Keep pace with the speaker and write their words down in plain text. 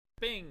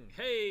Bing.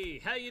 Hey,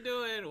 how you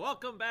doing?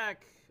 Welcome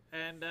back.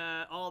 And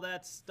all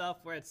that stuff.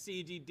 We're at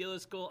CG Dealer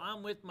School.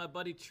 I'm with my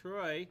buddy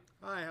Troy.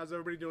 Hi, how's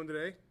everybody doing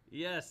today?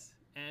 Yes.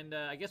 And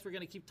I guess we're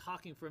going to keep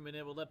talking for a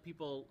minute. We'll let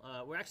people...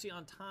 we're actually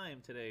on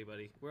time today,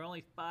 buddy. We're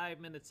only 5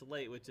 minutes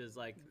late, which is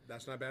like...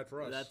 That's not bad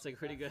for us. That's like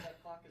pretty good.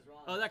 That clock is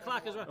wrong. Oh, that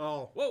clock is wrong.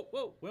 Oh.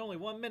 Whoa. We're only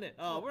 1 minute.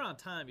 Oh, we're on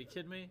time. You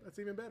kidding me? That's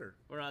even better.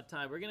 We're on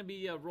time. We're going to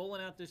be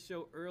rolling out this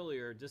show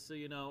earlier, just so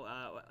you know.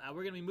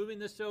 We're going to be moving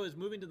this show is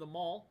moving to the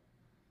mall.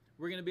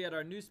 We're going to be at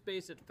our new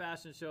space at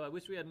Fashion Show. I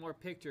wish we had more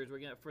pictures. We're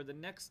going to for the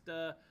next.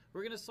 We're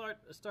going to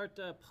start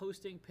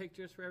posting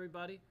pictures for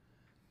everybody.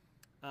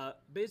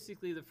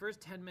 Basically, the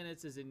first 10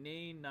 minutes is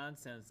inane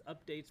nonsense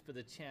updates for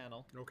the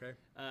channel. Okay.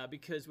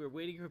 Because we're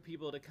waiting for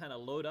people to kind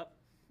of load up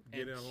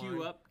and Get in queue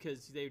line. up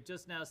because they're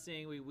just now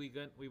seeing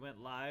we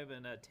went live,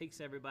 and it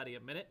takes everybody a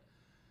minute.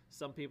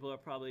 Some people are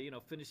probably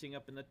finishing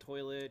up in the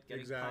toilet,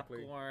 getting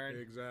popcorn,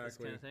 this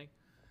kind of thing.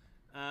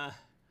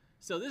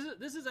 So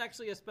this is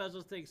actually a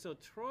special thing. So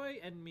Troy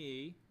and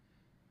me,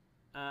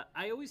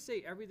 I always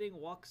say everything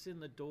walks in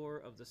the door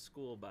of the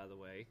school, by the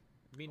way.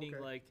 Meaning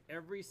Okay. like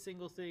every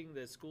single thing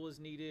that school is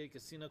needed,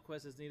 Casino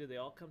Quest is needed, they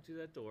all come through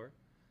that door.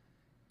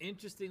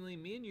 Interestingly,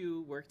 me and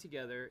you worked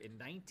together in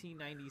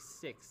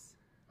 1996.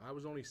 I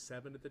was only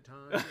 7 at the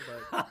time,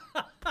 but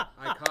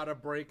I caught a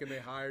break and they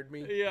hired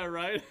me. Yeah,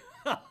 right.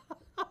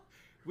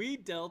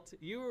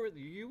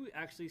 You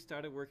actually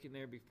started working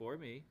there before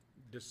me.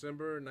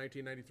 December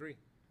 1993.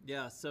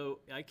 Yeah, so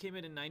I came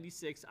in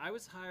 96. I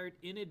was hired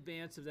in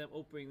advance of them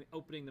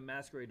opening the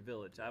Masquerade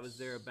Village. I was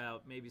there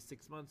about maybe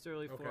 6 months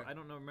early. Okay. I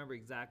don't remember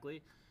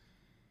exactly.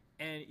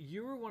 And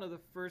you were one of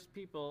the first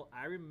people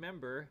I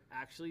remember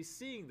actually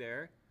seeing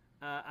there.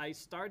 I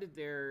started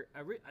there.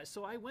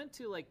 So I went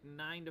to like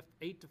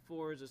 8 to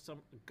 4s or some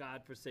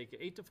godforsaken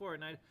 8 to 4 or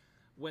 9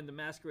 when the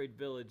Masquerade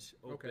Village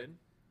opened. Okay.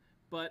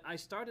 But I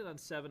started on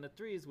 7 to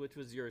 3s, which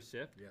was your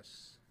shift.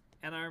 Yes.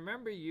 And I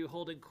remember you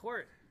holding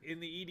court in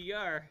the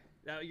EDR.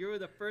 Now, you were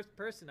the first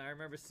person I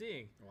remember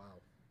seeing. Wow.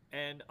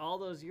 And all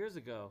those years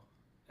ago.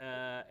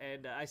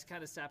 And I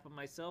kind of sat by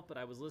myself, but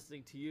I was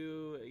listening to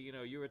you.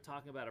 You were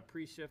talking about a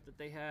pre-shift that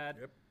they had.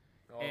 Yep.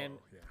 Oh, And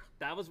yeah.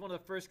 that was one of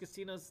the first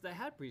casinos that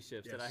had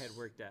pre-shifts that I had Yes.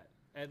 worked at.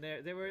 And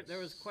there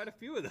was quite a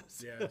few of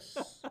those. Yes.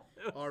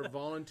 Our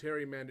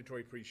voluntary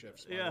mandatory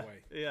pre-shifts, by the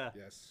way. Yeah.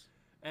 Yes.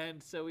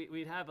 And so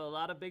we'd have a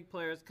lot of big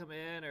players come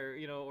in,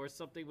 or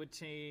something would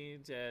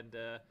change, and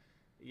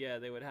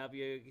they would have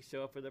you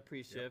show up for the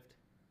pre-shift,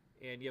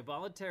 and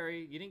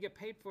voluntary. You didn't get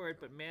paid for it,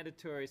 but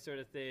mandatory sort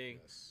of thing.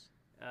 Yes.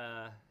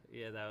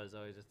 That was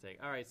always a thing.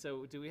 All right,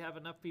 so do we have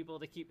enough people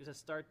to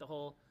start the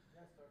whole?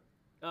 Yeah,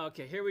 start.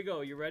 Okay, here we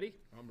go. You ready?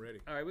 I'm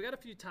ready. All right, we got a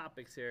few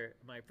topics here,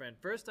 my friend.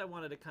 First, I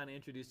wanted to kind of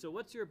introduce. So,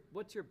 what's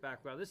your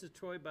background? This is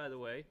Troy, by the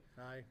way.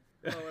 Hi.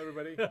 Hello,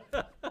 everybody.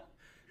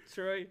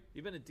 Troy,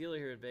 you've been a dealer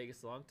here in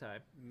Vegas a long time.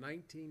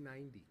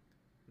 1990.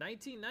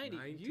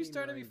 1990. You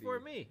started before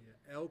me.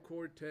 Yeah. El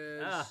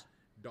Cortez, Ah.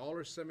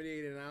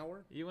 $1.78 an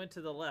hour. You went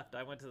to the left.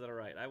 I went to the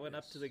right. I went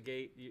up Yes. to the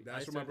gate. That's I where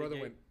my started the brother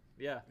gate. went.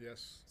 Yeah.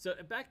 Yes. So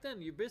back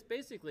then, you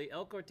basically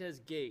El Cortez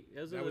Gate.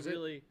 That was it.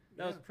 really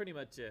that was Yeah. pretty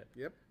much it.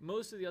 Yep.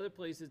 Most of the other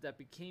places that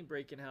became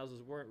break-in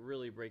houses weren't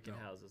really break-in No.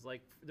 houses.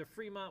 Like the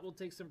Fremont will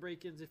take some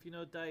break-ins if you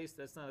know dice.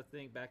 That's not a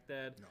thing back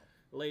then. No.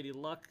 Lady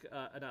Luck,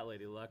 not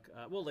Lady Luck.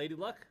 Lady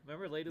Luck.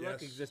 Remember Lady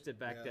Luck Yes. existed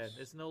back then. Yes.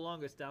 It's no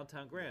longer. It's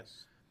downtown Grant.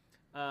 Yes.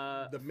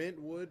 Uh, The Mint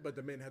would, but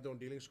the Mint had their own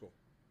dealing school.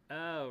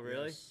 oh,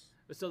 really? Yes.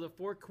 So the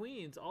Four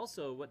Queens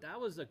also. That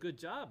was a good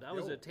job. That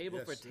was Oh, a table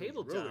yes, for it was a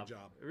table really job. good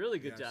job. A really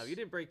good Yes. job. You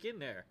didn't break in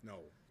there. No.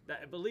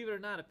 Believe it or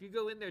not, if you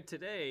go in there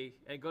today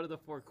and go to the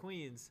Four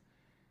Queens,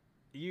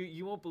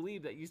 you won't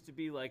believe that used to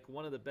be like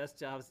one of the best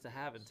jobs to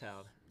have in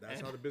town. That's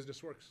And how the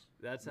business works.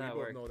 That's we how it both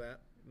works. know that.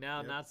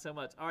 Now, Yep. not so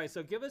much. All right,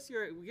 so give us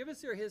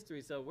your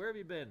history. So where have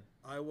you been?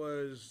 I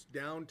was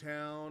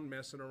downtown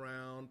messing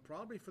around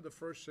probably for the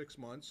first 6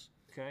 months.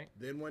 Okay.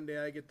 Then one day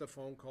I get the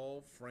phone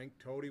call. Frank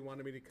Toady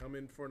wanted me to come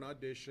in for an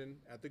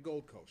audition at the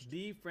Gold Coast.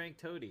 The Frank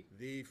Toady.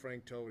 The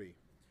Frank Toady.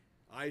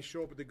 I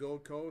show up at the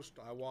Gold Coast.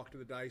 I walk to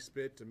the dice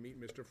pit to meet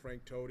Mr.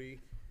 Frank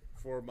Toady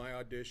for my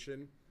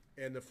audition.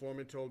 And the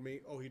foreman told me,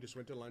 oh, he just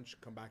went to lunch.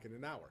 Come back in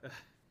an hour.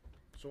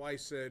 So I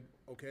said,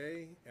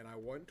 okay. And I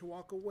went to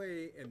walk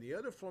away. And the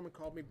other foreman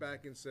called me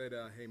back and said,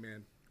 hey,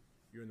 man,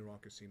 you're in the wrong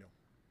casino.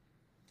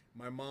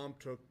 My mom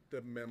took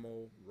the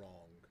memo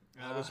wrong.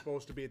 I was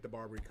supposed to be at the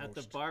Barbary Coast. At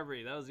the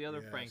Barbary. That was the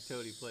other Frank Yes.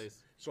 Toady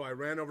place. So I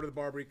ran over to the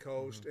Barbary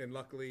Coast, and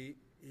luckily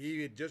he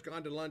had just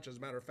gone to lunch, as a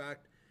matter of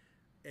fact,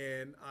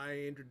 and I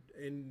entered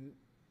in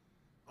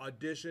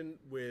audition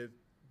with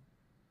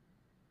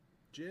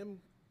Jim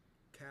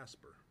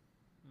Casper.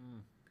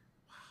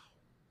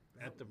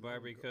 At the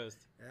Barbary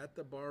Coast. At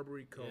the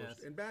Barbary Coast.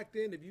 Yes. And back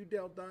then, if you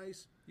dealt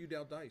dice, you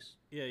dealt dice.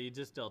 Yeah, you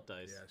just dealt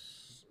dice.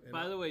 Yes. And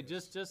By the way,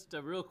 just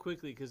real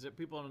quickly, because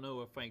people don't know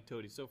what Frank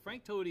Toady. So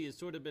Frank Toady has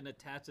sort of been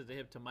attached at the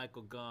hip to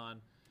Michael Gaughan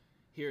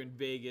here in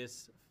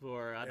Vegas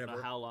for I don't know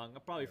Ever. how long,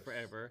 probably Yes.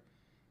 forever.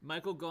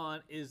 Michael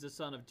Gaughan is the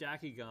son of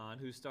Jackie Gaughan,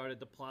 who started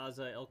the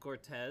Plaza El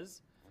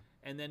Cortez,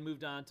 and then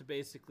moved on to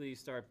basically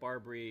start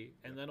Barbary,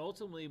 and then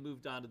ultimately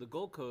moved on to the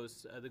Gold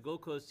Coast. The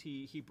Gold Coast,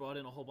 he brought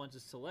in a whole bunch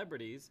of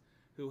celebrities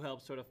who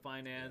helped sort of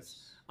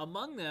finance,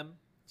 among them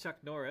Chuck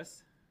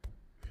Norris.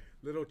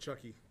 Little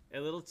Chucky. A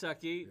little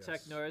Chucky, yes. Chuck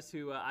Norris,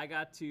 who I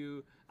got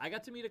to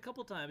meet a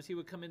couple times. He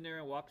would come in there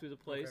and walk through the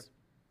place.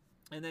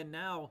 Okay. And then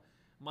now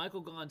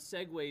Michael Gaughan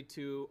segued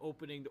to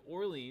opening the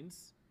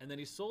Orleans, and then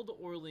he sold the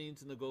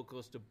Orleans and the Gold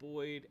Coast to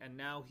Boyd, and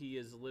now he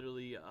is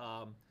literally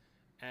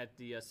at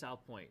the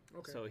South Point.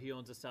 Okay. So he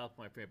owns the South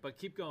Point for him. But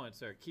keep going,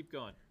 sir. Keep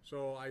going.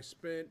 So I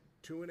spent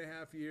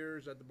 2.5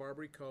 years at the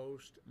Barbary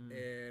Coast,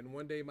 and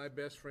one day my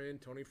best friend,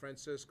 Tony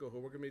Francisco, who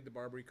we're going to meet at the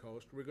Barbary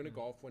Coast, we're going to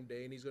golf one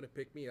day, and he's going to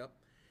pick me up,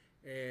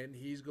 and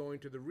he's going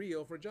to the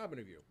Rio for a job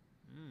interview.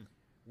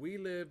 We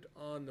lived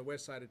on the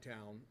west side of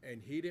town,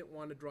 and he didn't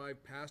want to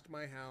drive past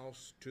my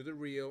house to the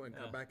Rio and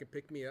come back and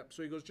pick me up,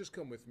 so he goes, just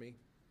come with me.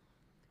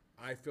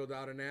 I filled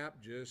out an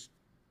app just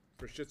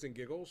for shits and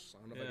giggles.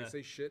 I don't know if I can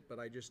say shit, but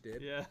I just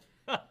did. Yeah.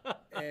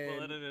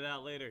 We'll edit it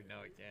out later. No,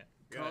 I can't.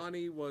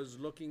 Connie was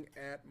looking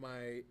at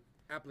my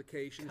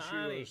application.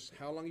 Connie. She goes,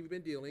 how long have you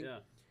been dealing? Yeah.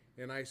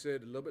 And I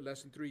said, a little bit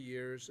less than 3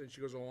 years. And she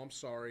goes, oh, I'm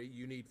sorry.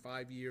 You need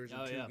 5 years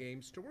and 2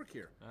 games to work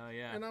here. Oh,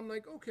 yeah. And I'm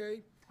like,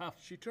 okay. Tough.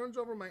 She turns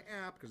over my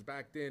app, because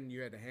back then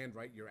you had to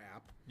handwrite your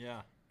app.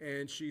 Yeah.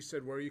 And she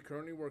said, where are you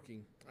currently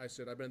working? I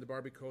said, I've been in the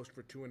Barbary Coast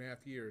for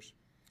 2.5 years.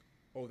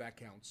 Oh, that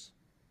counts.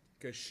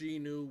 Because she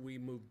knew we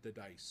moved the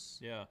dice.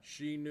 Yeah.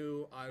 She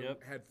knew I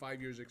had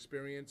 5 years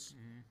experience.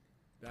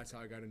 That's how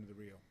I got into the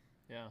Rio.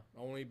 Yeah.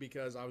 Only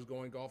because I was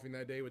going golfing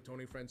that day with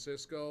Tony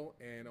Francisco,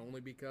 and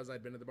only because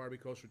I'd been at the Barbary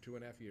Coast for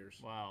 2.5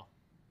 years. Wow.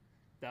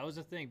 That was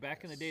the thing.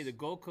 Back in the day, the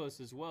Gold Coast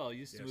as well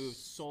used to move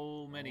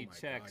so many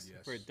checks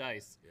for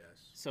dice.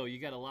 Yes. So you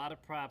got a lot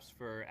of props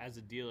for as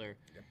a dealer.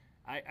 Yep.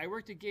 I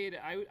worked at Gate.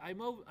 I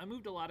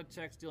moved a lot of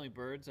checks dealing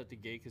birds at the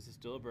Gate because it's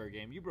still a bird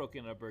game. You broke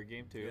in on a bird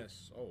game too.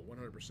 Yes. Oh,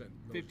 100%.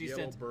 50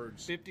 cents.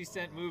 Birds.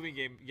 50-cent moving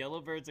game. Yellow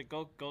birds at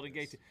Golden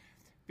Gate.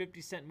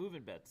 50-cent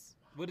moving bets.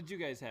 What did you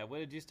guys have? What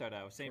did you start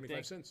out with? Same 25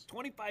 thing? Cents.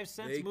 25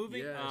 cents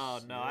moving? Yes, oh,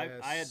 no.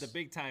 Yes. I had the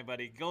big time,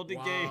 buddy.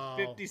 Golden Gate,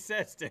 50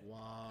 cents.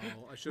 Wow.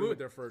 I should have went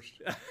there first.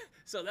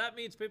 So that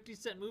means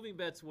 50-cent moving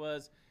bets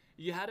was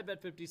you had to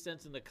bet 50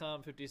 cents in the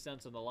come, 50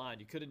 cents on the line.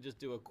 You couldn't just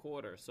do a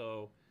quarter.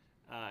 So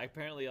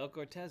apparently El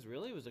Cortez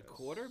really was a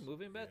quarter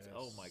moving bets? Yes.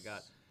 Oh, my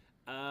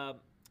God.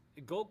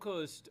 Gold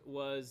Coast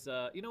was,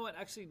 you know what?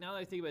 Actually, now that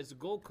I think about it, it's the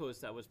Gold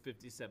Coast that was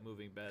 50-cent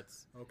moving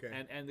bets. Okay.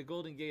 And the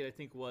Golden Gate, I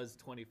think, was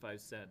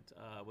 25 cent.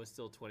 Was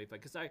still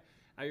 25. Because I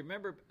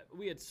remember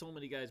we had so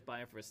many guys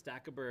buying for a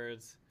stack of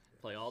birds,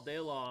 play all day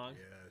long.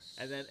 Yes.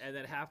 And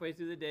then halfway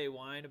through the day,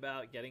 whine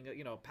about getting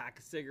a pack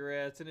of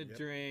cigarettes and a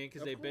drink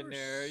because they've been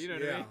there. You know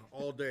what I mean?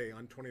 All day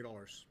on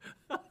 $20.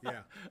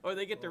 Yeah. Or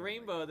they get the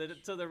rainbow.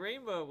 So the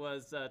rainbow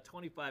was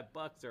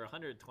 $25 or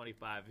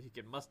 $125 if you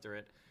can muster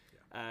it.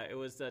 It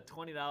was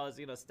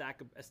 $20, a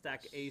stack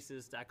of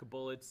aces, stack of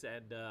bullets,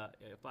 and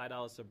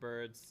 $5 for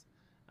birds.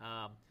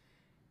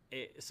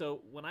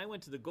 So when I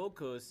went to the Gold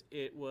Coast,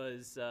 it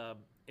was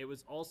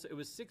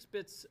 6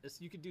 bits.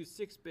 You could do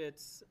 6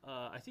 bits.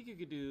 I think you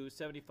could do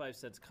 75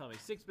 cents coming.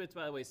 6 bits,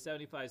 by the way,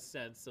 75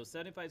 cents. So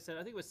 75 cents.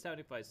 I think it was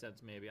 75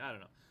 cents, maybe. I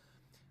don't know.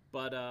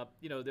 But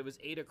there was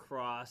 8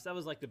 across. That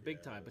was like the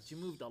big time. But you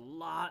moved a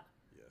lot.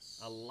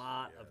 A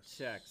lot of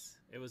checks.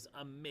 It was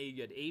amazing.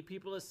 You had 8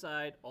 people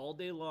aside all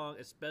day long,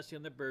 especially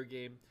on the bird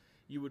game.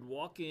 You would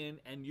walk in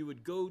and you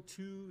would go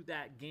to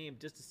that game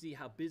just to see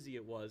how busy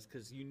it was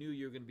because you knew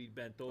you were going to be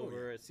bent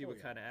over and see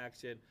what kind of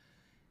action.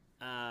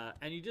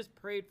 And you just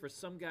prayed for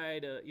some guy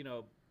to,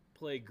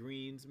 play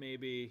greens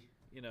maybe,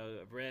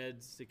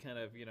 reds to kind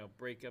of,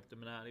 break up the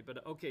monotony.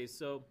 But okay,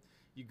 so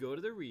you go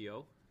to the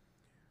Rio.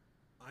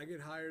 I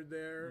get hired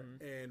there,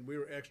 and we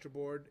were extra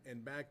board.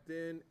 And back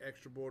then,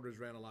 extra boarders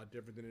ran a lot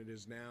different than it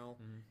is now.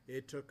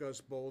 It took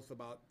us both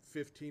about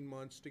 15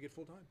 months to get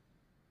full time.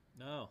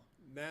 No.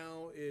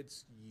 Now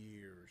it's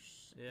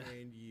years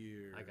and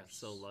years. I got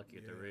so lucky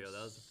at the Rio.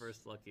 That was the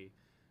first lucky.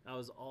 I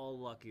was all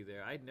lucky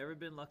there. I'd never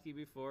been lucky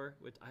before,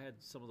 which I had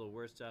some of the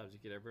worst jobs you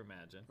could ever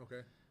imagine. Okay.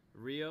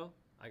 Rio,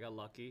 I got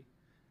lucky.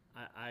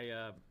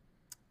 But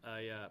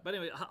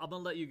anyway, I'm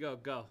gonna let you go.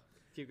 Go.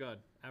 Keep going.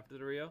 After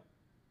the Rio.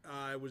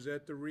 I was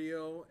at the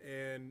Rio,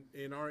 and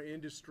in our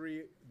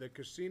industry, the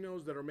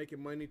casinos that are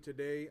making money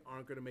today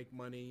aren't going to make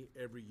money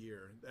every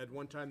year. At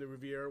one time, the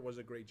Riviera was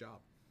a great job.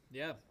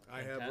 Yeah,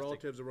 I have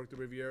relatives that work the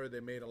Riviera. They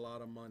made a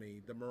lot of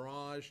money. The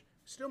Mirage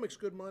still makes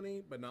good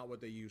money, but not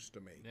what they used to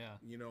make. Yeah.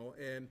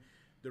 And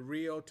the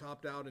Rio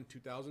topped out in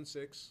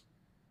 2006.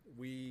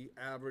 We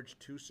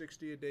averaged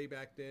 $260 a day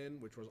back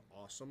then, which was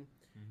awesome,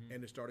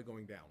 and it started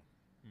going down.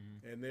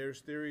 And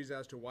there's theories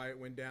as to why it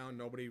went down.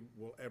 Nobody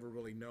will ever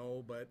really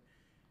know, but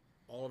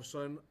all of a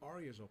sudden,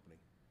 Aria's opening.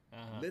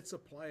 Let's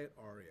apply it,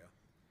 Aria.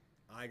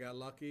 I got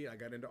lucky. I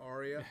got into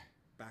Aria.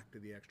 Back to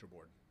the extra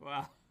board.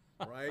 Wow.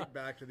 Right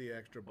back to the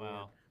extra board,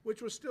 wow.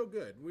 Which was still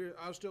good.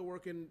 I was still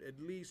working at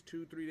least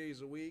 2-3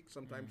 days a week,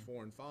 sometimes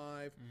 4 and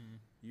 5.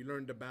 You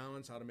learn to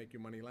balance how to make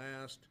your money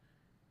last.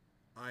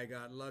 I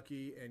got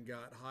lucky and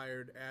got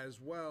hired as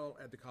well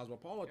at the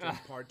Cosmopolitan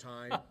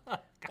part-time.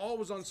 All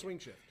was on swing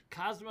shift.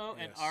 Cosmo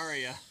and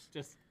Aria,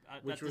 just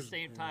at the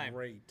same time.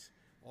 Great.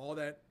 All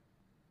that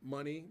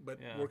money, but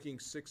working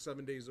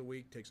 6-7 days a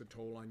week takes a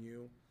toll on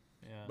you.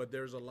 Yeah. But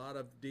there's a lot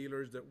of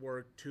dealers that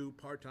work 2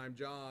 part-time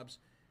jobs,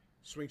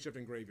 swing shift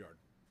and graveyard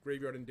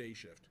and day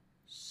shift.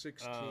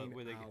 16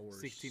 hours.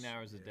 16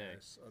 hours a day.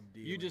 Yes, of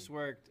dealing. You just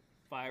worked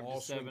 5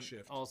 to 7, swing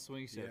shift. all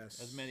swing shift,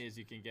 Yes. as many as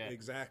you can get.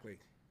 Exactly.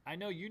 I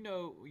know you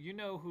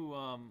know who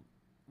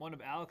one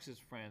of Alex's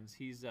friends.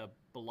 He's a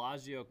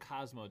Bellagio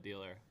Cosmo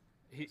dealer.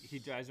 He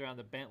drives around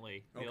the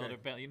Bentley, the older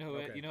Bentley. You know who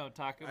I'm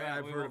talking about.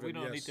 I've heard of we it,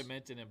 don't yes. need to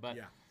mention it, but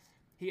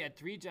he had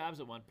 3 jobs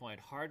at one point: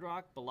 Hard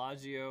Rock,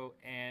 Bellagio,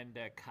 and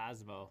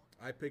Cosmo.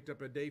 I picked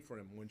up a day for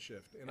him, one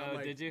shift. And I'm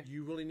like, did you?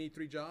 You really need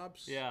 3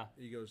 jobs? Yeah.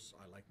 He goes,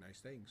 I like nice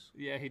things.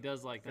 Yeah, he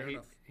does like Fair that.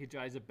 enough. He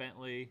drives a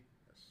Bentley,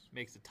 Yes.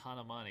 makes a ton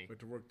of money. But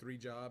to work 3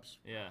 jobs?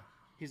 Yeah.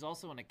 He's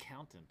also an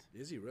accountant.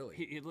 Is he really?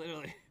 He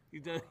literally he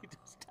does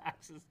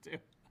taxes too.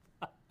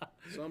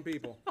 Some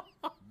people.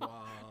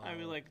 Wow. I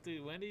mean, like,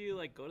 dude, when do you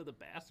like go to the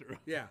bathroom?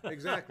 Yeah,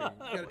 exactly.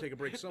 You got to take a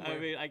break somewhere. I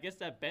mean, I guess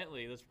that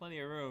Bentley, there's plenty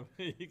of room.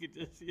 You could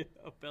just,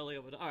 belly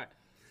up.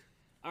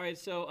 All right.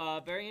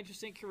 So, very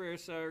interesting career.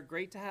 So,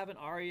 great to have an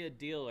Aria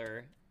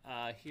dealer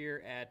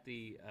here at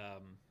the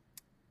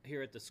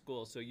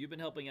school. So, you've been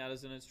helping out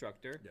as an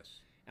instructor. Yes.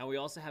 And we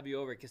also have you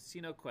over at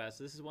Casino Quest.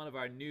 This is one of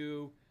our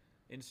new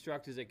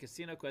instructors at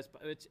Casino Quest.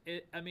 It's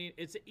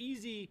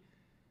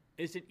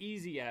an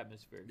easy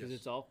atmosphere because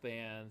it's all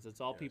fans. It's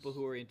all people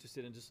who are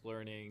interested in just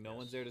learning. No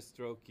one's there to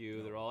stroke you.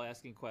 No. They're all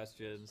asking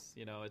questions.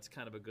 It's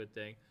kind of a good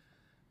thing.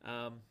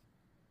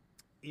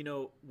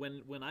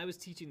 When I was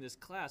teaching this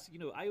class,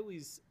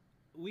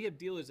 we have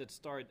dealers that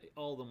start.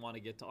 All of them want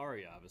to get to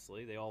Aria.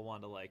 Obviously, they all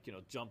want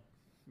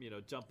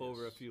to jump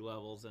over a few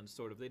levels and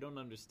sort of. They don't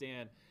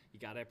understand. You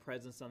got to have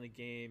presence on the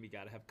game. You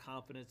got to have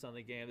confidence on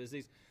the game.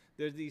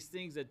 There's these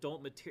things that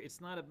don't material.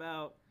 It's not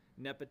about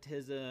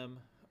nepotism.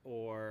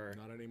 Or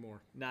not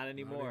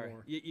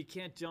anymore. You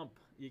can't jump.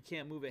 You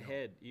can't move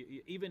ahead.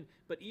 Even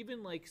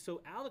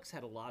Alex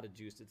had a lot of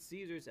juice at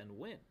Caesars and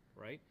win,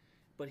 right?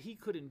 But he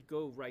couldn't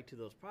go right to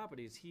those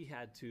properties. He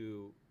had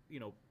to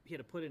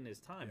put in his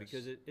time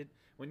because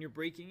when you're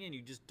breaking in,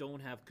 you just don't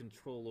have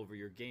control over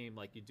your game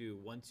like you do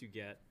once you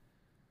get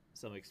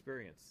some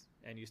experience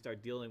and you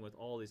start dealing with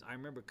all these. I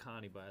remember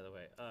Connie, by the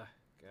way.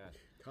 God.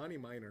 Connie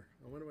Miner.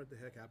 I wonder what the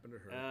heck happened to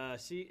her.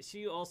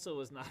 She also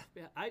was not.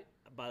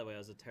 By the way, I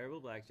was a terrible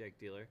blackjack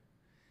dealer.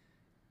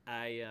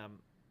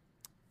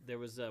 There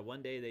was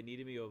one day they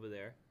needed me over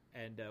there,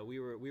 and we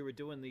were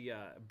doing the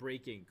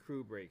breaking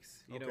crew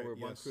breaks. Where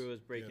one crew is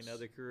breaking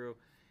another crew,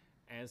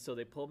 and so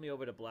they pulled me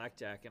over to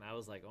blackjack, and I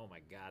was like, oh my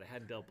God, I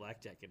hadn't dealt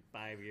blackjack in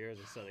 5 years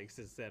or something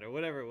since then, or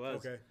whatever it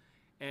was. Okay.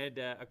 And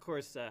of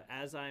course,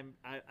 as I'm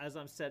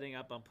setting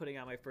up, I'm putting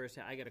out my first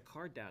hand. I get a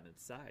card down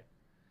inside.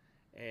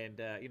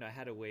 And, I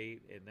had to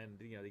wait, and then,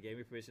 they gave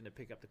me permission to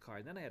pick up the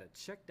card. And then I had a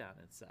check down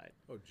inside.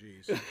 Oh,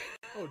 jeez.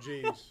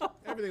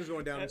 Everything's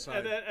going down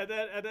inside.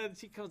 And then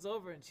she comes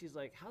over, and she's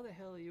like, how the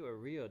hell are you a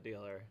Rio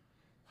dealer?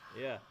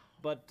 Yeah.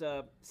 But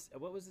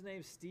what was his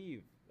name?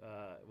 Steve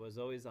was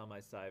always on my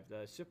side.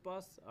 The shift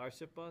boss, our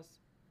shift boss?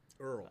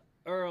 Earl,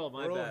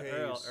 my bad.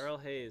 Hayes. Earl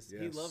Hayes.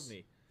 Yes. He loved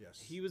me. Yes.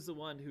 He was the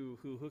one who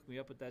hooked me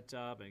up with that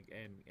job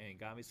and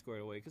got me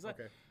squared away. Because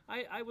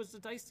I was the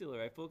dice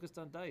dealer. I focused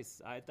on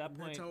dice. At that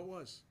point, that's how it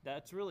was.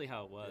 That's really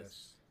how it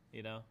was.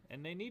 Yes.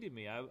 And they needed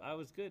me. I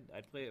was good.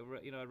 I'd play,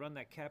 I'd run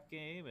that cap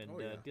game and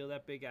deal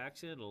that big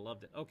action. I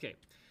loved it. Okay.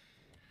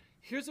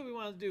 Here's what we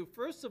want to do.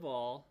 First of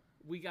all,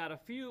 we got a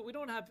few. We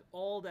don't have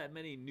all that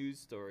many news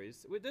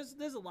stories.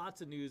 There's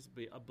lots of news,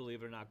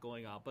 believe it or not,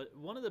 going on. But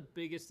one of the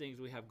biggest things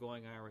we have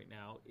going on right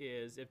now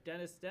is if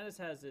Dennis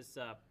has this.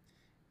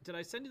 Did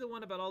I send you the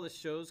one about all the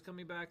shows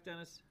coming back,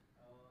 Dennis?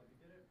 You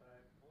did it,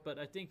 but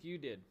I think you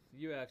did.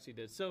 You actually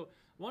did. So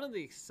one of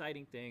the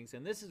exciting things,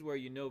 and this is where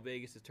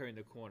Vegas is turning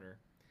the corner,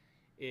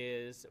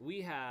 is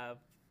we have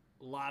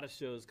a lot of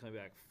shows coming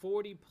back.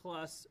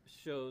 40-plus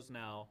shows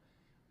now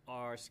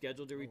are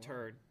scheduled to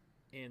return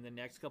in the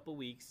next couple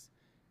weeks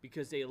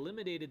because they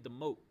eliminated the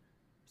moat.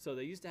 So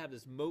they used to have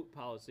this moat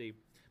policy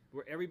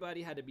where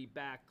everybody had to be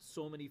back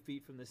so many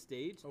feet from the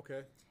stage.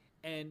 Okay.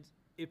 And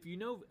if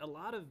a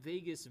lot of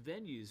Vegas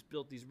venues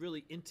built these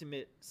really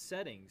intimate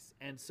settings,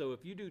 and so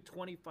if you do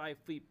 25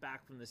 feet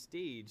back from the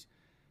stage,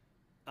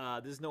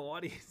 there's no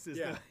audience.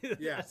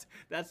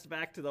 That's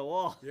back to the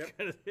wall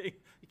kind of thing.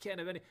 You can't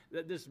have any.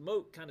 This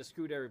moat kind of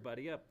screwed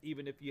everybody up,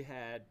 even if you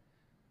had,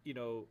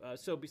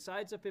 so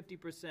besides the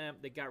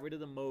 50%, they got rid of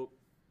the moat,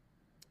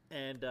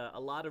 and a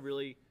lot of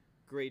really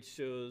great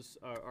shows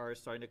are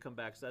starting to come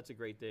back, so that's a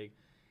great thing.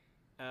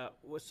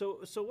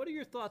 So what are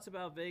your thoughts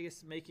about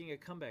Vegas making a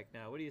comeback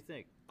now? What do you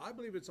think? I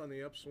believe it's on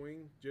the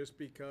upswing just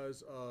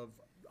because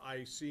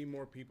I see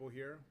more people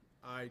here.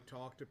 I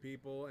talk to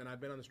people, and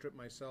I've been on the Strip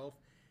myself.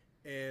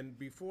 And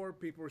before,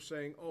 people were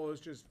saying, oh, it's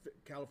just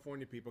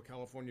California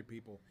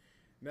people.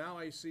 Now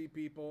I see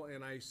people,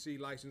 and I see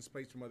license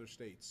plates from other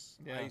states.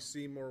 Yeah. I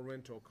see more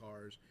rental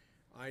cars.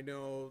 I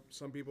know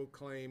some people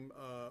claim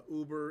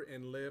Uber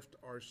and Lyft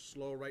are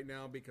slow right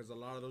now because a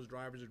lot of those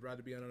drivers would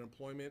rather be on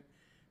unemployment.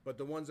 But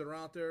the ones that are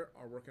out there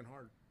are working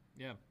hard.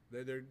 Yeah.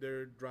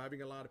 They're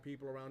driving a lot of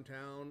people around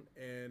town,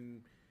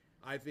 and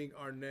I think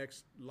our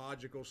next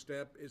logical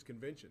step is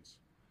conventions,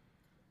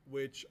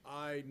 which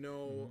I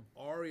know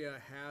ARIA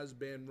has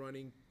been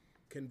running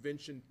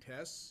convention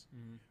tests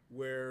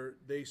where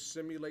they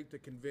simulate the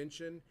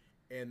convention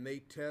and they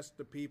test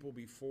the people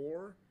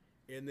before,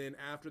 and then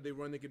after they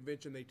run the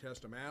convention, they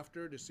test them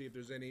after to see if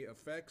there's any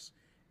effects,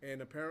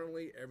 and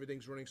apparently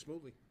everything's running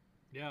smoothly.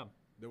 Yeah.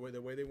 The way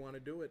they want to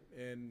do it,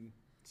 and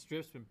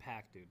Strip's been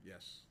packed, dude.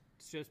 yes.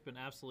 Strip's been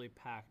absolutely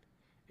packed.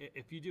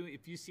 If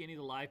you see any of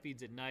the live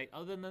feeds at night,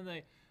 other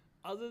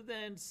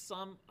than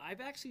some,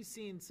 I've actually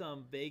seen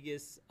some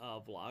Vegas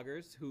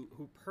vloggers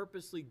who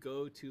purposely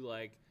go to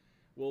like,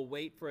 will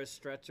wait for a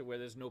stretch where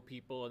there's no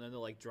people, and then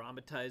they'll like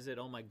dramatize it.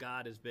 Oh my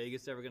God, is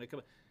Vegas ever going to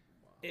come?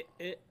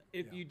 Wow.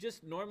 If you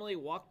just normally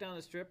walk down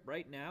the Strip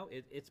right now,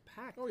 it's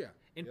packed. Oh yeah.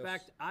 In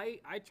fact, I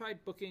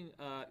tried booking.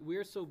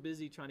 We're so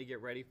busy trying to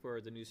get ready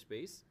for the new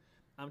space.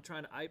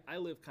 I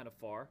live kind of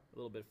far, a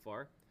little bit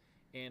far.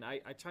 And I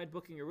tried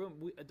booking a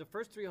room. The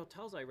first 3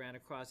 hotels I ran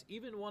across,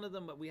 even one of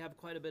them we have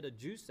quite a bit of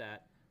juice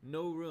at,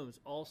 no rooms,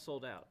 all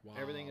sold out. Wow.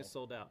 Everything is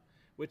sold out,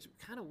 which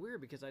kind of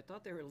weird because I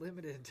thought they were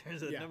limited in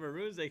terms of the number of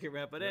rooms they can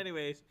rent. But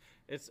anyways,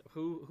 it's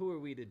who are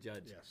we to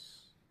judge?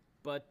 Yes.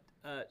 But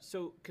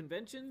so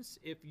conventions,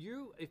 if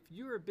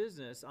you're a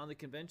business on the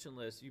convention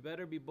list, you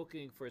better be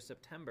booking for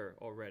September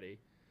already,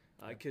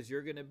 because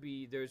you're going to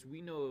be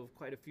we know of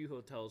quite a few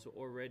hotels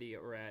already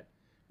are at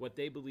what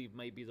they believe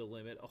might be the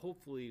limit.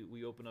 Hopefully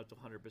we open up to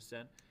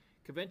 100%.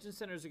 Convention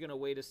centers are going to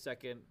wait a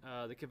second.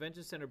 The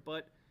convention center,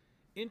 but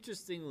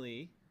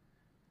interestingly,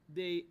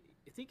 they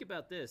think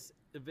about this.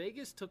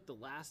 Vegas took the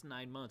last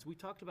 9 months. We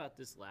talked about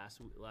this last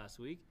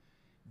week,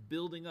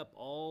 building up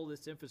all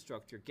this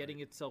infrastructure, getting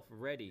itself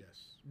ready.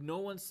 Yes. No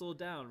one slowed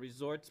down.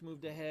 Resorts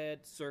moved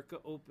ahead. Circa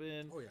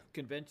opened. Oh, yeah.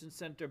 Convention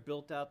center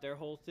built out their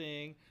whole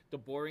thing. The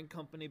Boring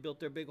Company built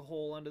their big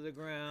hole under the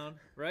ground,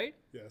 right?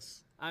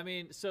 Yes. I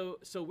mean, so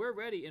we're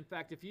ready. In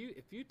fact, if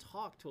you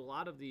talk to a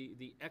lot of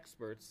the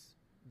experts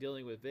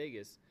dealing with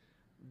Vegas,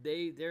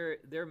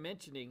 they're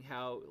mentioning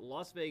how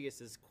Las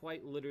Vegas is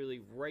quite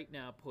literally right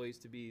now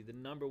poised to be the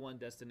 #1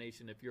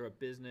 destination if you're a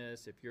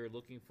business, if you're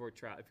looking for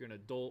if you're an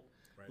adult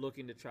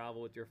looking to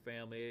travel with your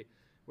family.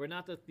 We're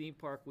not the theme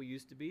park we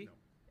used to be,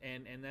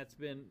 and that's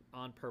been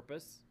on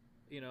purpose.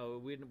 You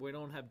know, we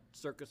don't have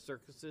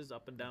circuses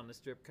up and down the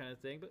Strip kind of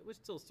thing, but we're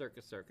still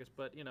circus.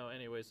 But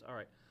anyways, all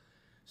right.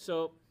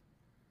 So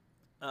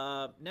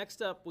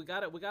next up, we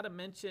got to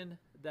mention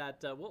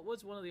that what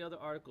was one of the other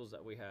articles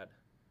that we had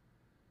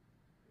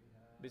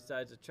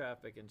besides the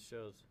traffic and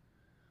shows?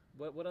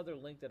 What other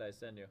link did I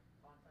send you?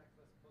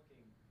 Contactless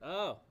booking.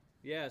 Oh.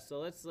 Yeah, so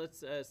let's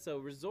so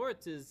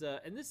resorts is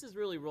and this is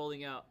really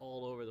rolling out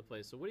all over the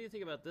place. So what do you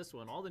think about this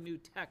one? All the new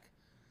tech.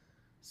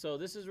 So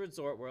this is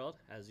Resort World,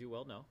 as you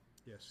well know.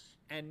 Yes.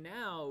 And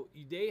now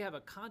they have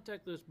a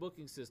contactless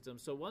booking system.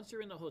 So once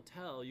you're in the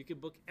hotel, you can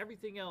book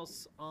everything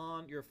else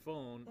on your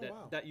phone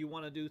that you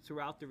want to do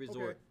throughout the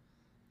resort. Okay.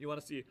 You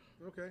want to see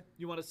Okay.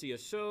 You want to see a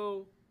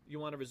show, you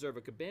want to reserve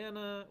a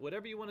cabana,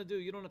 whatever you want to do,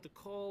 you don't have to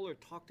call or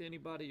talk to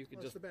anybody. You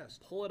can just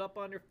pull it up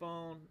on your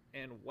phone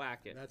and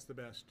whack it. That's the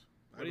best.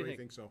 What I do you really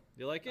think? think so.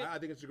 You like it? I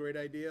think it's a great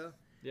idea.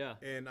 Yeah.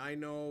 And I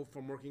know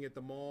from working at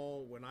the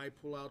mall, when I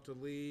pull out to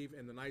leave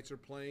and the Knights are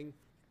playing,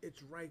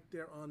 it's right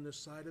there on the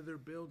side of their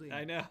building.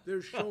 I know.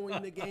 They're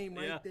showing the game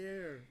right Yeah.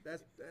 there.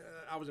 That's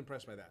I was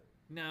impressed by that.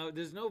 Now,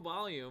 there's no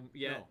volume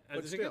yet. No,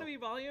 but is there going to still. be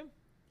volume?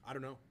 I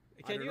don't know.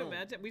 Can you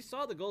imagine? We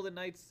saw the Golden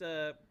Knights.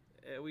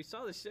 We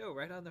saw the show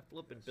right on the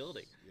flipping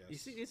building.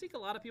 Yes. You think a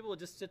lot of people would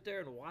just sit there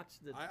and watch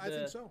the? I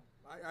think so.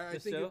 I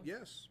think show?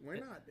 yes. Why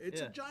not?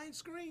 It's a giant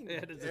screen. Yeah,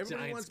 it is a Everyone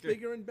giant wants screen.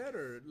 bigger and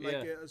better.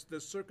 Like the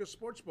Circus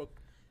Sportsbook,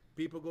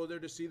 people go there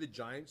to see the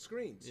giant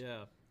screens.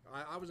 Yeah.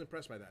 I was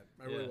impressed by that.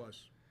 I really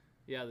was.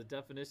 Yeah, the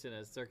definition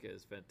as Circa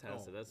is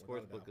fantastic. Oh, that without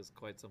a sportsbook doubt. is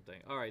quite something.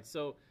 All right,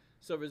 so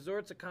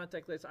resorts are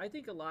contactless. I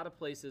think a lot of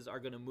places are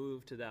going to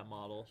move to that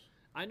model.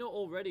 I know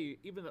already,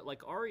 even that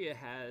like Aria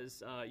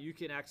has, you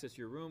can access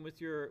your room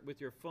with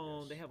your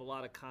phone. Yes. They have a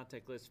lot of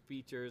contactless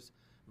features.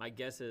 My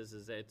guess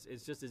is that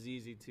it's just as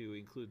easy to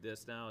include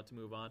this now to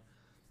move on.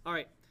 All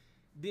right,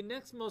 the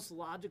next most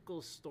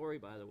logical story,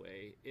 by the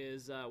way,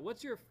 is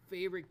what's your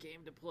favorite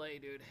game to play,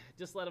 dude?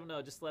 Just let them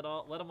know. Just let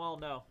them all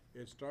know.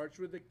 It starts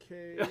with a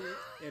K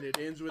and it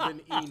ends with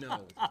an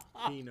Eno.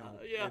 Keno.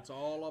 Yeah. It's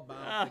all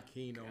about the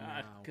Keno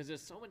now. Because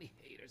there's so many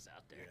haters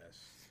out there. Yes.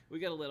 We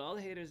got to let all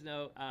the haters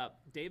know.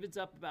 David's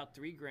up about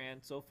 $3,000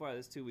 so far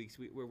this 2 weeks.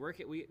 We're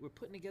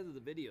putting together the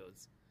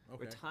videos.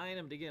 Okay. We're tying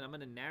them together. I'm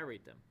going to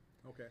narrate them.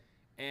 Okay.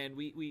 And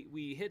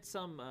we hit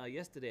some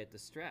yesterday at the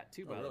Strat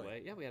too. By the really?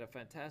 way, yeah, we had a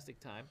fantastic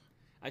time.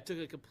 I took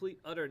a complete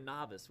utter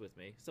novice with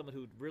me, someone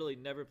who really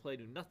never played,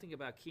 knew nothing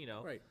about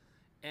Keno, Right.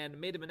 and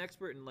made him an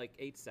expert in like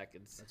 8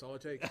 seconds. That's all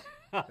it takes.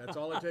 That's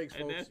all it takes,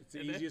 And folks. then- It's the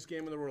and then- easiest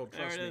game in the world.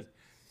 There Trust it me. is.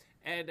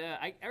 And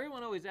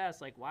everyone always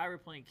asks, like, why are we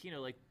playing Keno?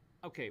 Like,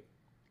 okay,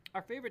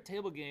 our favorite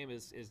table game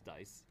is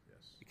dice.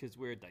 Yes. Because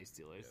we're dice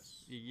dealers.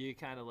 Yes. You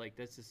kind of like,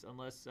 that's just,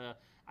 unless,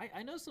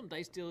 I know some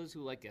dice dealers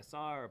who like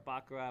SR or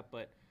Baccarat,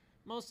 but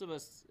most of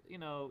us,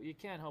 you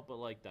can't help but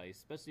like dice,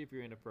 especially if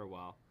you're in it for a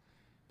while.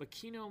 But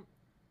Keno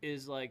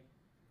is like,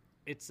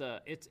 it's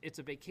a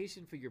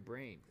vacation for your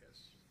brain.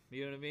 Yes.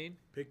 You know what I mean?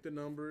 Pick the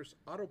numbers,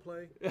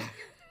 autoplay.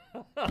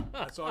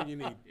 That's all you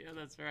need. Yeah,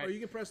 that's right. Or you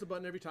can press the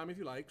button every time if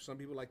you like. Some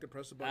people like to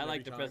press the button I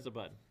like every to press the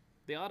button.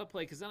 The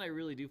autoplay, because then I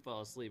really do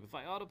fall asleep. If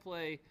I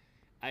autoplay,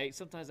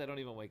 sometimes I don't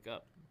even wake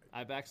up.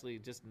 I've actually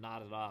just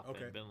nodded off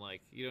and been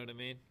like, you know what I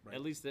mean? Right.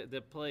 At least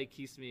the play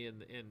keeps me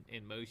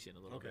in motion a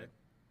little bit.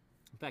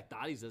 In fact,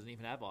 Dottie's doesn't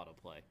even have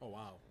autoplay. Oh,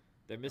 wow.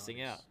 They're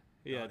missing out.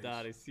 Yeah,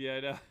 Dottie's. Yeah, I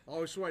know. I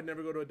always swore I'd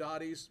never go to a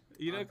Dottie's.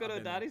 You don't go to a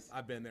Dottie's?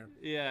 I've been there.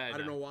 Yeah, I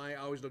don't know why. I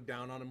always look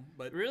down on them.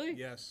 But really?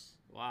 Yes.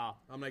 Wow.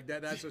 I'm like,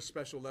 that's a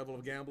special level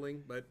of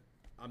gambling, but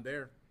I'm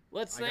there.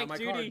 Let's thank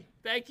Judy. Card.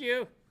 Thank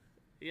you.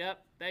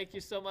 Yep. Thank you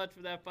so much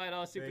for that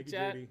 $5 super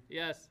chat. Judy.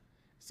 Yes.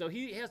 So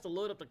he has to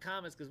load up the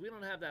comments because we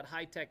don't have that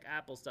high-tech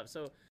Apple stuff.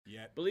 So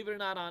believe it or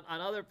not, on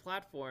other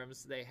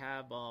platforms, they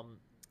have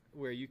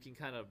where you can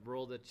kind of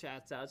roll the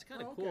chats out. It's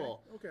kind of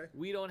cool. Okay.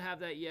 We don't have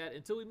that yet.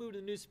 Until we move to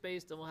the new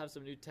space, then we'll have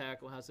some new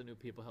tech. We'll have some new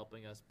people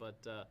helping us.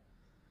 But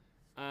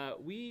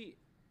we...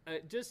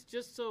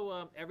 just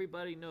so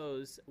everybody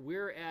knows,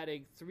 we're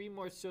adding 3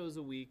 more shows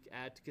a week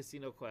at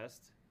Casino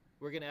Quest.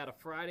 We're going to add a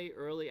Friday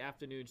early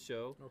afternoon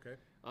show. Okay.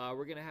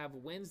 We're going to have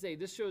Wednesday.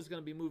 This show is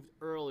going to be moved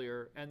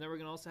earlier. And then we're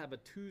going to also have a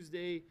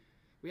Tuesday.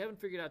 We haven't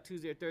figured out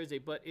Tuesday or Thursday,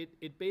 but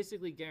it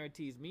basically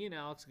guarantees me and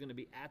Alex are going to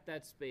be at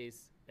that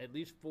space at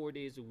least 4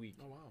 days a week.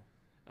 Oh,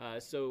 wow.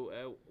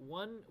 So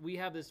we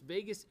have this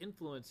Vegas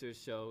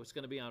Influencers show. It's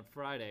going to be on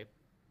Friday.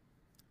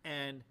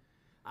 And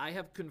I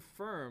have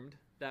confirmed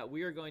that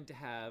we are going to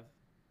have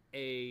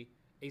a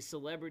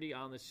celebrity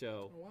on the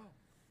show. Oh, wow.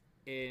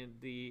 And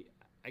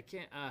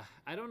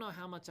I don't know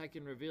how much I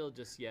can reveal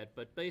just yet,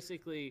 but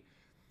basically,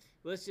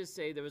 let's just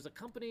say there was a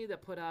company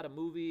that put out a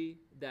movie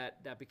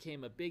that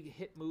became a big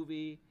hit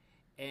movie,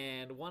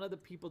 and one of the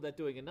people that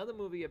doing another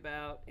movie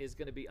about is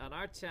going to be on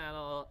our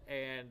channel,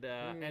 and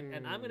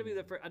I'm going to be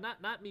the first,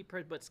 not me,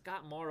 but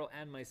Scott Morrow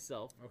and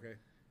myself. Okay.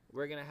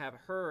 We're going to have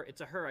her.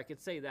 It's a her. I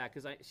could say that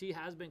because she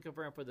has been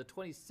confirmed for the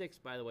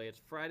 26th, by the way. It's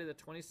Friday the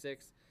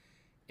 26th.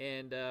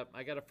 And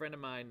I got a friend of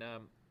mine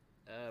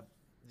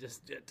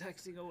just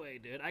texting away,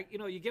 dude.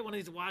 You get one of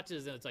these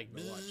watches and it's like,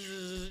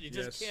 you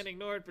just can't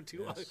ignore it for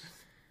too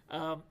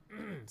long.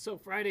 So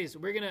Fridays,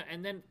 we're going to,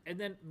 and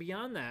then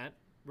beyond that,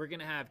 we're going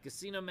to have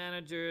casino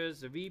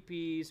managers or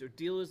VPs or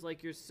dealers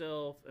like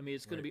yourself. I mean,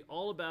 it's going to be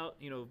all about,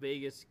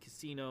 Vegas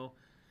casino,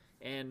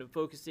 and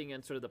focusing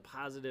on sort of the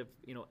positive,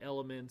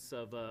 elements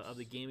of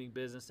the gaming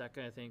business, that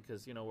kind of thing,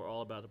 because, we're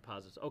all about the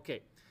positives.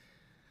 Okay,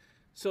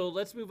 so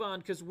let's move on,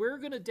 because we're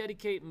going to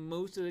dedicate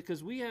most of it,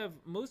 because we have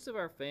most of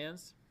our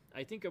fans,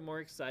 I think, are more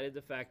excited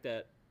the fact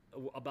that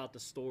about the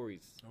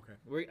stories.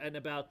 Okay. And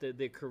about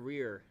the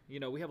career.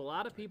 We have a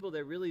lot of people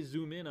that really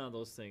zoom in on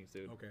those things,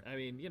 dude. Okay. I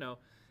mean,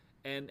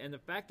 and the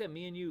fact that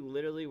me and you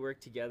literally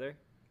work together,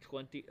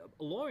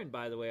 Lauren,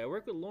 by the way, I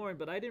worked with Lauren,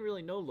 but I didn't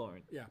really know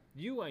Lauren. Yeah.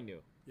 You I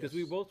knew. Because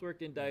we both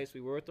worked in dice, we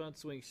worked on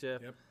swing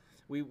shift. Yep.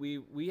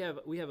 We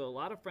have a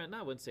lot of friends.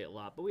 I wouldn't say a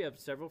lot, but we have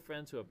several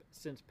friends who have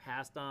since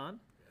passed on.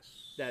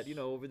 Yes. That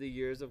over the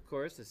years, of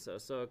course,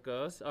 so it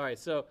goes. All right,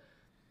 so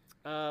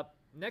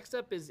next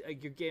up is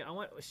your game. I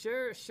want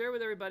share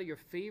with everybody your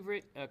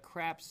favorite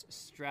craps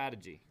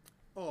strategy.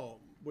 Oh,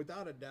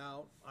 without a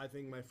doubt, I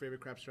think my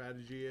favorite crap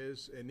strategy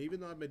is, and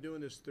even though I've been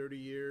doing this 30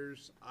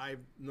 years,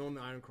 I've known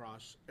the Iron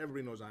Cross.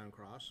 Everybody knows Iron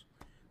Cross.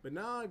 But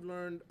now I've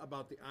learned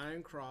about the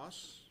Iron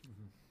Cross,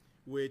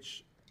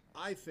 which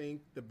I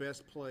think the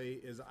best play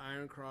is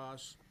Iron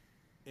Cross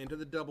into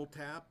the double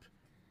tap,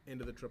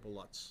 into the triple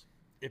Lutz.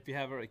 If you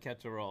have a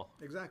catch a roll.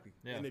 Exactly.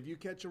 Yeah. And if you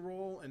catch a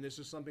roll, and this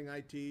is something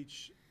I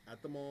teach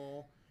at the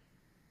mall,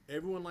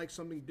 everyone likes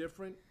something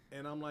different.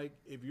 And I'm like,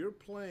 if you're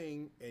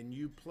playing and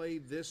you play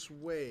this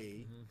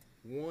way,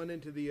 one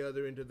into the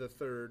other, into the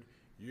third,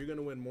 you're going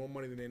to win more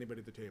money than anybody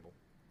at the table.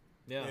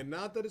 Yeah. And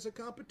not that it's a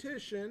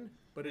competition,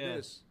 but it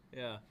is.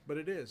 Yeah. But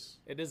it is.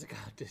 It is a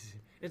competition.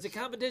 It's a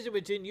competition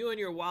between you and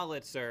your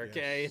wallet, sir,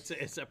 okay? Yes.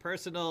 It's a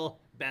personal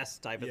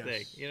best type of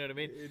thing. You know what I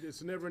mean?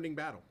 It's a never-ending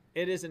battle.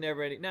 It is a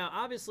never-ending. Now,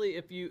 obviously,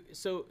 if you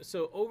so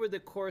over the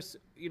course,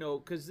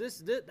 because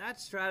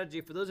that strategy,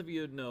 for those of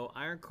you who know,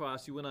 Iron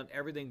Cross, you win on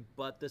everything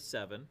but the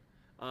 7.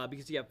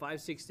 Because you have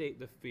 5, 6, 8 in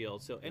the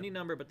field, so any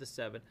number but the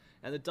 7.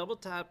 And the double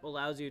tap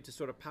allows you to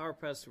sort of power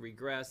press,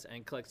 regress,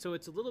 and collect. So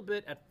it's a little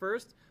bit, at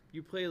first,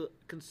 you play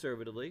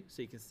conservatively,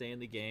 so you can stay in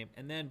the game,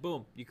 and then,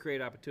 boom, you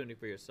create opportunity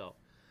for yourself.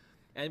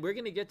 And we're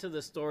going to get to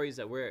the stories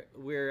that we're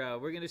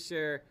going to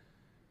share.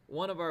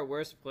 One of our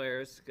worst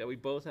players, that we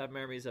both have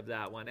memories of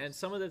that one, and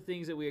some of the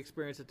things that we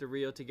experienced at the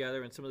Rio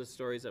together, and some of the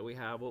stories that we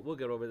have. We'll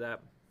get over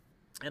that.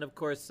 And, of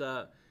course,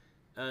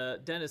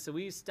 Dennis, are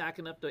we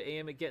stacking up the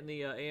getting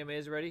the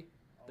AMAs ready?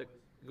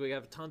 We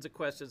have tons of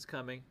questions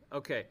coming.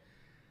 Okay.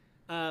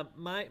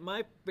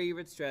 My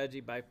favorite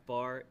strategy by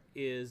far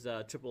is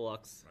Triple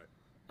Lux.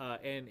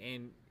 Right.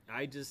 And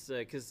I just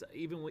because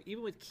even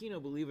with Keno,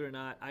 believe it or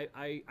not,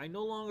 I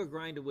no longer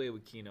grind away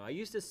with Keno. I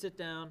used to sit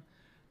down,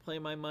 play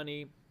my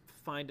money,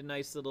 find a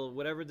nice little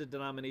whatever the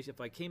denomination.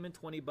 If I came in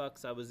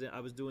 $20, I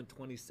was doing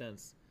 20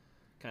 cents,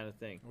 kind of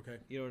thing. Okay.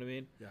 You know what I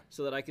mean? Yeah.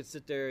 So that I could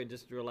sit there and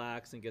just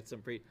relax and get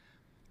some free.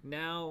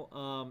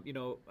 Now,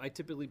 I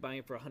typically buy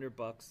it for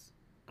 $100.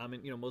 I'm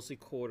in, mostly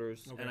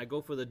quarters, and I go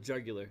for the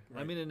jugular.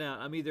 Right. I'm in and out.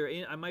 I'm either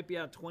in. I might be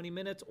out 20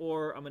 minutes,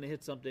 or I'm going to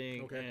hit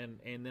something,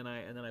 and then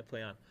I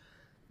play on.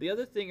 The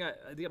other thing,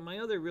 my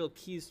other real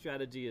key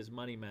strategy is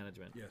money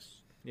management.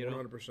 Yes,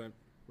 100%.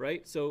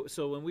 Right. So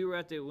when we were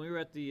at the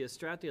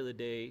Strat the other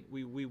day,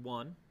 we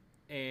won,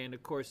 and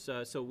of course,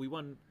 so we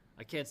won.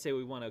 I can't say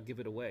we want to give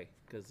it away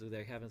because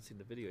they haven't seen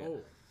the video yet.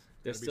 Oh,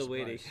 they're still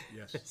waiting.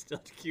 Yes, it's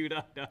still queued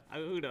up. No,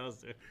 who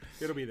knows?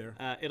 It'll be there.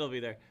 It'll be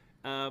there.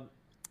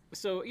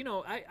 So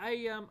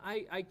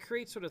I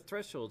create sort of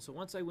thresholds. So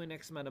once I win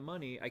X amount of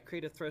money, I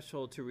create a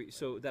threshold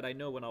so that I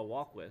know when I'll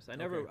walk with.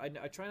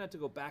 I try not to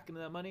go back into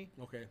that money.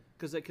 Okay.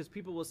 Because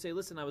people will say,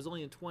 listen, I was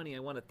only in 20, I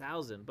won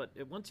 1,000. But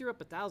once you're up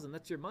 1,000,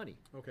 that's your money.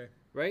 Okay.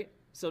 Right.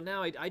 So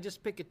now I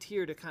just pick a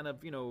tier to kind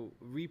of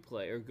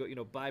replay or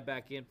go buy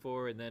back in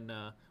for, and then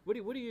what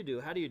do you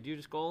do? How do you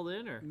just go all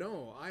in or?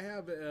 No, I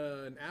have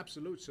an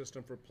absolute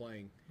system for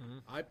playing. Mm-hmm.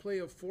 I play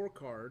a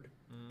 4-card,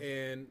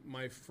 and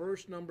my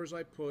first numbers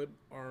I put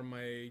are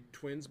my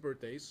twins'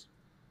 birthdays.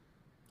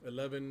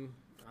 11.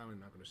 I'm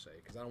not going to say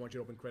because I don't want you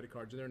to open credit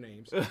cards in their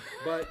names,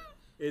 but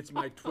it's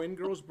my twin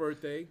girl's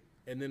birthday,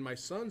 and then my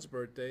son's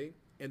birthday,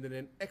 and then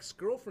an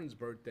ex-girlfriend's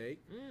birthday,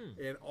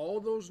 and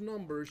all those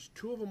numbers,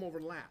 2 of them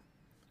overlap.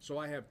 So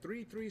I have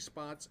 3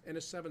 spots and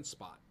a 7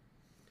 spot.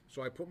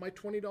 So I put my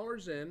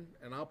 $20 in,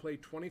 and I'll play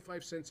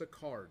 25 cents a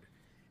card.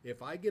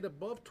 If I get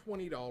above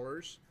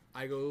 $20,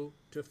 I go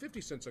to 50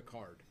 cents a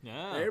card.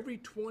 Yeah. Every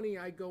 20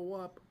 I go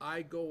up,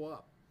 I go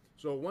up.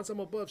 So once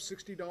I'm above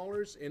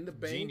 $60 in the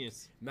bank,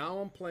 Genius. Now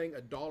I'm playing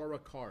 $1 a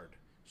card.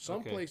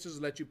 Some places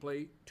let you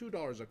play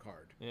 $2 a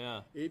card.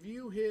 Yeah. If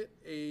you hit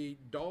a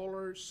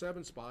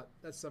 $7 spot,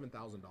 that's $7,000.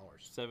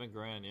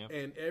 $7,000, yeah.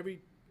 And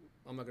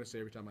I'm not going to say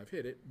every time I've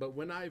hit it, but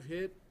when I've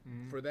hit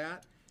for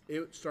that,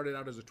 it started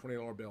out as a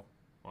 $20 bill.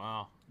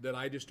 Wow. That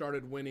I just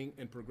started winning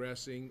and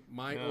progressing.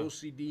 My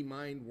OCD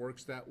mind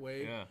works that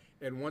way. Yeah.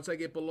 And once I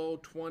get below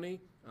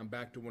 20, I'm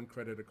back to 1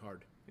 credit a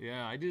card.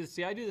 Yeah, I do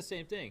the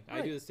same thing. Right.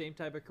 I do the same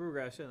type of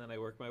progression, and then I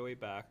work my way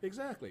back.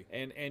 Exactly.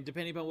 And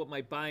depending upon what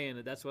my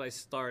buy-in, that's what I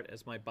start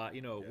as my buy.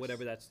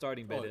 Whatever that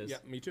starting bet is. Yeah,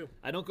 me too.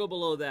 I don't go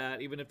below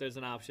that, even if there's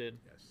an option.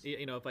 Yes.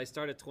 If I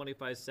start at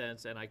 25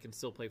 cents and I can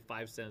still play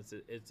 5 cents,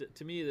 it's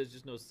to me there's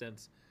just no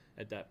sense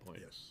at that point.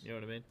 Yes. You know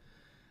what I mean?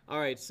 All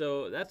right,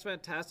 so that's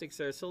fantastic,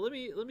 sir. So let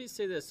me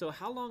say this. So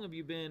how long have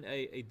you been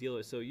a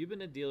dealer? So you've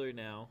been a dealer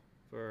now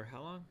for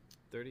how long?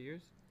 30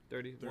 years?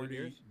 31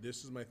 years?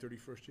 This is my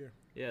 31st year.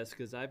 Yes,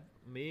 because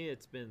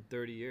it's been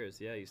 30 years.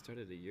 Yeah, you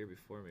started a year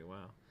before me.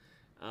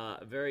 Wow.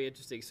 Very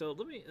interesting. So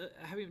let me,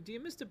 do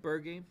you miss the Burr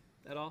game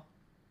at all?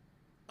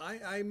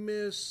 I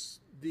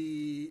miss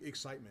the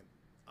excitement.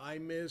 I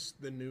miss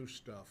the new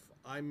stuff.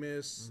 I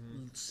miss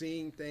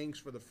seeing things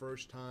for the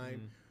first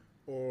time,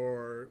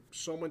 or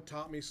someone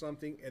taught me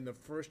something, and the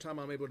first time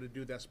I'm able to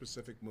do that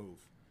specific move,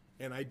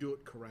 and I do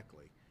it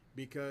correctly.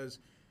 Because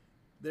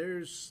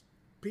there's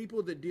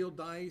people that deal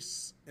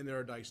dice, and there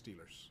are dice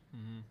dealers.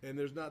 And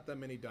there's not that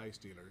many dice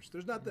dealers.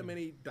 There's not that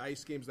many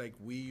dice games like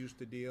we used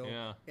to deal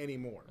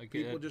anymore.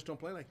 People just don't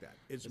play like that.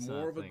 It's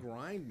more of a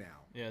grind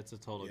now. Yeah, it's a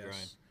total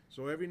grind.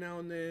 So every now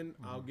and then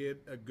I'll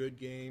get a good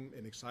game,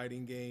 an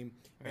exciting game,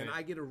 and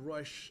I get a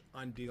rush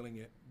on dealing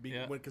it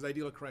because I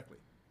deal it correctly.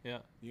 Yeah.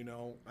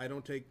 I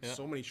don't take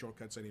so many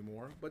shortcuts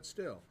anymore, but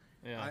still,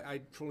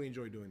 I truly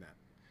enjoy doing that.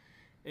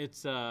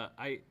 It's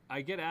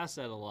I get asked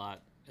that a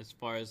lot as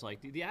far as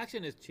like the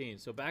action has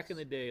changed. So back in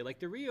the day, like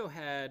the Rio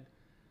had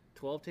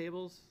 12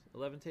 tables,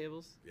 11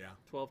 tables,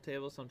 12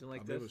 tables, something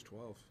like this. It was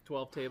 12.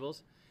 12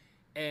 tables.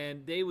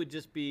 And they would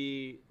just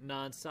be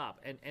nonstop.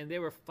 And they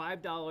were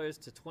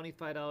 $5 to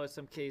 $25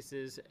 some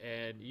cases,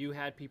 and you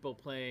had people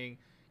playing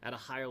at a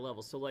higher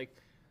level. So like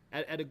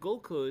at a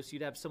Gold Coast,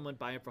 you'd have someone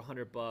buying for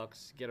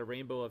 $100, get a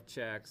rainbow of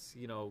checks,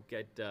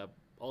 get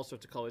all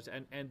sorts of colors,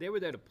 and they were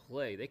there to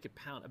play. They could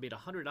pound. I mean,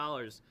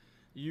 $100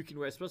 you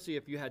can, especially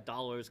if you had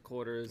dollars,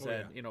 quarters,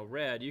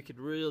 red, you could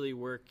really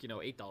work,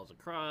 $8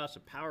 across, a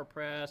power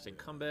press, and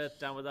come bets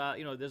down without.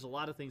 There's a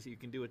lot of things that you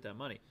can do with that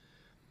money.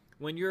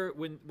 When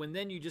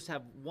then you just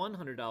have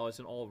 $100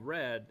 in all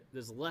red,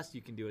 there's less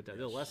you can do with that.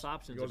 There's less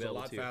options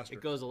available to you.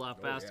 It goes a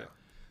lot faster.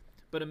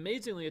 But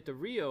amazingly, at the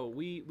Rio,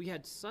 we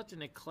had such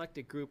an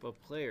eclectic group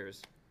of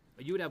players.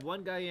 You would have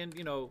one guy in,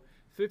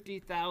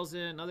 50,000,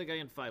 another guy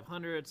in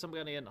 500, some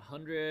guy in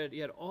 100.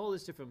 You had all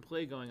this different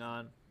play going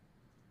on,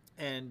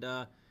 and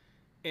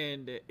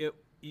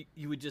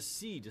you would just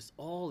see just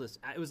all this.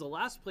 It was the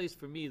last place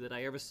for me that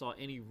I ever saw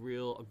any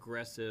real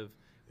aggressive,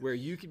 where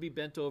you could be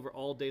bent over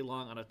all day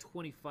long on a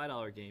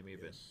 $25 game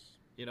even.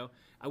 Yes.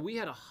 We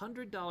had a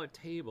 $100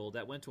 table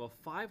that went to a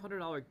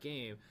 $500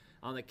 game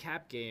on the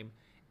cap game,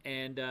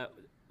 and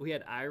we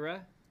had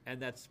Ira,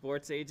 and that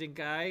sports agent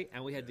guy,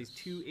 and we had these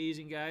two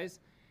Asian guys.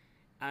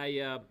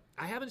 I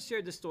haven't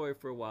shared this story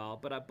for a while,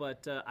 but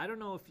I don't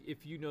know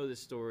if you know this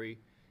story,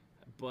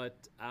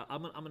 but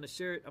I'm gonna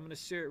share it. I'm gonna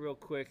share it real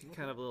quick,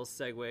 kind of a little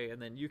segue,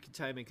 and then you can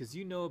chime in because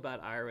you know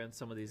about Ira and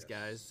some of these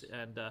guys.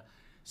 And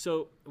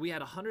so we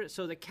had 100.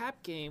 So the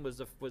cap game was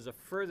the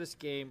furthest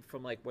game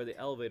from like where the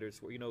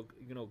elevators were. You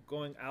know,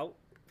 going out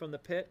from the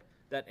pit.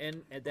 That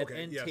end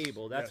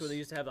table. That's where they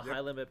used to have the high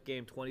limit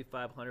game,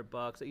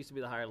 $2,500. That used to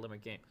be the higher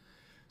limit game.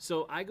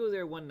 So I go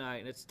there one night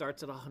and it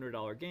starts at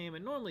 $100 game.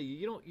 And normally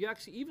you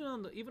actually even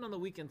on the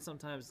weekend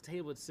sometimes the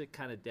table would sit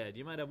kind of dead.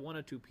 You might have one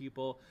or two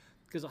people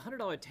because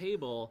 $100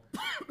 table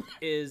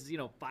is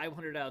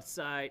 500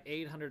 outside,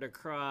 800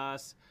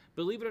 across.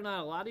 Believe it or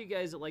not, a lot of you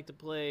guys that like to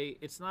play,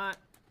 it's not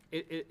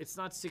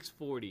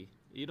 640.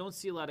 You don't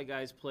see a lot of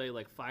guys play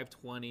like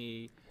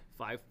 520.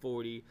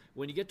 540.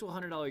 When you get to a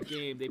 $100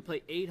 game, they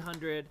play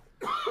 800,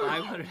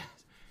 500.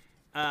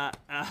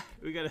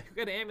 We got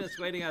an ambulance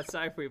waiting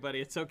outside for you, buddy.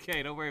 It's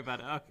okay. Don't worry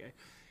about it.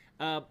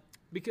 Okay.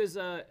 Because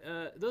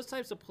those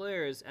types of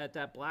players at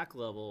that black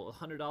level,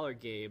 $100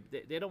 game,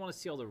 they don't want to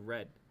see all the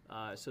red.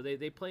 So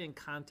they play in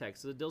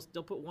context. So they'll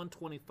put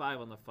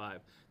 125 on the 5.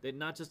 They're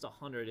not just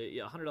 100.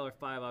 $100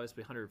 5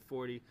 obviously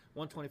 140.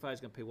 125 is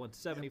going to pay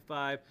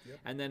 175,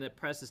 and then it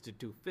presses to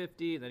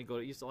 250. And then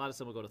a lot of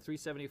them will go to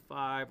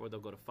 375, or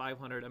they'll go to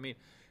 500. I mean,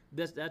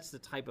 that's the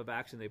type of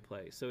action they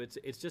play. So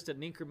it's just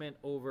an increment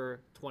over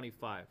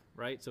 25,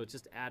 right? So it's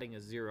just adding a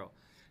 0.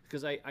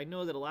 Because I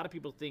know that a lot of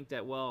people think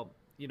that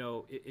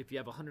if you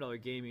have a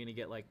 $100 game, you're gonna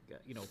get like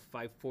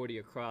 540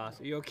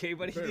 across. Are you okay,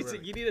 buddy?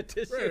 You need a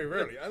tissue. Very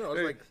rarely. I know.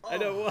 It's like I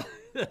know.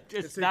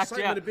 Just it's the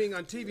excitement of being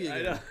on TV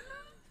again.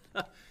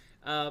 I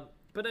know.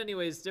 But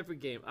anyways,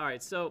 different game. All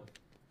right, so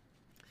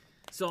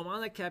I'm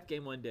on that cap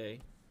game one day,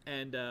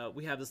 and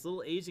we have this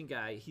little Asian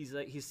guy. He's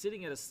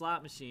sitting at a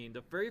slot machine,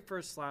 the very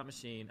first slot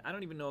machine. I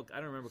don't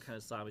remember what kind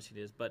of slot machine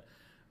it is, but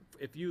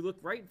if you look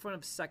right in front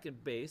of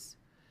second base.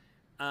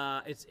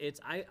 I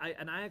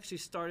actually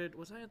started.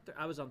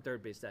 I was on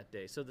third base that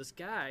day. So this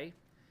guy,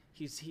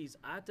 he's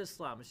at the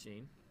slot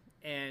machine,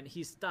 and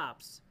he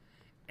stops,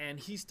 and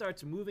he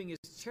starts moving his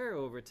chair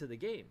over to the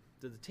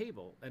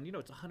table, and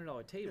it's a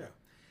 $100 table,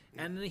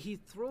 and then he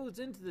throws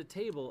into the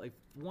table a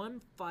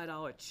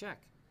 $5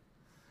 check.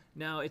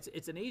 Now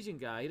it's an Asian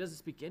guy. He doesn't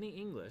speak any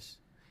English.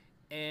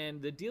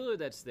 And the dealer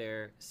that's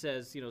there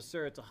says,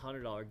 sir, it's a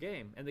 $100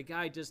 game. And the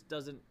guy just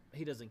doesn't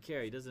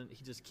care. He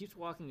just keeps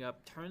walking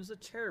up, turns the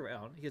chair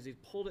around because he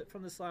pulled it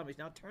from the slot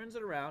machine. Now turns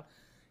it around.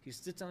 He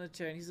sits on the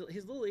chair, and he's a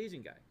little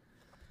Asian guy.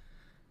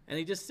 And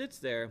he just sits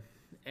there,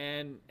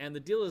 and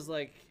the dealer's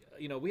like,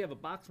 we have a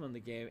boxman in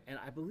the game, and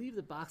I believe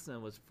the boxman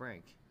was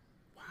Frank.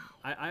 Wow.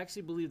 I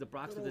actually believe the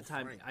box at the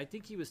time. Frank. I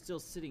think he was still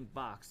sitting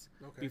box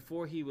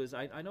before he was.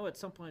 I know at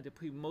some point they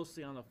put him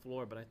mostly on the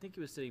floor, but I think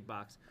he was sitting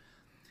box.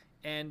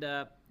 And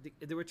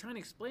they were trying to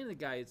explain to the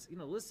guy,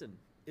 listen,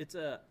 it's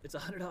a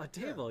 $100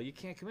 table. You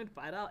can't come in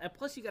 $5, and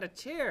plus you got a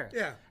chair.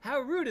 Yeah.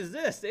 How rude is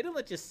this? They didn't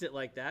let you sit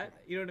like that.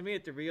 You know what I mean?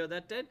 At the Rio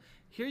that day,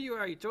 here you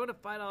are. You're throwing a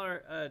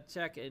 $5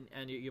 check,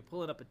 and you're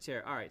pulling up a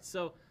chair. All right.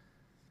 So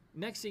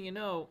next thing you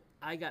know,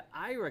 I got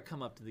Ira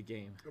come up to the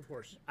game. Of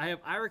course. I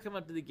have Ira come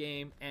up to the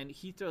game, and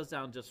he throws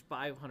down just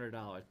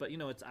 $500. But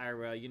it's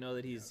Ira. You know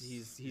that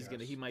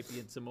he might be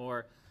in some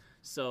more.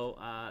 So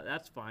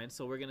that's fine.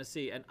 So we're gonna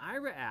see. And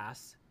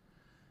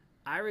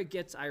Ira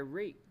gets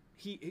irate.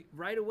 He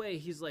right away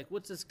he's like,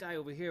 "What's this guy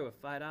over here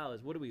with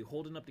 $5? What are we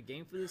holding up the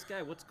game for this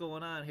guy? What's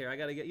going on here? I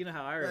gotta get." You know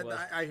how Ira was.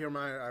 I hear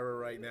my Ira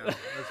right now.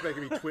 It's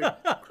making me twitch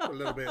a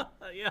little bit.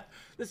 Yeah,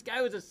 this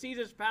guy was a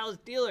Caesar's Palace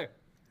dealer,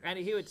 and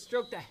he would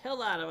stroke the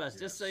hell out of us.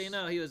 Just so you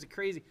know, he was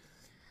crazy.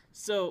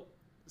 So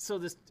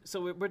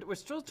we're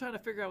still trying to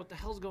figure out what the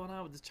hell's going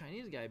on with this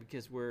Chinese guy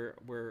because we're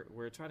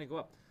trying to go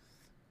up.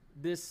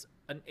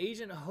 An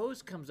Asian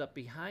host comes up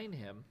behind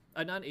him.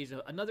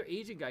 Another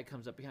Asian guy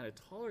comes up behind a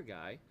taller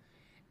guy,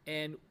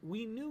 and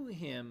we knew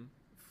him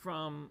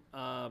from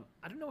I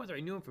don't know whether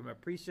I knew him from a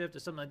pre-shift or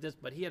something like this,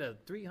 but he had a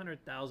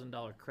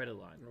 $300,000 credit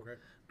line. Okay.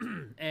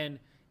 And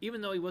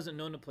even though he wasn't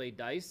known to play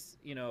dice,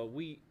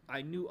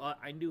 I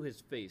knew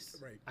his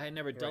face. Right. I had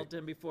never dealt to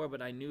him before,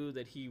 but I knew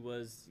that he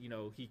was,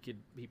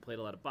 he played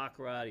a lot of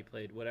baccarat, he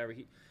played whatever.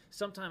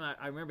 Sometime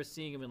I remember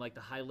seeing him in like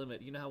the high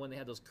limit. You know how when they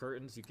had those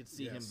curtains, you could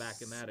see him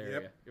back in that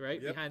area,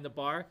 right? Yep. Behind the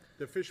bar.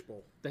 The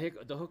fishbowl. The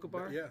hookah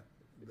bar? Yeah.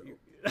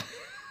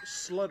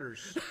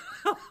 Slutters.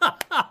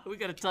 We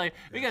gotta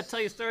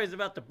tell you stories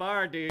about the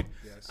bar, dude.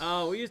 Yes.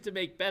 Oh, we used to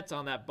make bets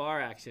on that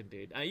bar action,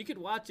 dude. You could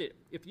watch it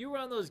if you were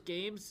on those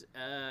games,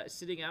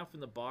 sitting out from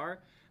the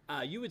bar.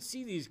 You would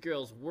see these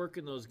girls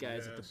working those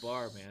guys at the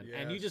bar, man,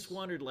 and you just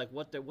wondered like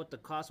what the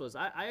cost was.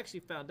 I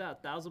actually found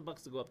out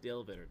 $1,000 to go up the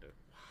elevator, dude.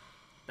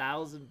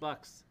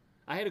 $1,000.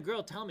 I had a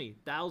girl tell me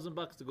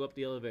 $1,000 to go up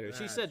the elevator. That's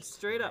she said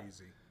straight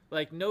crazy. up.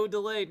 Like no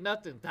delay,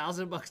 nothing.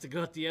 $1,000 to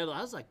go at the end. I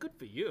was like, good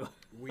for you.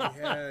 We had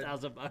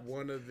 $1,000.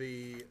 one of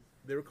the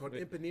They were called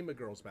Ipanema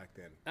girls back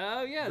then.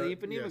 Oh, yeah, the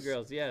Ipanema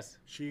girls, yes.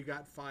 She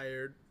got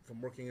fired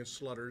from working in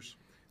Slutters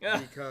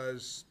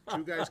because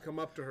two guys come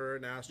up to her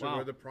and asked her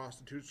where the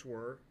prostitutes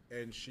were,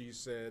 and she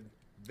said,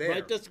 there.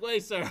 Right this way,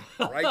 sir.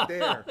 Right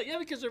there. Yeah,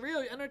 because it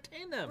really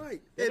entertained them.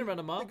 Right. They didn't run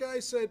them up. The guy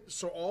said,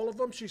 so all of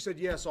them? She said,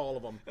 yes, all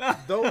of them.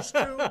 Those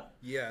two?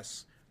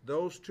 Yes.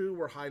 Those two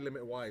were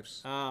high-limit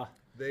wives.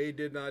 They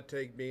did not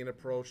take being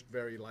approached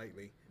very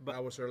lightly.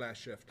 That was her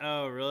last shift.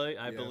 Oh, really?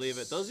 I believe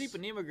it. Those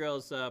Ipanema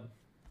girls,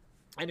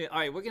 I knew. All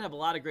right, we're going to have a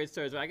lot of great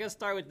stories, but I got to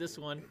start with this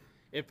one,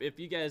 if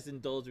you guys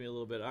indulge me a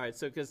little bit. All right,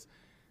 so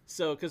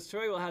because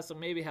Troy will have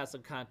some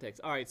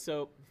context. All right,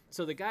 so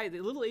the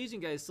little Asian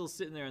guy is still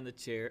sitting there in the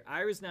chair.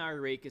 Ira's now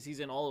irate because he's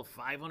in all of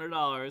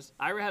 $500.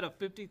 Ira had a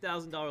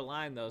 $50,000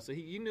 line, though, so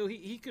you knew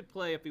he could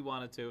play if he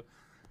wanted to.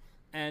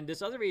 And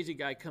this other Asian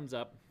guy comes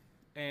up,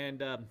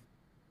 and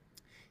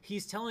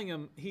he's telling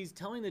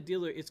the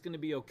dealer it's going to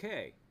be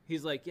okay.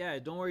 He's like, yeah,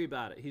 don't worry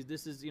about it.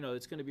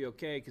 It's going to be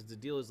okay, because the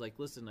dealer's like,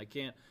 listen,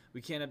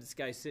 we can't have this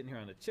guy sitting here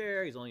on a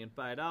chair. He's only in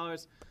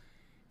 $5.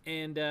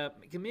 And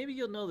maybe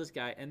you'll know this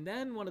guy. And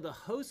then one of the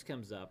hosts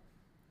comes up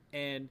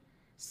and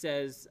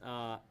says,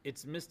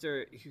 it's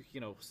Mr.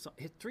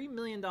 His $3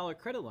 million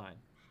credit line,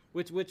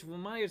 which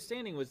from my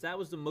understanding was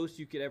the most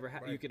you could ever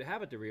you could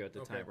have at the Rio at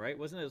the time, right?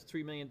 Wasn't it? It was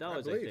 $3 million,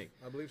 I think.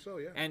 I believe so,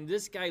 yeah. And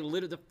this guy,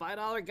 literally, the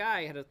 $5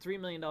 guy had a $3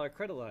 million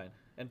credit line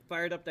and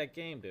fired up that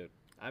game, dude.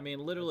 I mean,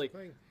 literally,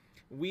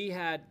 we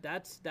had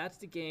that's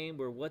the game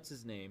where what's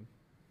his name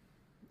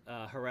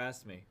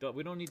harassed me.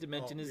 We don't need to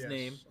mention his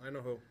name. I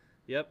know who.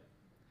 Yep.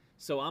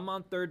 So I'm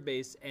on third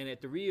base, and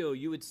at the Rio,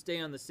 you would stay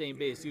on the same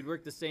base. You'd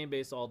work the same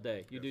base all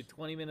day. You do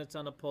 20 minutes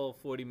on the pole,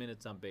 40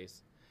 minutes on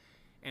base.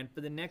 And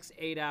for the next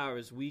 8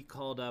 hours, we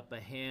called up a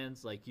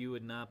hands like you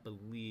would not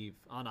believe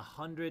on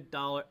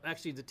 $100.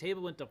 Actually, the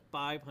table went to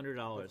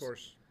 $500. Of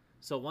course.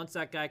 So once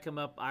that guy come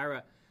up,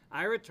 Ira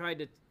tried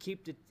to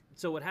keep it.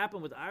 So what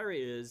happened with Ira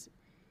is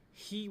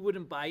he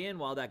wouldn't buy in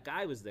while that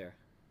guy was there,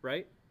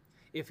 right?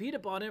 If he'd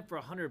have bought in for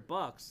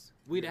 $100,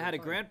 we'd have had to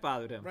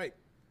grandfather him.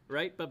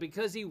 Right? But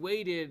because he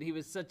waited, he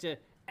was such an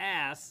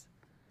ass.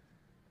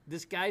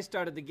 This guy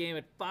started the game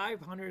at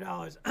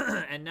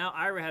 $500, and now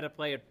Ira had to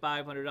play at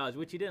 $500,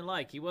 which he didn't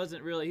like. He was a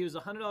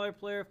 $100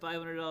 player,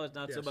 $500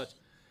 not so much.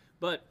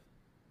 But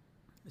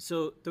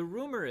so the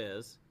rumor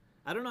is,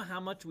 I don't know how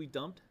much we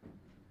dumped,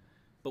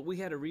 but we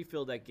had to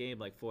refill that game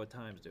like 4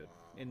 times, dude,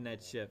 in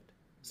that shift.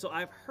 So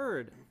I've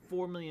heard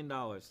 $4 million.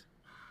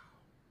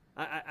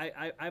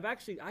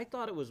 I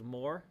thought it was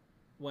more.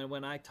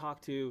 When I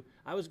talked to,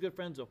 I was good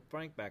friends with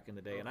Frank back in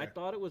the day, and I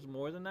thought it was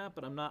more than that,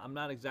 but I'm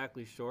not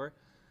exactly sure.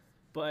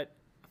 But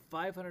a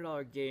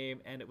 $500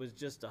 game, and it was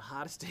just the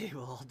hottest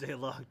table all day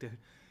long, dude.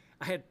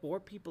 I had 4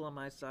 people on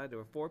my side. There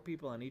were 4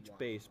 people on each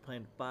base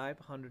playing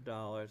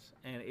 $500,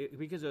 and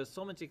because there was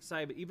so much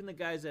excitement. Even the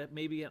guys that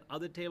maybe at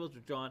other tables were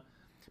drawn,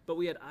 but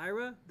we had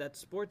Ira, that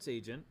sports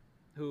agent,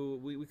 who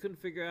we couldn't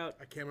figure out.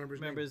 I can't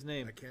remember his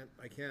name.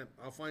 I can't.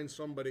 I'll find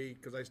somebody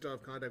because I still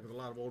have contact with a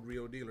lot of old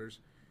Rio dealers.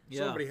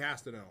 Yeah. Somebody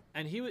has to know.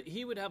 And he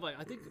would have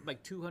I think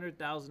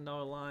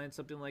 $200,000 line,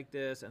 something like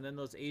this, and then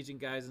those Asian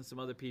guys and some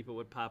other people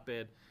would pop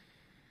in.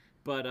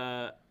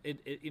 But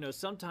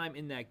sometime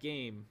in that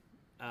game,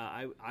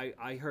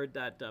 I heard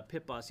that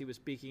pit boss, he was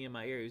speaking in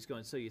my ear. He was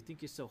going, "So you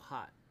think you're so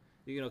hot?"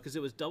 Because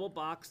it was double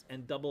box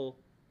and double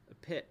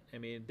pit. I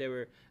mean,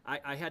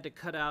 I had to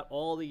cut out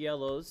all the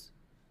yellows.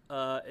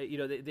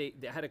 They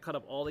had to cut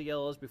up all the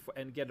yellows before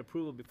and get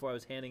approval before I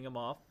was handing them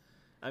off.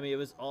 I mean, it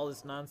was all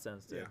this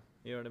nonsense, dude. Yeah.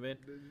 You know what I mean?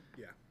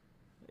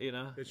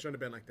 Yeah. It shouldn't have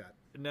been like that.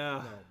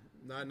 No.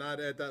 Not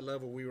at that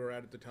level we were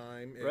at the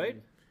time. And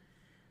right?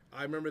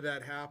 I remember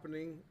that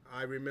happening.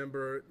 I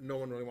remember no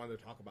one really wanted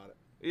to talk about it.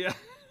 Yeah.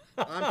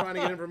 I'm trying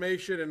to get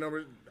information, and I don't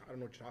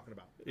know what you're talking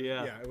about.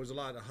 Yeah. Yeah, it was a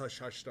lot of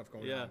hush-hush stuff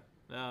going on. Yeah.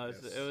 No,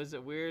 it was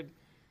a weird,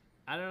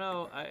 I don't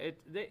know.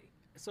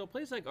 So a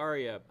place like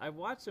Aria, I've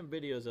watched some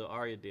videos of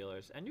Aria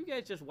dealers, and you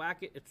guys just whack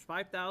it. It's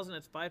 5,000.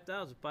 It's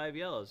 5,000. 5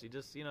 yellows. You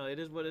just, it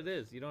is what it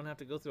is. You don't have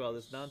to go through all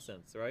this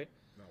nonsense, right?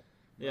 No.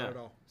 Not at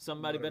all.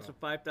 Somebody bets a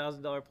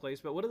 $5,000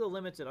 placement. What are the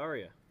limits at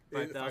Aria?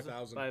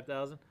 5,000.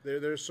 5,000.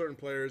 There's certain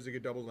players that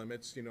get double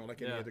limits,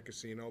 like any other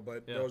casino,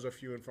 but those are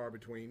few and far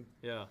between.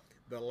 Yeah.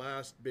 The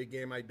last big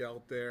game I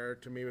dealt there,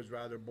 to me, was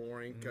rather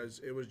boring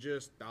because it was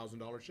just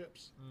 $1,000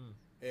 chips,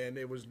 and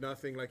it was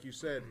nothing like you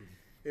said.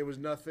 It was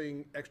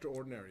nothing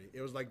extraordinary.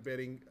 It was like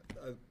betting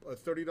a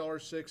 $30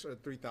 six or a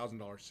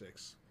 $3,000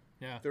 six.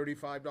 Yeah.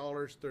 $35,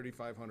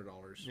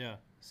 $3,500. Yeah,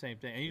 same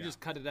thing. And you just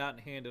cut it out and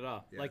hand it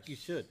off like you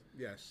should.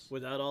 Yes.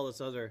 Without all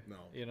this other,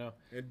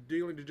 And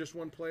dealing to just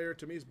one player,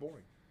 to me, is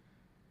boring.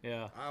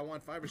 Yeah. I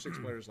want 5 or 6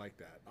 players like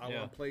that. I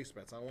want place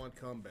bets. I want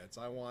come bets.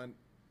 I want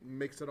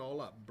mix it all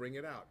up, bring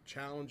it out,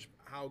 challenge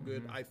how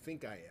good I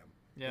think I am.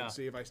 Yeah. And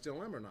see if I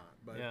still am or not.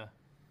 But yeah.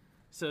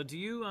 So do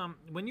you,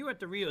 when you were at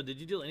the Rio, did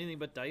you do anything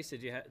but dice?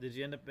 Did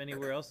you end up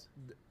anywhere else?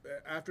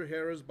 After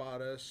Harrah's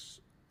bought us,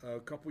 a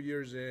couple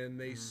years in,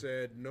 they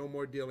said no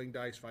more dealing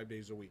dice 5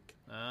 days a week.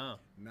 Oh.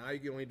 Now you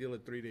can only deal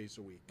it 3 days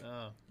a week.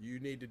 Oh. You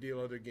need to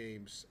deal other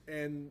games.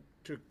 And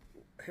to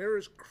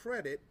Harrah's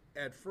credit,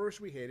 at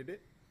first we hated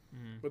it,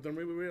 but then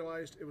we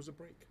realized it was a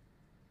break.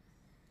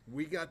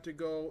 We got to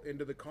go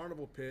into the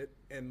carnival pit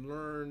and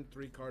learn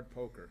 3-card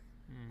poker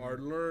or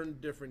learn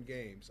different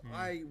games.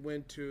 I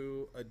went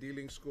to a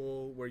dealing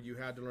school where you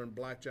had to learn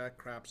blackjack,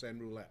 craps,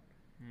 and roulette.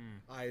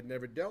 I had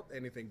never dealt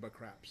anything but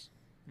craps.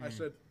 I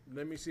said,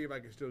 let me see if I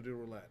can still do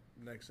roulette.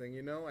 Next thing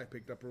you know, I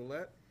picked up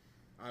roulette.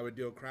 I would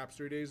deal craps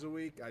 3 days a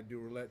week. I'd do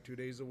roulette 2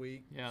 days a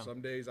week. Yeah. Some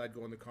days I'd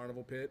go in the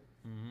carnival pit.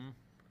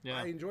 Yeah.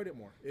 I enjoyed it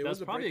more.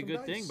 That's probably a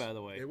good thing, by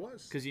the way. It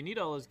was. Because you need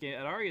all those games.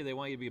 At Aria, they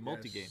want you to be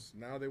multi-game. Yes,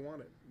 now they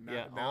want it.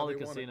 Now all the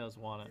casinos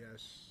want it.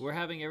 Yes. We're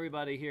having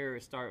everybody here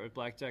start with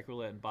blackjack,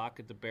 roulette, and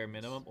bach at the bare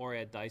minimum, or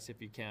at dice if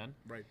you can.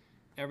 Right.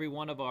 Every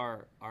one of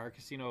our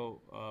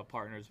casino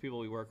partners, people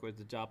we work with,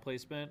 the job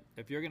placement,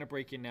 if you're going to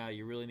break in now,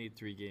 you really need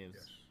 3 games.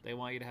 Yes. They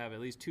want you to have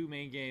at least 2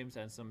 main games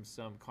and some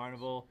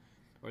carnival,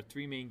 or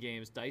 3 main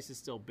games. Dice is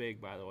still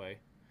big, by the way.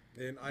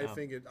 And I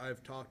think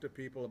I've talked to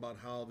people about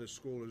how this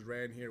school is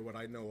ran here, what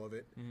I know of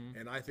it,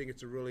 and I think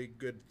it's a really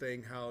good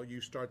thing how you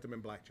start them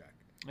in blackjack.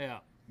 Yeah.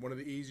 One of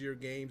the easier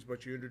games,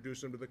 but you introduce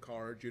them to the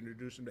cards, you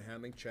introduce them to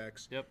handling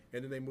checks,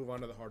 and then they move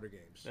on to the harder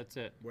games. That's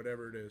it.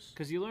 Whatever it is.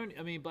 Because you learn,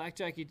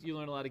 blackjack, you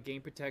learn a lot of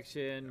game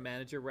protection,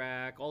 manage your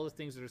rack, all the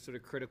things that are sort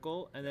of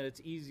critical, and then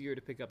it's easier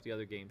to pick up the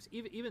other games.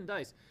 Even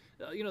dice.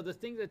 The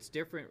thing that's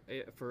different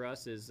for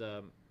us is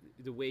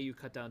the way you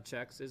cut down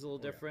checks is a little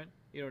different.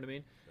 You know what I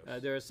mean?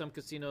 Yes. There are some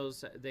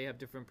casinos, they have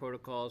different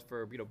protocols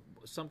for,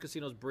 some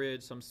casinos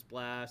bridge, some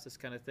splash, this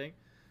kind of thing.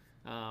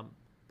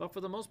 But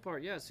for the most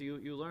part, so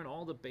you learn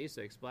all the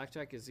basics.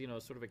 Blackjack is,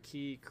 sort of a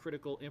key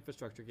critical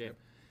infrastructure game. Yep.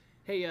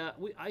 Hey,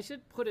 I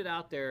should put it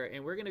out there,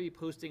 and we're going to be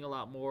posting a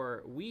lot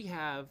more. We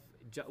have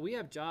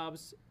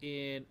jobs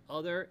in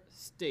other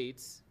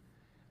states.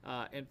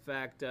 In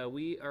fact,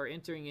 we are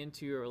entering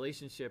into a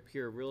relationship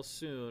here real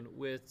soon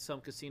with some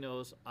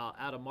casinos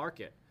out of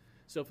market.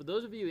 So for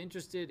those of you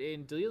interested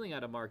in dealing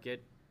out of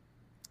market,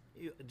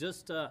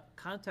 just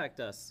contact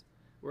us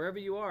wherever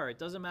you are. It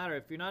doesn't matter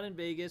if you're not in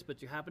Vegas,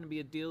 but you happen to be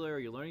a dealer or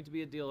you're learning to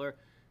be a dealer,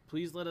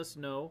 please let us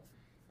know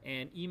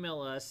and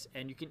email us.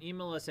 And you can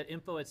email us at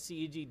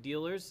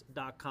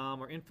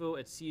info@cegdealers.com or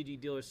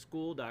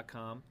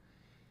info@cegdealerschool.com.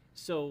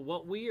 So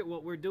what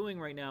we're doing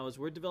right now is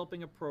we're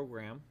developing a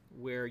program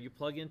where you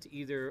plug into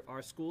either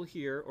our school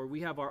here or we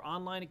have our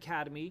online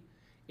academy.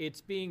 It's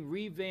being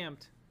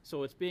revamped,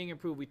 so it's being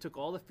improved. We took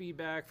all the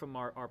feedback from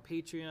our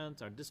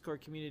Patreons, our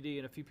Discord community,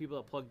 and a few people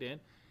that plugged in.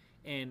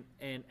 And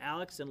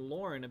Alex and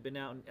Lauren have been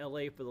out in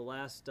LA for the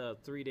last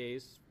 3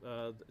 days.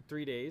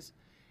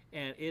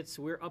 And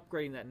we're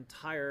upgrading that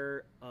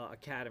entire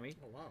academy.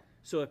 Oh, wow.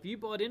 So if you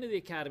bought into the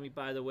academy,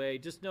 by the way,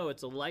 just know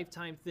it's a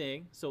lifetime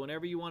thing. So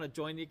whenever you want to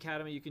join the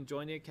academy, you can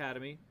join the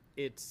academy.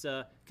 It's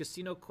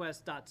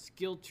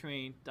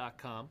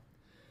casinoquest.skilltrain.com.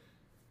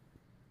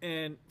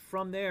 And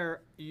from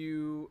there,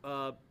 you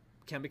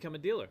can become a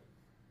dealer.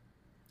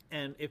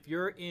 And if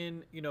you're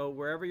in,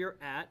 wherever you're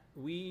at,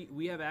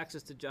 we have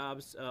access to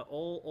jobs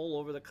all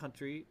over the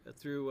country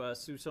through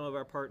some of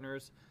our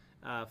partners,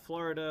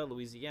 Florida,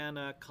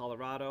 Louisiana,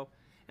 Colorado.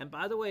 And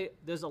by the way,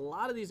 there's a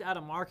lot of these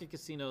out-of-market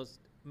casinos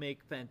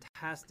make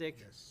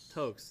fantastic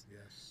tokes.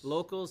 Yes.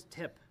 Locals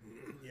tip.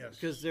 Yes.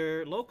 Because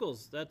they're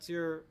locals. That's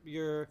your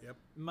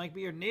might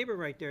be your neighbor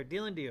right there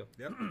dealing to you.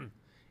 Yep.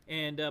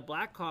 And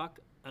Blackhawk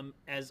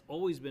has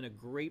always been a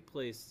great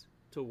place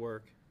to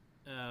work.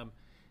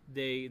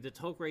 The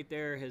toke right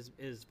there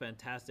is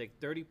fantastic.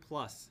 30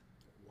 plus.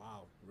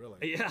 Wow,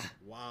 really? Yeah.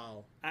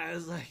 Wow. I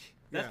was like,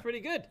 that's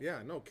pretty good.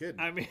 Yeah, no kidding.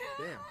 I mean,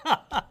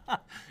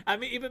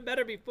 damn. Even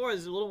better before.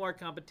 There's a little more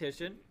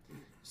competition.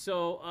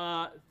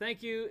 So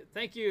thank you,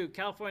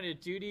 California.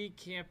 Judy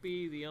can't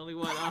be the only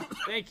one.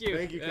 Thank you.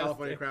 Thank you,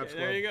 California Craps Club.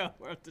 There you go.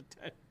 We're up to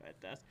 10.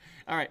 Fantastic.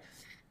 All right.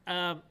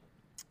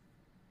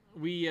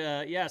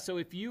 So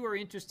if you are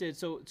interested,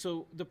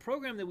 so the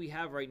program that we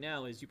have right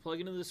now is you plug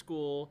into the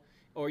school,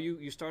 or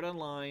you start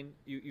online.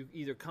 You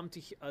either come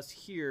to us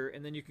here,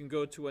 and then you can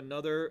go to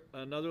another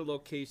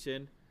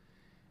location.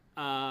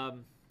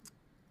 God,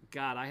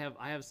 I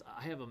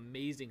have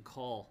amazing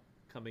call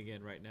coming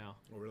in right now.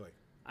 Oh, really?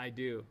 I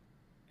do.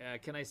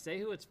 Can I say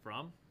who it's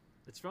from?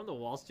 It's from the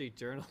Wall Street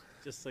Journal,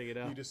 just so you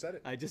know. You just said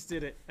it. I just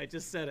did it. I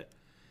just said it.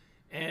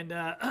 And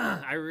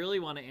I really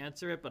want to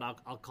answer it, but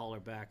I'll call her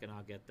back and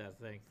I'll get that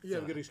thing. You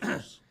have a good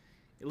excuse.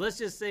 Let's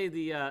just say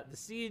the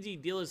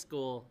CEG Dealer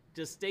School,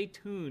 just stay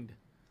tuned.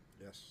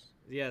 Yes.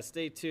 Yeah,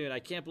 stay tuned. I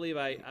can't believe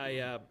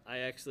I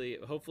actually,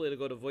 hopefully it'll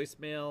go to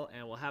voicemail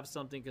and we'll have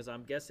something because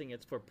I'm guessing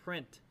it's for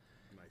print.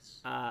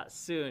 Nice.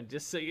 Soon,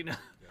 just so you know.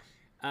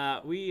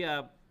 Yes.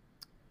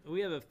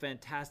 We have a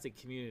fantastic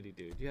community,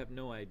 dude. You have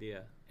no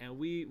idea. And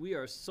we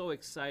are so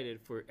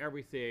excited for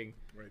everything.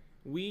 Right.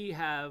 We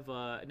have,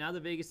 now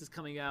that Vegas is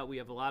coming out, we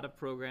have a lot of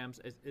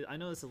programs. I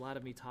know there's a lot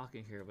of me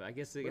talking here, but I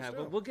guess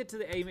we'll get to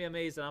the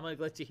AMAs and I'm going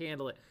to let you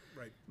handle it.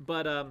 Right.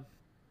 But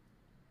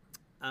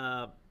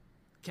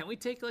can we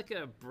take like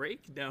a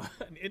break? No.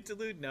 An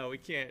interlude? No, we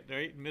can't,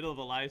 right? Middle of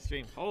a live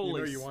stream.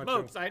 Holy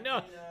smokes, I know.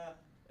 I mean,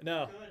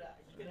 no.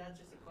 You can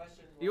answer some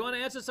questions. You want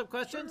to answer some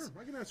questions?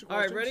 Sure, I can answer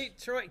questions. All right, ready?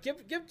 Troy,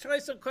 give Troy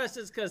some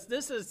questions because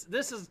this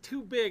is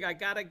too big. I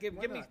gotta give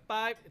me 3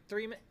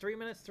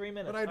 minutes.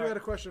 But I do have a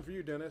question for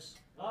you, Dennis.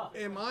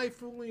 Am I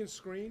fully in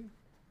screen?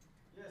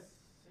 Yes.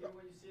 See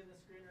what you see on the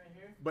screen right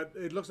here? But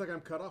it looks like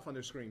I'm cut off on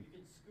the screen. You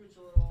can scooch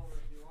a little over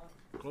if you want.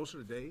 Closer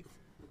to Dave.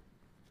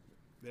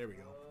 There we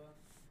go.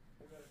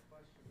 I got a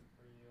question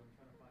for you. I'm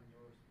trying to find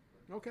yours.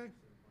 Okay.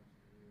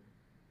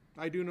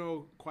 I do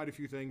know quite a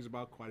few things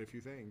about quite a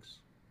few things.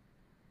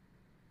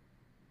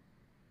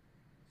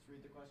 Let's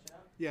read the question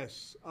out.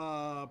 Yes.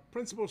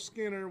 Principal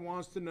Skinner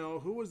wants to know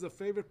who was the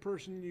favorite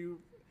person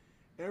you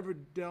ever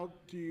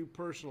dealt to you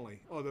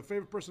personally? Oh, the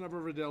favorite person I've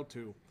ever dealt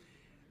to.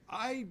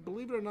 I,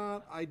 believe it or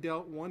not, I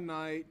dealt one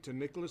night to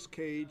Nicolas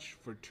Cage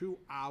for 2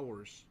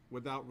 hours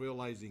without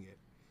realizing it.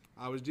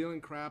 I was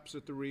dealing craps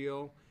at the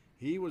Rio.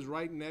 He was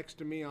right next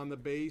to me on the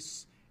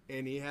base,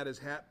 and he had his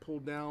hat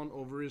pulled down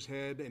over his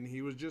head, and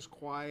he was just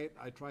quiet.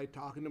 I tried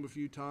talking to him a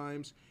few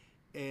times,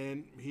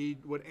 and he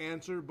would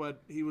answer,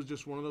 but he was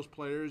just one of those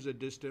players that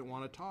just didn't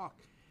want to talk.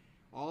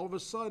 All of a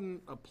sudden,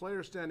 a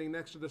player standing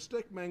next to the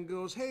stickman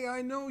goes, "Hey,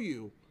 I know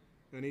you."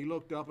 And he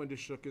looked up and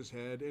just shook his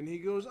head, and he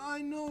goes,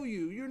 "I know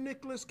you. You're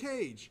Nicolas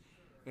Cage."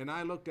 And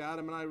I looked at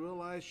him, and I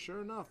realized,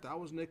 sure enough, that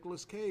was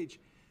Nicolas Cage.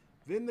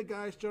 Then the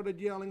guy started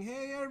yelling,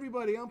 "Hey,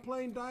 everybody, I'm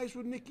playing dice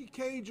with Nicky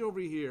Cage over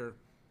here."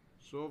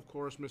 So, of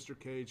course, Mr.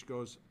 Cage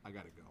goes, "I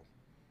got to go."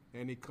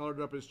 And he colored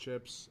up his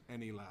chips,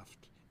 and he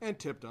left. And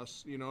tipped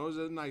us. You know, it was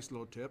a nice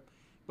little tip.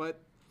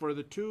 But for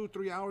the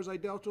 2-3 hours I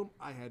dealt to him,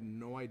 I had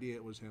no idea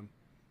it was him.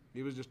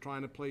 He was just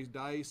trying to play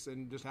dice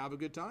and just have a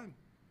good time.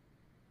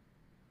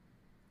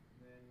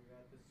 And then we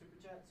got the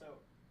super chat. So,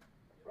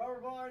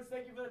 Robert Barnes,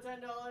 thank you for the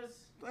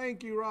 $10.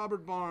 Thank you,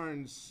 Robert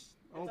Barnes.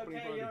 It's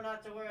okay, you don't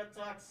have to wear a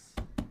tux.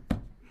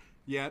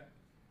 Yet,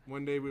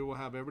 one day we will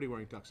have everybody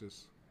wearing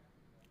tuxes.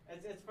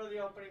 It's for the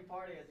opening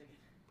party, I think.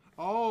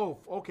 Oh,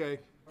 okay.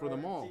 For the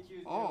mall.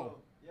 CQ's Oh.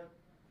 duo. Yep.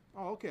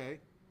 Oh, okay.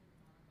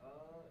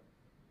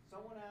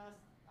 Someone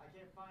asked, I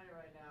can't find it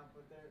right now,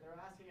 but they're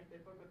asking if they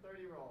book a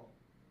 30 roll.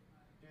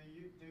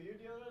 Do you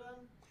deal to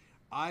them?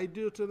 I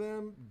deal to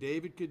them.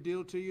 David could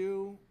deal to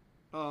you.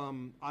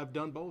 I've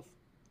done both.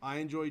 I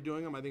enjoy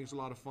doing them. I think it's a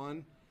lot of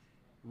fun.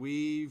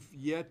 We've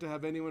yet to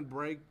have anyone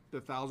break the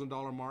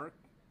 $1,000 mark.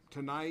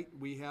 Tonight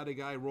we had a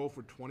guy roll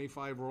for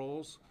 25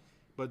 rolls,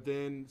 but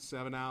then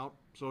 7 out.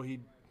 So he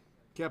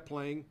kept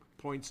playing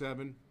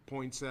 0.7,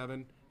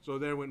 0.7. So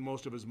there went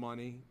most of his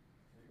money.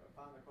 There you go.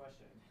 I found the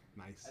question.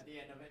 Nice. At the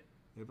end of it.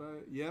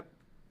 Yep.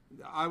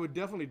 I would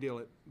definitely deal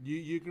it.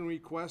 You can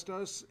request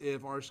us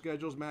if our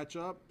schedules match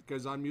up,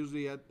 because I'm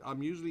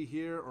usually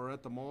here or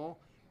at the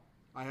mall.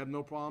 I have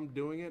no problem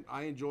doing it.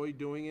 I enjoy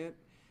doing it.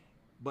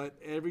 But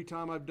every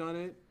time I've done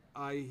it,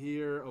 I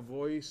hear a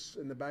voice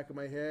in the back of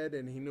my head,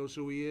 and he knows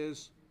who he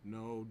is.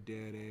 No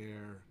dead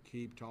air.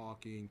 Keep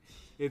talking.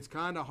 It's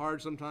kind of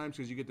hard sometimes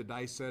because you get the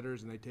dice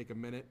setters, and they take a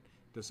minute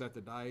to set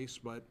the dice.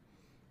 But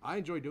I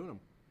enjoy doing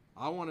them.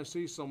 I want to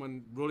see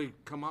someone really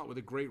come out with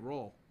a great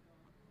roll.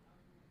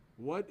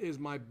 What is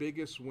my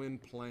biggest win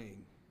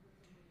playing?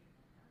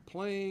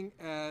 Playing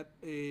at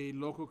a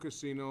local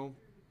casino,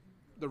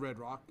 the Red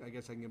Rock. I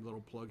guess I can give a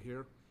little plug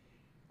here.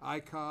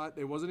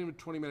 It wasn't even a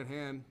 20-minute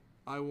hand.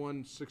 I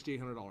won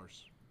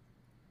 $6,800.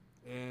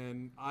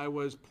 And I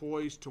was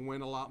poised to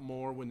win a lot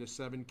more when the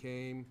 7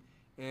 came.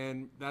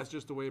 And that's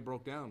just the way it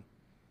broke down.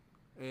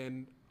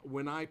 And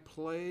when I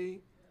play,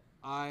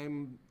 I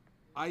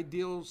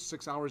deal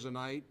 6 hours a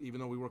night, even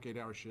though we work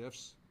 8-hour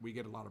shifts. We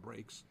get a lot of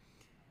breaks.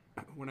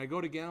 When I go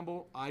to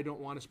gamble, I don't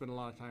want to spend a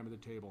lot of time at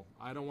the table.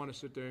 I don't want to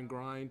sit there and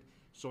grind,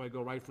 so I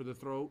go right for the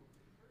throat.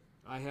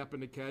 I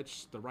happen to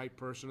catch the right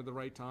person at the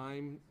right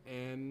time,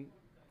 and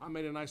I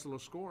made a nice little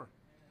score.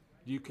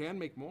 You can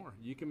make more.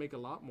 You can make a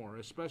lot more,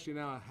 especially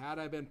now. Had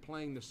I been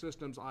playing the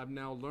systems I've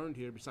now learned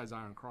here, besides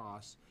Iron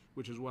Cross,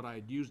 which is what I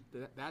had used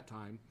at that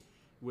time,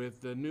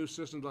 with the new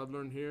systems I've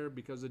learned here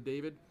because of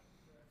David,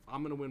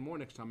 I'm going to win more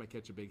next time I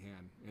catch a big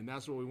hand. And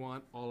that's what we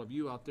want all of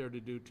you out there to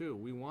do too.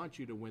 We want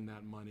you to win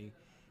that money.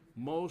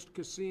 Most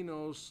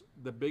casinos,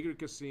 the bigger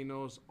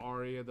casinos,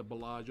 Aria, the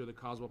Bellagio, the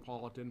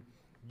Cosmopolitan,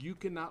 you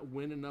cannot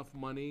win enough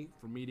money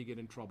for me to get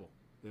in trouble.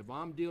 If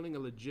I'm dealing a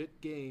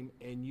legit game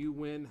and you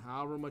win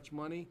however much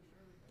money,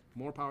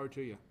 more power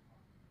to you.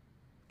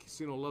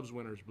 Casino loves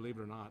winners, believe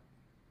it or not.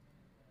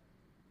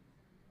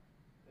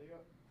 There you go.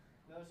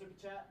 Another super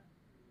chat.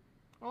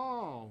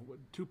 Oh, what,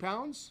 2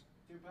 pounds?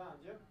 2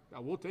 pounds, yep.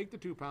 We'll take the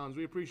 2 pounds.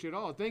 We appreciate it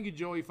all. Thank you,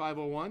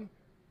 Joey501.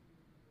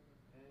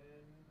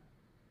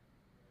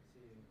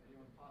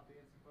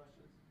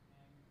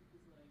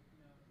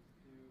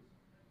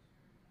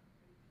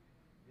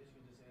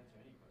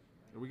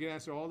 We can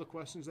answer all the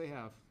questions they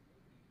have.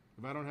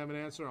 If I don't have an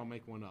answer, I'll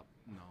make one up.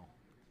 No,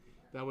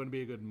 that wouldn't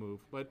be a good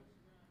move. But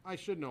I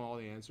should know all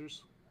the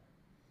answers.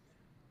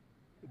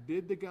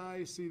 Did the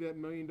guy see that $1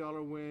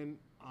 million win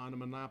on a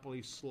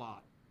Monopoly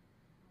slot?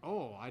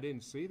 Oh, I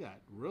didn't see that.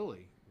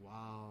 Really?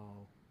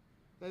 Wow.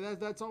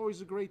 That's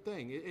always a great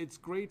thing. It's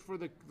great for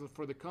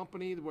the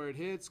company where it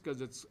hits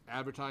because it's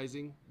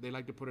advertising. They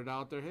like to put it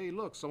out there. Hey,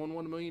 look, someone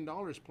won $1 million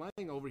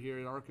playing over here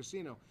at our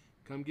casino.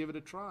 Come give it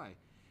a try.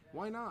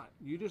 Why not?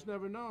 You just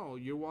never know.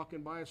 You're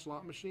walking by a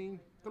slot machine,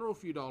 throw a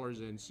few dollars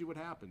in, see what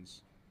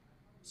happens.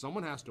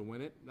 Someone has to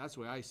win it. That's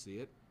the way I see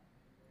it.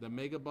 The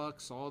Mega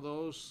Bucks, all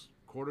those,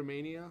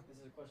 Quartermania. This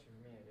is a question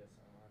for me, I guess.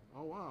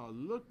 Oh, wow.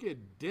 Look at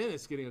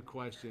Dennis getting a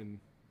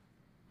question.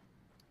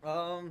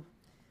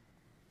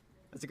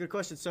 That's a good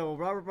question. So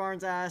Robert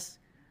Barnes asked,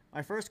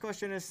 my first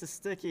question is to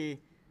Sticky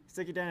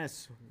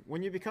Dennis.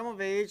 When you become of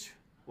age,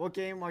 what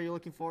game are you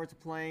looking forward to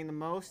playing the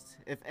most,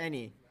 if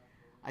any?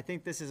 I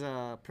think this is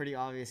a pretty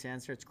obvious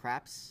answer. It's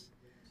craps.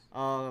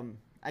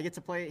 I get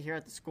to play it here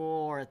at the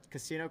school or at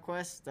Casino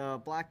Quest.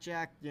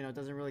 Blackjack,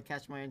 doesn't really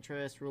catch my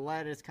interest.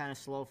 Roulette is kind of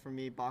slow for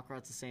me.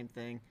 Baccarat's the same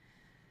thing.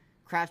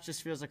 Craps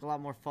just feels like a lot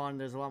more fun.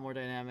 There's a lot more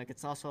dynamic.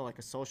 It's also like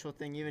a social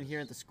thing. Even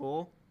here at the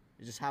school,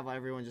 you just have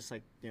everyone just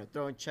like,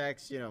 throwing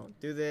checks,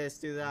 do this,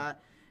 do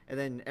that. And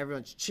then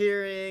everyone's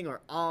cheering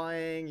or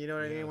awing, you know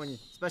what I mean?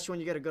 Especially when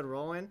you get a good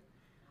roll in.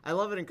 I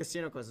love it in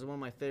Casino Quest. It's one of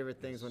my favorite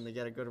things when they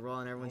get a good roll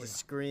and everyone's just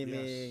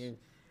screaming.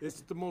 Yes.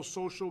 It's the most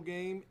social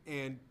game,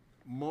 and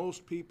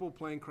most people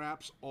playing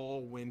craps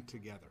all win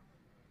together.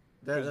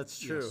 That's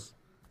true.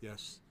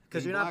 Yes.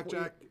 Because you're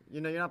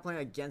not playing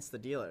against the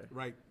dealer.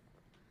 Right.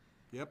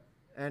 Yep.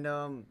 And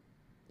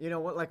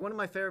what? Like one of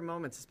my favorite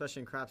moments, especially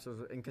in craps, was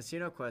in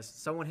Casino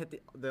Quest. Someone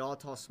hit the all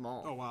tall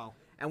small. Oh wow!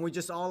 And we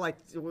just all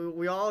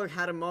we all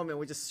had a moment.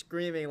 We just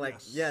screaming like,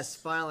 yes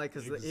finally,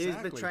 because he's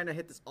been trying to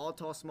hit this all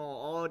tall small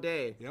all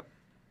day.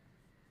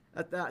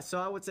 Yep. So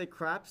I would say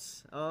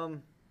craps.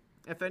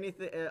 If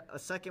anything, a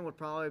second would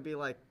probably be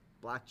like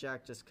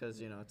blackjack, just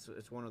because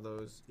it's one of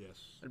those.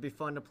 Yes. It'd be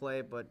fun to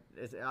play, but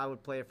I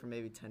would play it for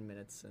maybe 10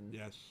 minutes and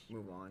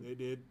move on.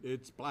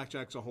 It's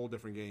blackjack's a whole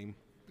different game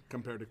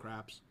compared to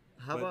craps.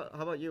 How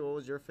about you? What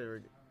was your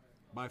favorite?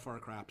 By far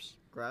craps.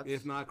 Craps?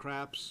 If not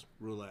craps,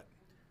 roulette.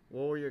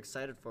 What were you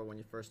excited for when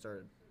you first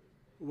started?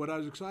 What I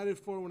was excited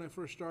for when I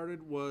first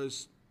started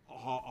was a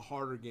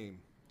harder game.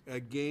 A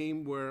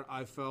game where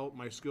I felt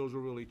my skills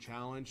were really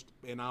challenged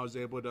and I was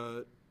able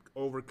to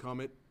overcome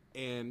it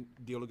and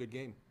deal a good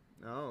game.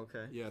 Oh,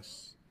 okay.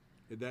 Yes.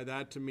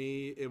 That to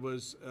me, it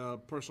was a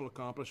personal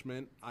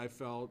accomplishment. I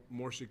felt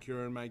more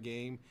secure in my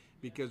game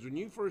because when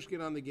you first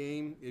get on the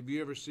game, if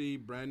you ever see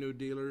brand new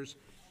dealers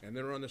and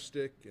they're on the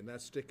stick and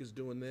that stick is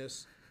doing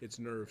this, it's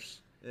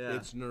nerves. Yeah.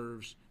 It's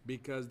nerves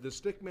because the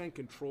stick man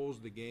controls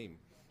the game.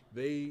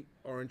 They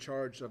are in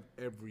charge of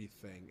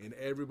everything and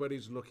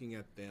everybody's looking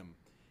at them.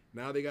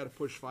 Now they got to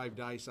push 5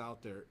 dice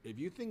out there. If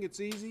you think it's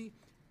easy,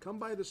 come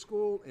by the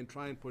school and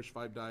try and push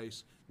 5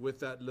 dice with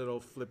that little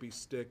flippy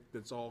stick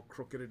that's all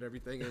crooked and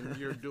everything, and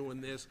you're doing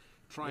this,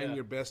 trying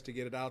your best to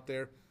get it out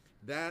there.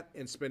 That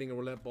and spinning a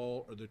roulette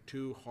ball are the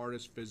 2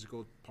 hardest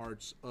physical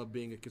parts of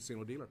being a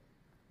casino dealer.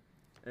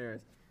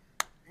 Anyways.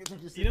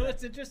 You know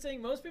what's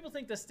interesting? Most people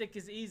think the stick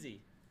is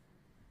easy.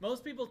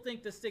 Most people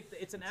think the stick,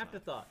 it's an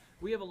afterthought.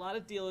 We have a lot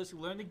of dealers who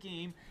learn the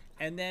game,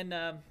 and then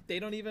they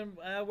don't even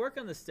work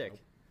on the stick.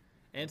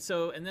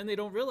 Nope. And then they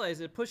don't realize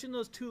that pushing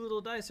those 2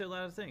 little dice are a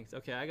lot of things.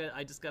 Okay,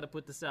 I just got to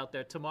put this out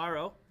there.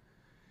 Tomorrow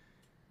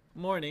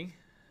morning,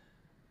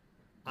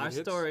 our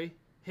story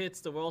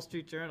hits the Wall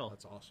Street Journal.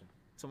 That's awesome.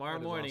 Tomorrow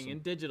morning in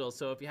digital.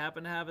 So if you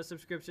happen to have a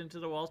subscription to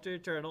the Wall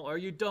Street Journal, or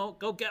you don't,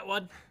 go get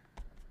one.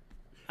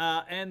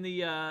 And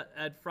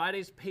at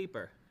Friday's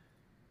paper.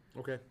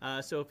 Okay.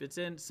 So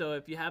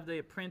if you have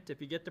the print, if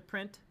you get the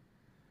print,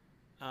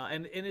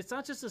 and it's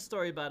not just a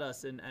story about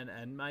us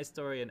and my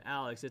story and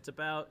Alex. It's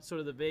about sort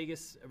of the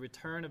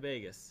return of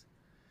Vegas,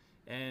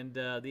 and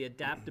the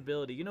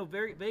adaptability.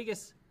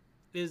 Vegas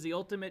is the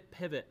ultimate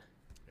pivot,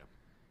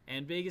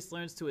 and Vegas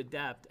learns to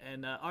adapt.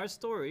 And our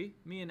story,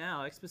 me and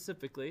Alex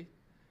specifically,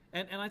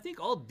 and I think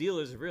all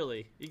dealers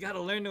really, you got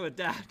to learn to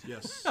adapt.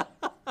 Yes.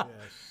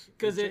 Yes.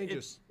 Because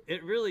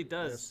it really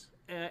does.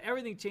 Yes.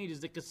 Everything changes.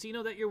 The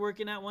casino that you're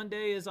working at one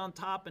day is on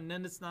top, and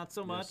then it's not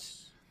so much.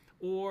 Yes.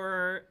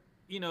 Or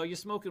you're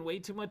smoking way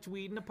too much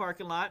weed in the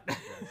parking lot.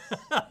 Yes.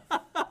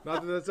 Not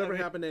that that's ever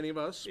happened to any of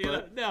us.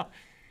 But. No.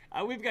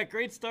 We've got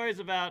great stories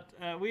about.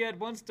 We had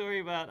one story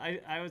about.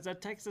 I was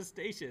at Texas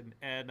Station,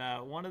 and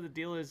one of the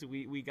dealers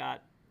we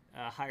got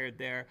hired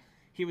there,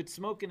 he would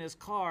smoke in his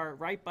car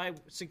right by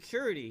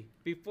security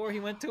before he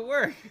went to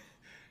work.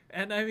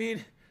 And I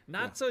mean,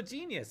 not so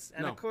genius.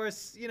 And of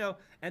course,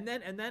 and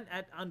then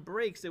on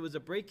breaks, there was a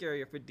break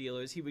area for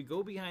dealers. He would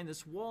go behind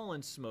this wall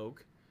and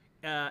smoke.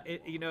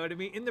 You know what I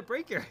mean? In the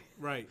break area.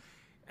 Right.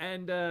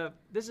 And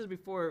this is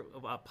before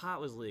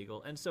pot was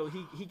legal. And so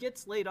he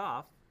gets laid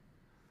off.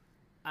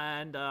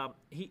 And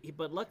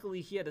but luckily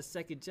he had a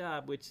second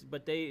job,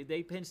 but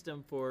they pinched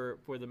him for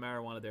the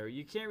marijuana there.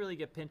 You can't really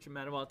get pinched for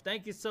marijuana.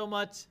 Thank you so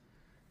much.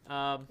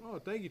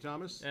 Thank you,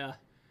 Thomas. Yeah.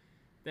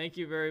 Thank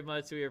you very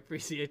much. We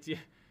appreciate you.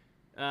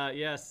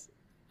 Yes.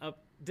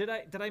 Did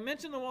I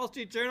mention the Wall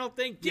Street Journal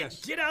thing?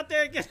 Get out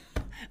there.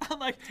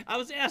 I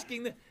was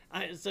asking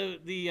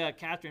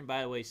Catherine,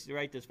 by the way, she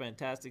wrote this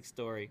fantastic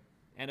story,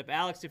 And if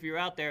Alex, if you're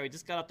out there, we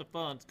just got off the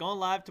phone. It's going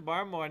live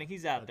tomorrow morning.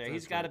 He's out there.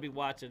 He's got to be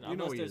watching,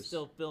 unless they're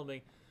still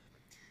filming.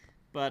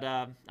 But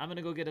I'm going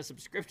to go get a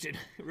subscription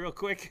real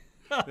quick.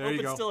 There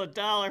you go. It's still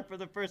 $1 for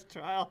the first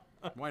trial.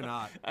 Why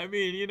not? I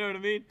mean, you know what I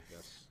mean?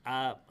 Yes.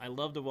 I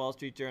love the Wall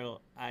Street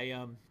Journal.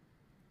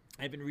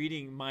 I've been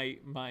reading my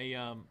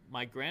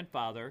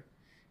grandfather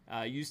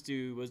was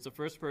the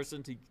first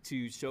person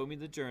to show me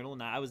the journal.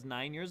 Now I was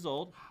 9 years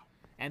old,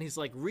 and he's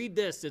like, read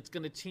this, it's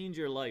going to change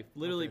your life.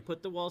 Literally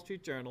put the Wall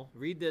Street Journal,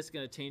 read this,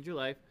 going to change your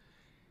life.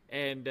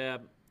 And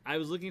I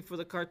was looking for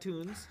the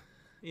cartoons,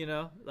 you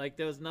know, like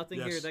there was nothing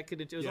here that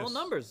could, it was all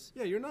numbers.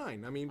 Yeah, you're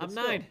 9. I mean, I'm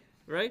 9,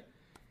 right?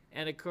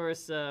 And of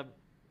course,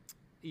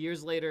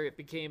 years later, it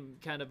became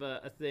kind of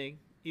a thing,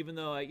 even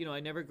though I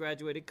never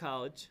graduated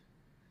college.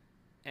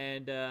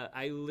 And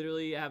I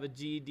literally have a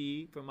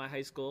GED from my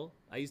high school.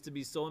 I used to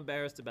be so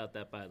embarrassed about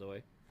that, by the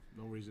way.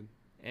 No reason.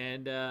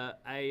 And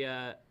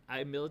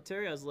I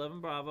military. I was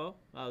 11 Bravo.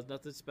 I was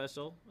nothing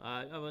special.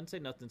 I wouldn't say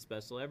nothing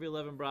special. Every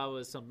 11 Bravo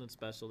is something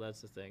special.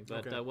 That's the thing.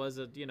 But I was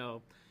a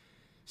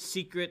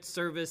Secret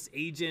Service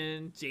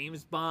agent,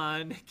 James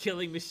Bond,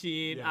 killing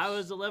machine. Yes. I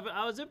was 11.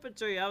 I was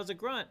infantry. I was a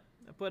grunt.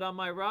 I put on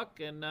my ruck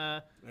and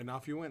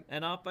off you went.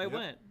 And off I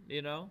went.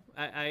 You know,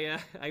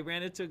 I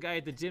ran into a guy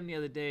at the gym the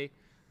other day.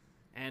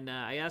 And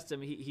I asked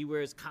him, he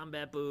wears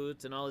combat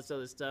boots and all this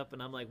other stuff.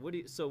 And I'm like, what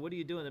do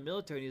you do in the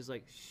military? And he's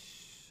like,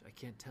 shh, I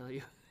can't tell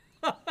you.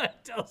 I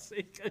can't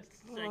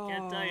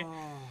tell you.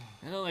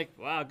 And I'm like,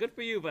 wow, good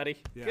for you, buddy.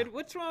 Yeah. Good.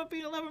 What's wrong with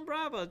being 11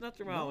 Bravo? There's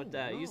nothing wrong with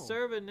that. You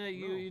serve and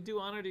you do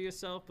honor to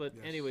yourself. But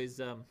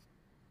anyways,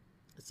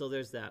 so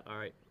there's that. All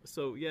right.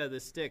 So, yeah, the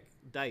stick,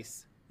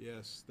 dice.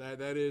 Yes,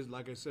 that is,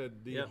 like I said,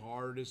 the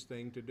hardest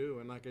thing to do.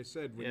 And like I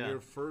said, when you're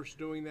first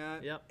doing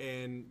that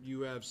and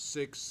you have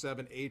 6,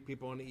 7, 8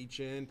 people on each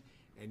end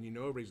and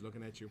everybody's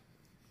looking at you.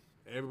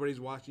 Everybody's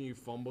watching you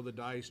fumble the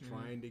dice,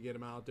 trying to get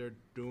them out there,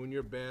 doing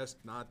your best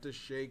not to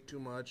shake too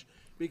much,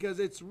 because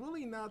it's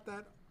really not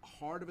that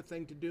hard of a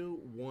thing to do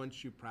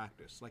once you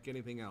practice, like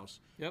anything else.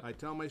 Yep. I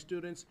tell my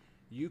students,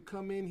 you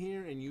come in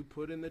here and you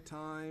put in the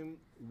time,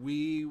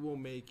 we will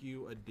make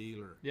you a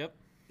dealer. Yep.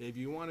 If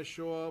you want to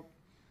show up,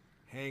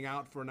 hang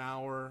out for an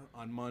hour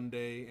on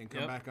Monday and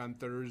come back on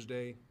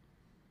Thursday.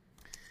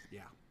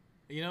 Yeah.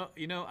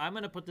 You know, I'm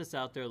going to put this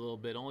out there a little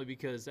bit only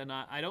because, and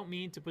I don't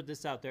mean to put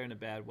this out there in a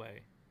bad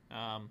way.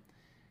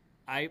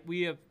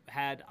 We have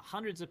had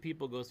hundreds of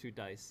people go through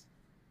dice,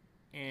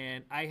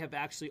 and I have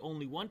actually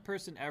only one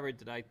person ever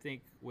that I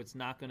think was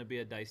not going to be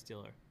a dice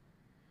dealer.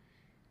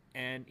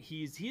 And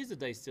he is a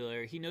dice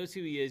dealer. He knows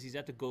who he is. He's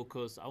at the Gold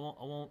Coast. I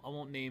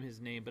won't name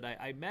his name, but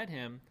I met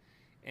him,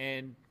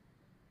 and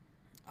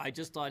I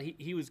just thought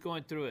he was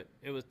going through it.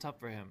 It was tough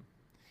for him.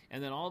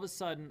 And then all of a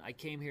sudden, I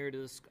came here to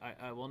this.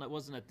 Well, it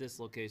wasn't at this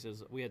location.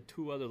 We had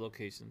 2 other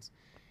locations.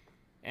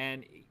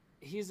 And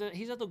he's at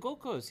the Gold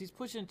Coast. He's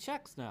pushing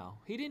checks now.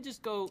 He didn't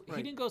just go. Right.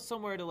 He didn't go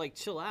somewhere to like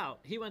chill out.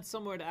 He went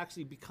somewhere to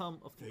actually become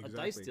a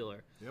dice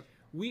dealer. Yep.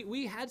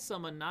 We had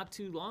someone not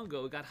too long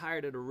ago who got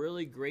hired at a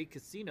really great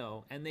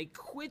casino, and they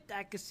quit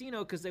that casino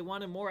because they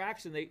wanted more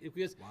action.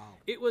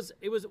 It was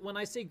when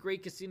I say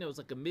great casino, it was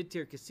like a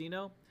mid-tier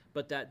casino.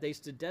 But that they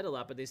stood dead a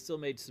lot, but they still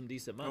made some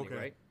decent money,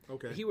 right?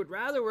 Okay. He would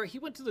rather work. He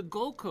went to the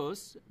Gold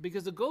Coast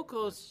because the Gold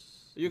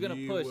Coast, you're gonna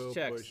push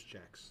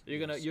checks. You're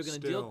gonna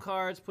deal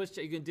cards, push checks.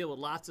 You're gonna deal with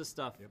lots of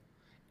stuff. Yep.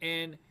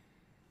 And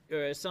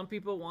some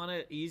people want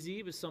it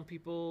easy, but some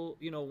people,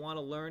 want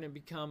to learn and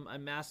become a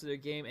master of their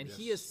game. And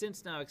he has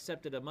since now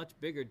accepted a much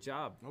bigger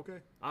job. Okay.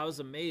 I was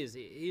amazed.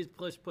 He's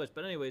push.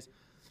 But anyways,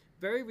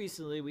 very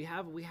recently we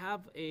have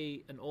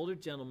an older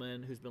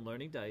gentleman who's been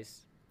learning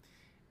dice,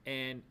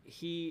 and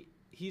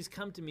he's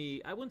come to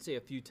me, I wouldn't say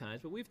a few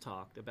times, but we've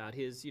talked about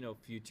his,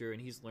 future,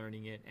 and he's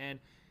learning it. And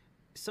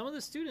some of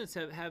the students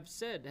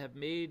have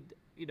made,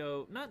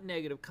 not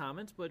negative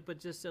comments, but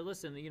just said,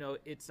 listen,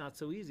 it's not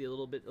so easy, a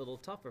little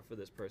tougher for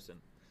this person.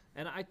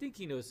 And I think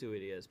he knows who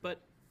it is. But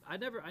I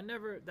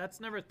never, that's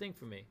never a thing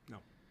for me. No.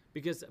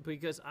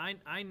 Because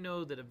I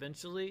know that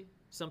eventually,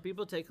 some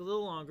people take a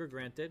little longer,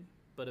 granted,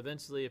 but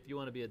eventually if you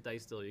want to be a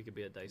dice dealer, you could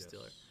be a dice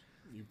dealer.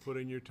 You put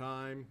in your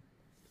time.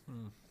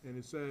 And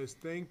it says,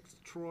 thanks,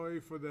 Troy,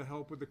 for the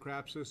help with the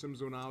crap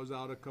systems when I was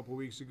out a couple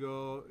weeks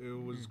ago. It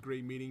was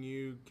great meeting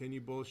you. Can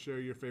you both share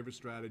your favorite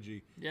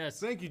strategy?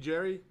 Yes. Thank you,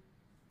 Jerry.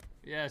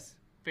 Yes.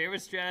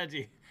 Favorite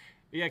strategy.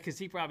 Yeah, because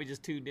he probably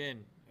just tuned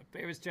in.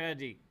 Favorite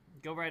strategy.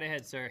 Go right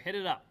ahead, sir. Hit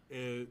it up.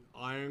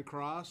 Iron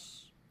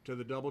cross to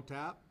the double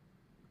tap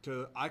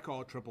to, I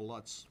call it triple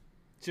Lutz.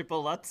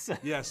 Triple Lutz?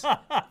 Yes.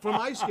 From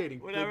ice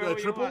skating. the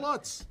triple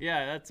Lutz.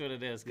 Yeah, that's what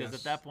it is. Because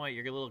at that point,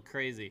 you're a little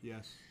crazy.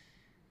 Yes.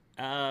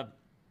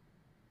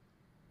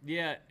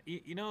 Yeah,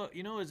 you know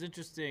what's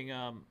interesting?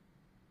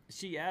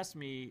 She asked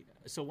me,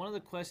 so one of the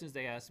questions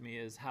they asked me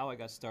is how I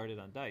got started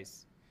on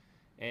dice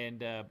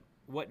and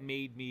what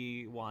made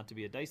me want to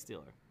be a dice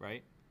dealer,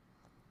 right?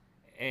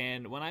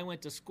 And when I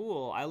went to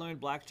school, I learned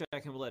blackjack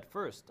and roulette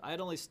first. I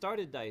had only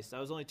started dice. I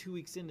was only 2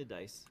 weeks into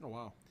dice. Oh,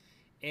 wow.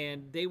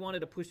 and they wanted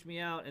to push me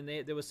out, and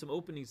there was some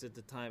openings at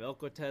the time, El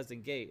Cortez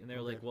and Gate, and they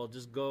were like, well,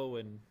 just go,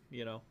 and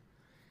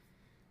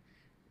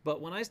But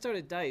when I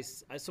started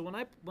dice,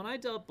 when I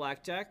dealt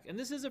blackjack, and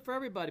this isn't for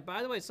everybody.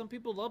 By the way, some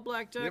people love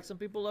blackjack, some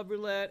people love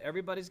roulette.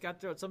 Everybody's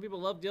got their. Some people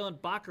love dealing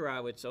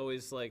baccarat, which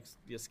always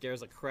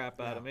scares the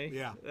crap out of me.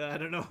 Yeah, I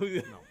don't know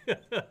who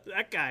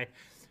that guy,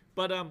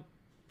 but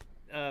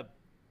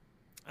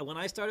when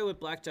I started with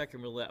blackjack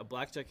and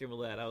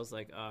roulette, I was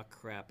like, oh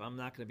crap, I'm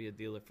not going to be a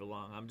dealer for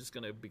long. I'm just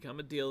going to become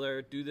a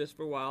dealer, do this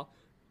for a while,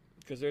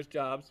 because there's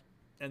jobs.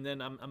 And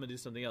then I'm gonna do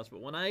something else. But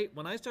when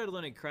I started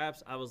learning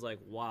craps, I was like,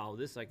 wow,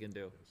 this I can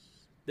do.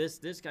 This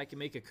guy can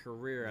make a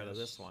career out of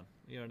this one.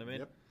 You know what I mean?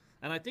 Yep.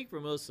 And I think for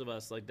most of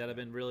us that have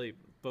been really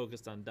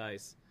focused on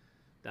dice,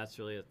 that's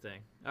really a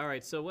thing. All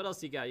right, so what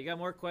else you got? You got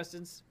more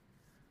questions?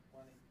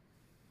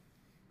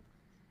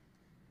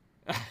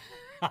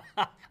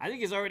 I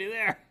think he's already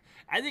there.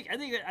 I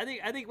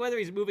think whether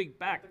he's moving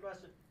back.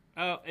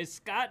 Oh, is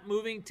Scott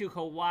moving to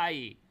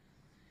Hawaii?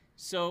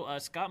 So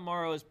Scott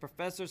Morrow is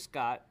Professor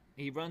Scott.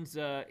 He runs,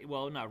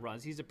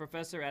 he's a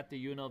professor at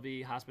the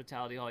UNLV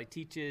Hospitality Hall. He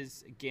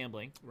teaches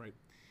gambling. Right.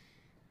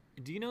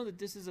 Do you know that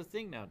this is a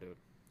thing now, dude?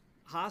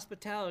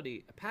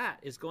 Hospitality, Pat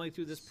is going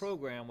through this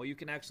program where you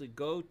can actually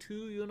go to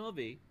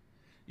UNLV.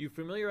 You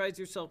familiarize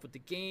yourself with the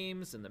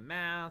games and the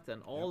math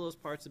and all those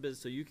parts of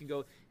business, so you can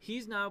go.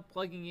 He's now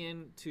plugging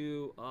in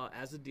to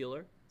as a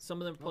dealer.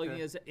 Some of them plugging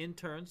in as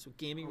interns with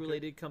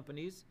gaming-related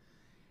companies.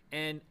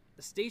 And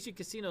Station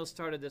Casino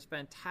started this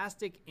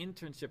fantastic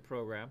internship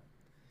program.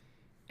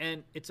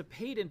 And it's a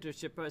paid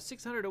internship,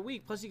 $600 a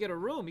week, plus you get a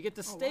room. You get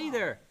to stay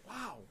there.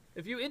 Wow.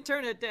 If you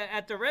intern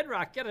at the Red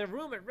Rock, get a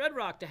room at Red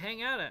Rock to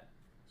hang out at.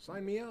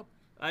 Sign me up.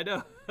 I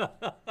know.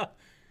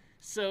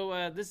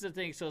 So this is the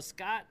thing. So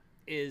Scott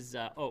is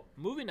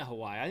moving to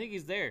Hawaii. I think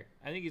he's there.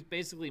 I think he's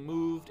basically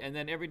moved, and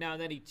then every now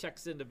and then he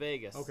checks into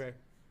Vegas. Okay.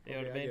 You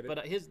know what I mean?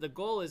 But the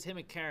goal is him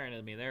and Karen. I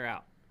mean, they're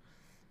out.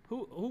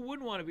 Who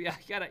wouldn't want to be?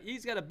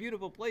 He's got a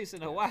beautiful place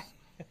in Hawaii.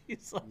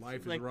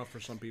 Life is rough for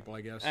some people,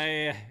 I guess.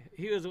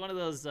 He was one of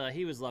those.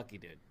 He was lucky,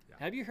 dude. Yeah.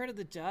 Have you heard of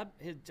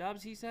his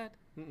jobs he's had?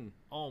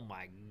 Oh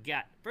my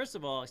God! First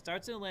of all, he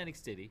starts in Atlantic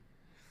City.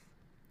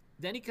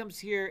 Then he comes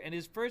here, and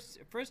his first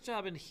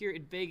job here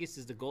in Vegas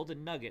is the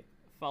Golden Nugget,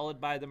 followed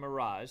by the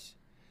Mirage.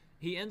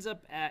 He ends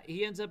up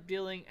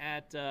dealing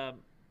at.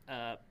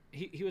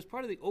 He was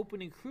part of the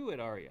opening crew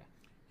at Aria.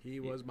 He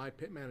was my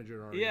pit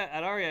manager at Aria. Yeah,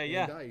 at Aria.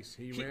 Yeah. Dice.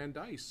 He ran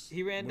Dice.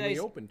 He ran when Dice. He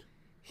opened.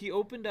 He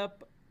opened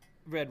up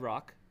Red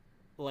Rock,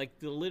 like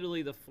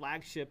literally the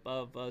flagship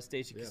of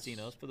Station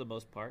Casinos for the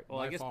most part. Well,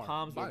 I guess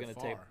Palms were going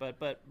to take,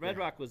 but Red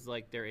Rock was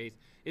like their ace.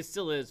 It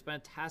still is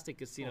fantastic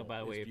casino, by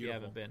the way, if you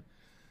haven't been.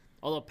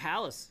 Although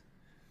Palace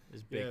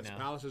is big now.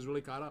 Palace is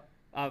really caught up.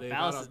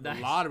 Palace is nice.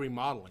 A lot of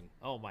remodeling.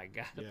 Oh my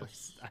God, the place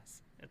is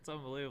nice. It's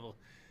unbelievable.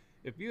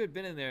 If you had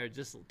been in there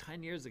just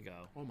 10 years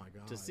ago, oh my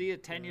God, to see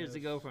it 10 years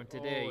ago from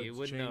today, you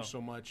wouldn't know. It's changed so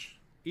much.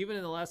 Even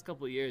in the last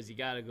couple of years, you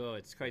got to go.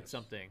 It's quite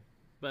something.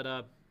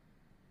 But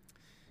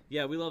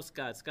yeah, we love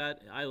Scott.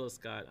 I love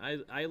Scott.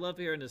 I love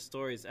hearing his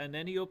stories. And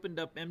then he opened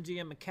up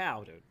MGM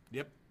Macau, dude.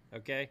 Yep.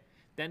 Okay.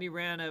 Then he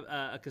ran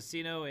a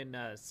casino in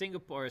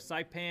Singapore,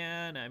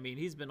 Saipan. I mean,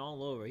 he's been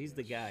all over. He's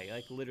the guy,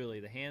 like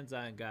literally the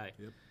hands-on guy.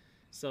 Yep.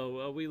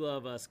 So we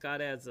love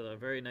Scott. Adds a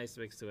very nice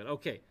mix to it.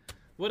 Okay,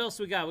 what else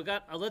we got?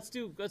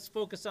 Let's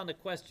focus on the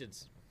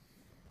questions.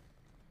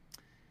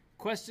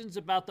 Questions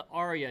about the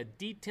Aria.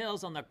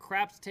 Details on the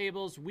craps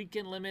tables,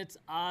 weekend limits,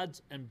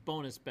 odds, and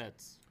bonus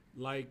bets.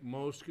 Like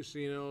most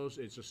casinos,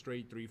 it's a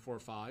straight 3, 4,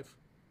 5.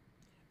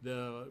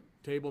 The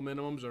table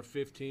minimums are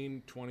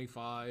 15,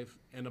 25,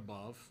 and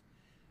above.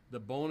 The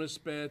bonus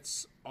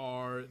bets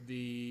are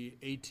the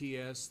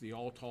ATS, the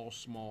all tall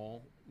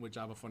small, which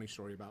I have a funny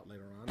story about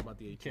later on about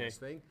the ATS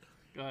thing.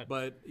 Go ahead.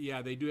 But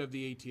yeah, they do have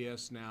the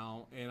ATS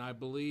now, and I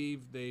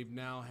believe they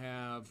now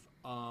have.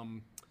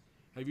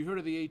 Have you heard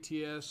of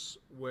the ATS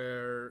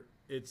where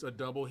it's a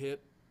double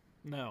hit?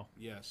 No.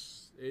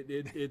 Yes,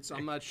 it's.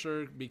 I'm not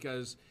sure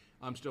because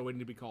I'm still waiting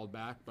to be called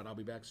back, but I'll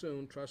be back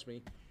soon. Trust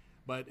me.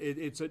 But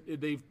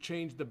they've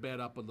changed the bet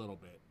up a little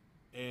bit,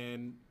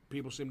 and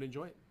people seem to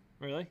enjoy it.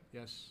 Really?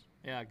 Yes.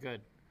 Yeah,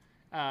 good.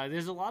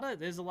 There's a lot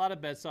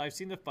of bets. So I've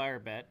seen the fire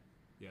bet.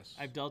 Yes.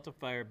 I've dealt a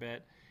fire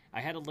bet.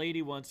 I had a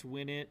lady once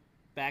win it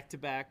back to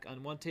back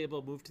on one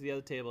table, moved to the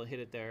other table, and hit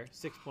it there,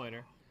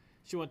 6-pointer.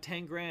 She won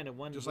 $10,000 in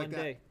one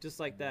day, just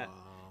like that.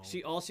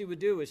 Wow. All she would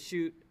do was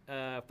shoot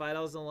 $5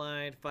 on the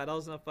line,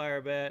 $5 on a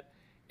fire bet,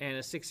 and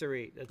a 6 or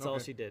 8. That's all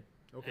she did.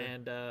 Okay.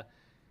 And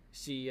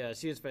she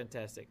was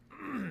fantastic.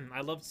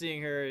 I loved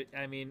seeing her.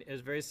 I mean, it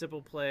was very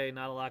simple play,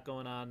 not a lot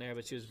going on there,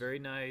 but she was very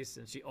nice.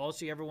 And all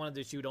she ever wanted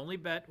to do, she would only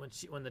bet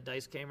when the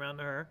dice came around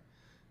to her,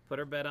 put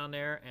her bet on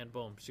there, and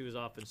boom, she was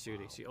off and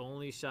shooting.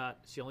 Wow.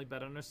 She only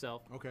bet on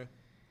herself. Okay.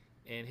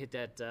 And hit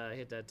that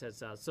 10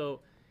 out.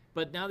 So,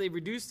 but now they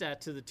reduced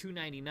that to the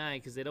 $299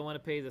 because they don't want to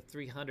pay the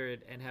 $300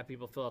 and have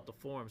people fill out the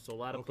form. So a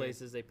lot of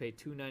places they pay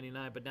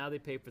 $299, but now they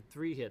pay for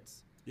 3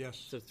 hits. Yes.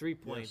 So 3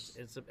 points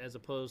as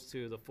opposed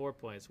to the 4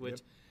 points,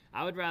 which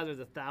I would rather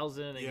the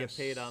 1,000 and get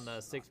paid on the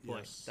 6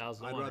 points.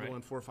 1,001. I'd rather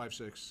win 4, 5,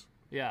 6.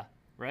 Yeah,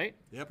 right.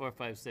 Yep. 4,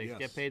 5, 6. Yes.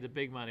 Get paid the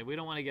big money. We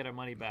don't want to get our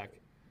money back.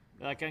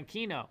 Like on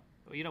Keno,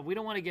 we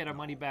don't want to get our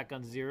money back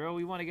on 0.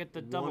 We want to get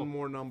the double. One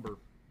more number.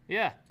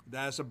 Yeah.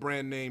 That's a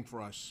brand name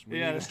for us. We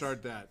need to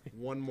start that.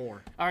 One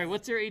more. All right.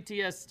 What's your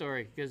ATS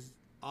story? Because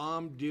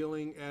I'm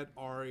dealing at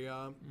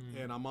Aria,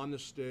 and I'm on the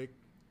stick,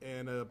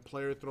 and a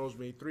player throws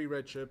me 3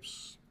 red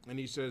chips, and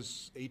he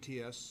says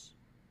ATS.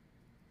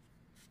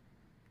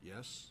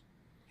 Yes.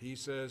 He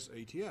says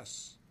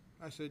ATS.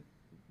 I said,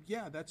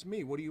 yeah, that's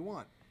me. What do you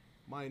want?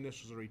 My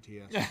initials are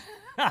ATS.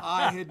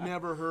 I had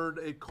never heard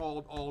it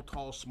called all,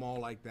 tall, small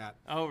like that.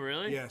 Oh,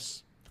 really?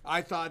 Yes.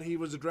 I thought he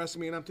was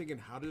addressing me, and I'm thinking,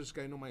 how does this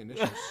guy know my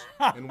initials?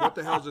 And what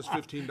the hell is this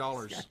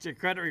 $15? That's your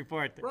credit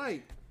report.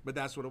 Right. But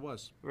that's what it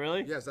was.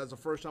 Really? Yes, that's the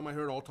first time I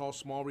heard all, tall,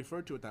 small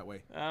referred to it that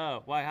way.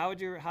 Oh, why? How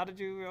did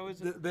you always?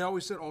 They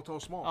always said all,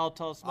 tall, small. All,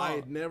 tall, small. I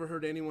had never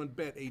heard anyone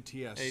bet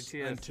ATS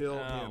until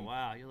him. Oh,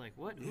 wow. You're like,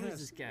 what? Who is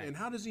this guy? And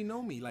how does he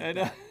know me like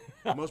that?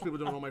 Most people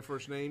don't know my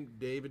first name.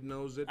 David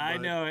knows it. I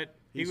know it.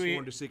 He's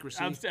sworn to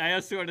secrecy. I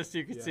have sworn to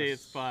secrecy. Yes.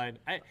 It's fine.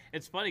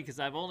 It's funny because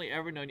I've only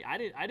ever known you. I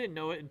didn't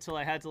know it until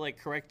I had to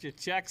correct your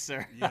check,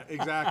 sir. Yeah,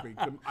 exactly.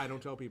 I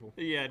don't tell people.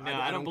 Yeah, no,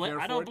 I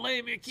don't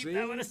blame you. Keep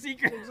that one a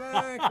secret.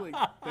 Exactly.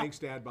 Thanks,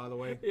 Dad, by the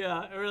way.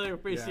 Yeah, I really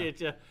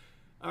appreciate you.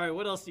 All right,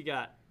 what else you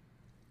got?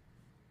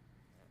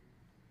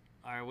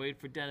 All right, wait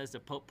for Dennis to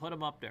put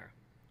him up there.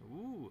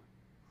 Ooh.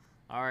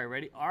 All right,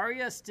 ready?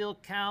 Aria still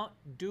count,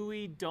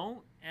 Dewey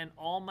don't, and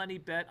all money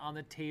bet on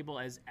the table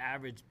as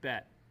average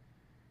bet.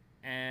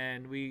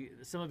 And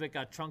some of it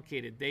got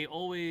truncated. They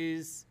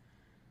always,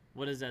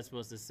 what is that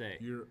supposed to say?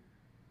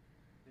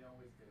 They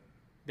always did.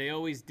 They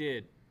always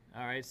did.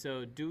 All right,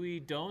 so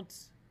Dewey don't.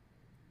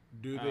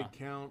 Do they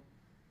count?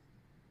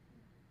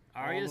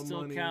 Aria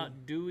still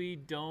count, Dewey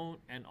don't,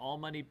 and all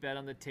money bet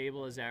on the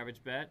table as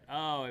average bet.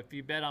 Oh, if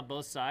you bet on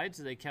both sides,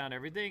 do they count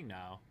everything?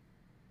 No.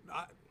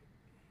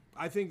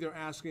 I think they're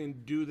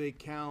asking, do they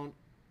count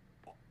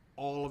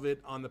all of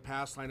it on the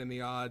pass line and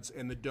the odds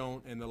and the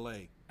don't and the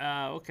lay?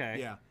 Okay.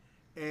 Yeah.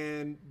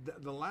 And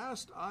the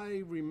last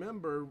I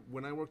remember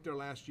when I worked there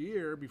last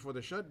year before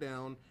the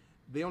shutdown,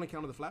 they only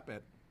counted the flat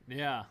bet.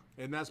 Yeah.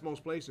 And that's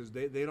most places.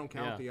 They don't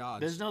count the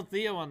odds. There's no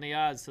Theo on the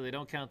odds, so they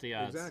don't count the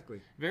odds.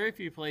 Exactly. Very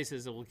few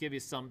places will give you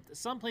some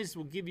places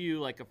will give you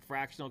like a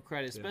fractional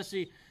credit,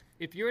 especially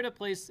if you're at a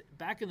place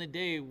back in the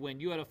day when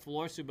you had a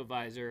floor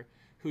supervisor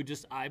who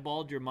just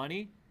eyeballed your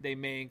money, they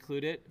may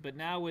include it. But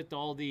now with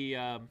all the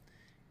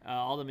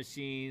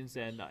machines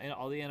and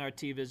all the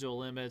NRT visual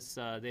limits,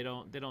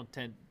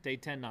 they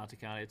tend not to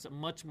count it. It's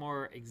much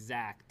more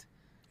exact.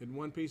 And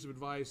one piece of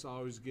advice I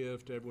always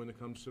give to everyone that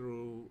comes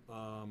through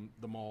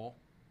the mall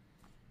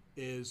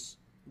is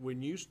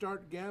when you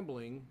start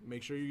gambling,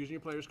 make sure you're using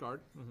your player's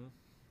card. Mm-hmm.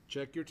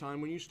 Check your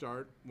time when you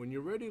start. When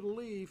you're ready to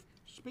leave,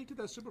 speak to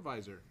that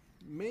supervisor.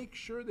 Make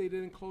sure they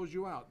didn't close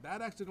you out.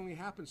 That accidentally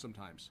happens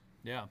sometimes.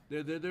 Yeah.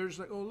 They're just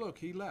like, oh, look,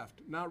 he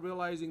left. Not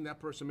realizing that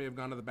person may have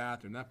gone to the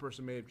bathroom. That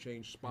person may have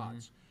changed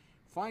spots.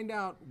 Mm-hmm. Find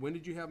out, when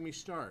did you have me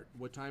start?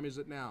 What time is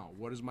it now?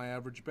 What is my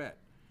average bet?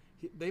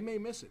 They may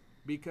miss it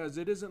because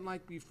it isn't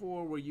like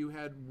before where you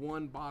had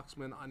one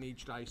boxman on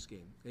each dice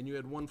game and you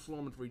had one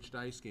floorman for each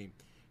dice game.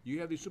 You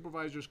have these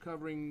supervisors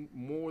covering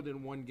more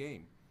than one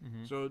game.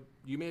 Mm-hmm. So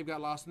you may have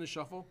got lost in the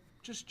shuffle.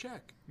 Just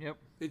check. Yep.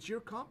 It's your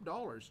comp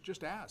dollars.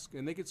 Just ask.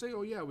 And they could say,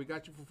 oh, yeah, we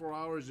got you for 4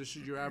 hours. This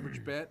is your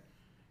average bet.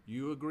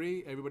 You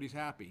agree, everybody's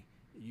happy.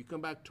 You come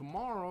back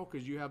tomorrow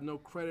because you have no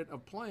credit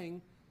of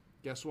playing.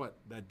 Guess what?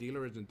 That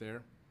dealer isn't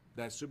there.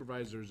 That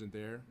supervisor isn't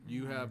there.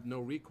 You have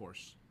no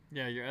recourse.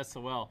 Yeah, your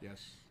SOL.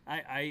 Yes.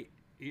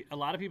 A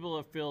lot of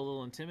people feel a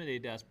little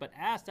intimidated to ask, but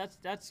ask.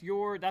 That's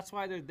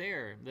why they're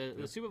there.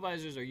 The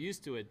supervisors are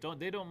used to it.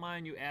 They don't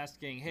mind you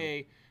asking,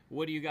 hey,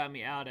 what do you got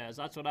me out as?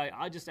 That's what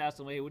I just ask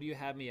them, hey, what do you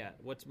have me at?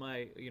 What's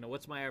my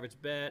average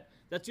bet?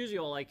 That's usually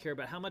all I care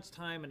about. How much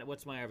time and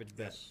what's my average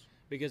bet? Yes.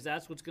 Because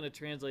that's what's going to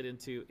translate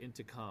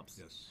into comps.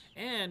 Yes.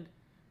 And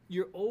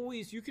you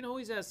can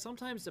always ask.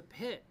 Sometimes the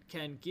pit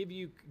can give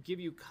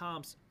you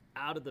comps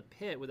out of the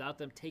pit without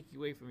them taking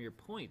away from your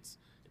points,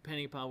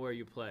 depending upon where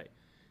you play.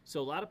 So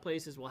a lot of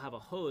places will have a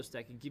host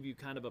that can give you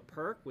kind of a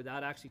perk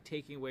without actually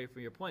taking away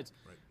from your points.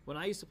 Right. When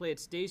I used to play at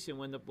Station,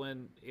 when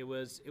it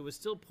was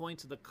still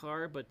points to the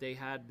card, but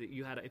if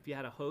you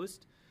had a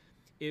host,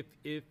 if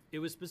it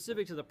was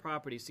specific to the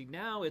property. See,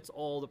 now it's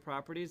all the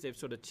properties. They've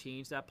sort of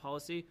changed that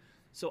policy.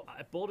 So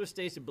at Boulder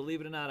Station,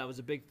 believe it or not, I was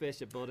a big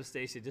fish at Boulder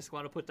Station. Just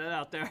want to put that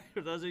out there.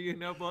 For those of you who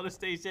know Boulder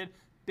Station,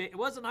 it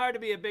wasn't hard to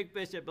be a big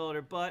fish at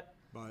Boulder, but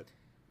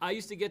I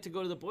used to get to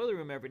go to the Boiler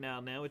Room every now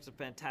and then, which is a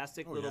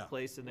fantastic little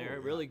place in there.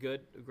 Really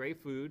good,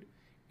 great food.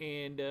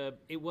 And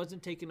it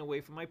wasn't taken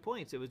away from my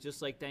points. It was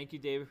just like, thank you,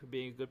 David, for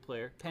being a good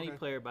player. Penny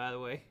player, by the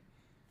way.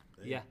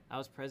 Yeah, I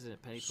was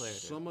president, penny player.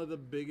 Some of the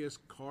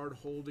biggest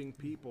card-holding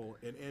people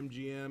at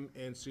MGM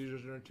and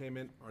Caesars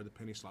Entertainment are the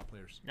penny slot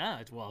players. No,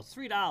 it's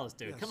 $3,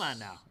 dude. Yes. Come on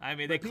now. I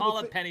mean, they call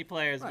them penny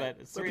players, but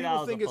it's $3.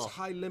 People think it's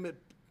high limit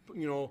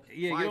you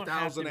don't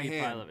have to 5,000 a be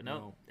hand. pilot.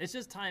 No, it's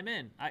just time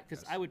in.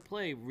 Because I would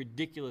play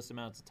ridiculous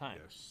amounts of time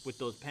with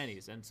those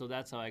pennies, and so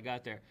that's how I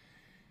got there.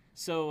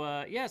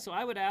 So so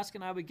I would ask,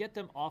 and I would get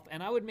them off,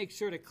 and I would make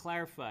sure to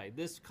clarify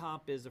this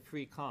comp is a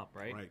free comp,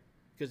 right? Right.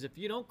 Because if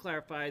you don't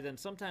clarify, then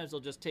sometimes they'll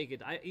just take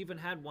it. I even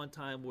had one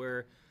time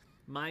where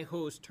my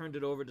host turned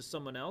it over to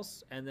someone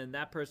else, and then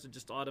that person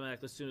just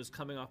automatically, as soon as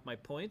coming off my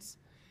points,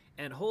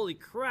 and holy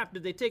crap,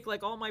 did they take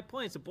like all my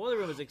points? The boiler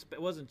room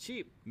wasn't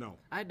cheap. No.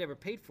 I had never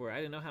paid for it. I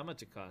didn't know how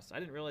much it cost. I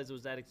didn't realize it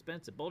was that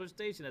expensive. Boulder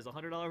Station has a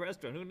 $100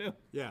 restaurant. Who knew?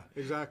 Yeah,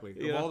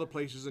 exactly. Of all the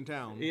places in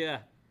town. Yeah.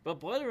 But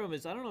boiler room I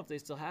don't know if they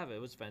still have it.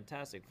 It was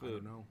fantastic food. I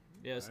don't know.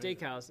 Yeah,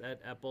 steakhouse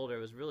at Boulder.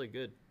 It was really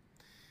good.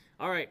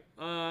 All right.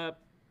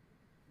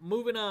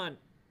 Moving on.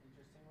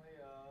 Interestingly,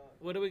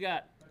 What do we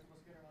got? Principal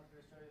Skinner wants me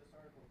to show you this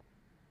article.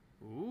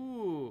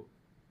 Ooh.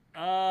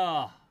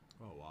 Oh,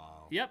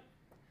 wow. Yep.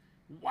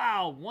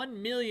 Wow,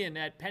 1 million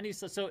at penny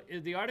slots. So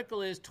the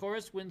article is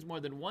tourist wins more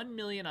than 1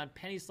 million on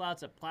penny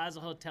slots at Plaza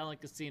Hotel and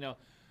Casino.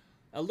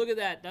 Look at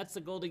that. That's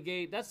the Golden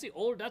Gate. That's an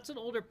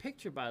older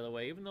picture, by the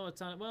way, even though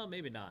it's on. Well,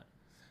 maybe not.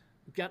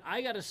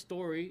 I got a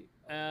story.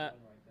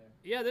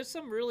 Yeah, there's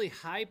some really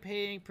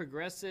high-paying,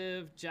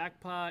 progressive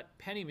jackpot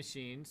penny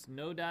machines,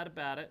 no doubt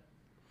about it.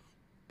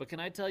 But can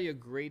I tell you a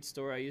great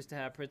story? I used to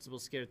have Principal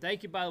Skinner.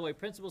 Thank you, by the way.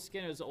 Principal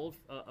Skinner is an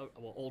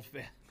old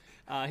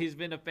fan. He's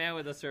been a fan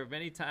with us for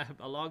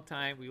a long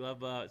time. We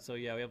love,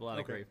 we have a lot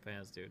of great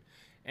fans, dude.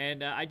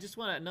 And I just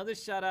want another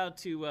shout out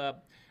to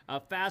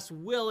Fast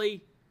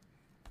Willie.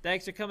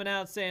 Thanks for coming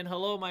out and saying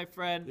hello, my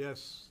friend.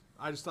 Yes.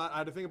 I just thought I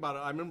had to think about it.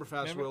 I remember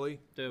Fast Willie.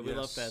 Dude, we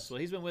love Fast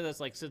Willie. He's been with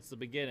us since the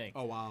beginning.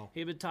 Oh, wow.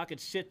 He's been talking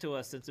shit to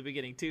us since the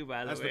beginning, too,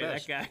 by the way.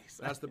 That's that guy.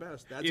 That's the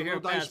best. That's you a hear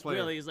little dice Fast player.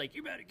 Willie, he's like,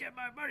 you better get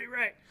my money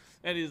right.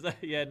 And he's like,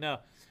 yeah, no.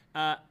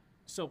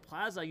 So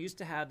Plaza used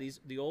to have these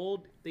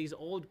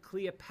old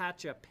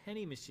Cleopatra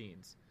penny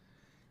machines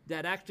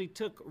that actually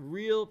took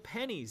real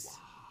pennies. Wow.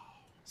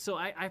 So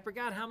I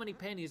forgot how many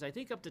pennies. I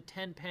think up to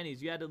 10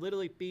 pennies. You had to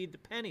literally feed the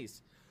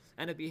pennies.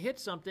 And if you hit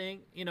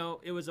something,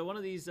 it was one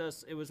of these.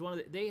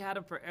 They had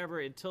them forever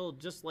until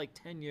just like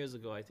 10 years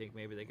ago. I think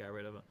maybe they got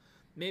rid of them.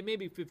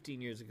 Maybe 15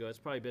 years ago. It's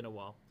probably been a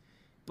while.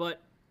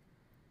 But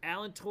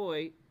Alan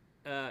Toy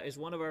is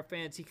one of our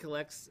fans. He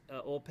collects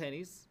old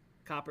pennies,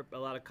 a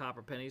lot of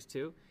copper pennies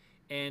too.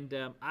 And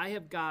I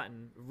have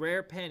gotten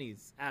rare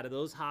pennies out of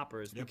those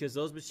hoppers because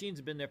those machines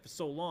have been there for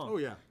so long. Oh,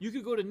 yeah. You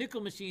could go to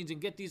nickel machines and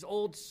get these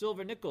old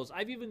silver nickels.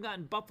 I've even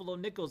gotten buffalo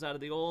nickels out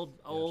of the old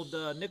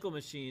nickel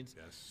machines.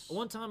 Yes.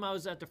 One time I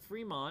was at the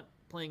Fremont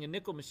playing a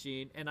nickel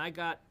machine, and I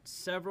got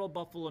several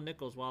buffalo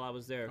nickels while I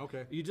was there.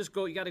 Okay. You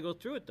got to go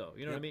through it, though.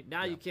 You know what I mean?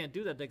 Now you can't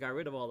do that. They got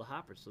rid of all the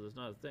hoppers, so there's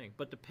not a thing.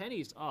 But the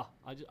pennies,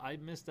 I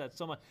missed that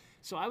so much.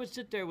 So I would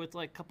sit there with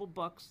like a couple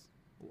bucks,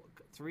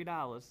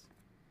 $3,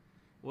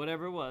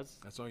 whatever it was.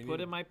 That's all you put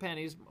need. in my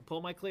pennies,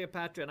 pull my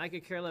Cleopatra, and I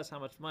could care less how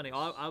much money.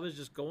 I was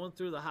just going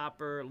through the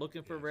hopper,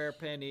 looking for rare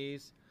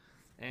pennies,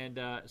 and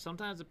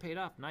sometimes it paid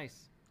off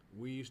nice.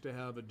 We used to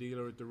have a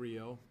dealer at the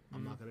Rio.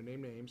 I'm not going to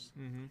name names,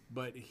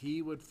 but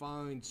he would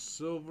find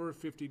silver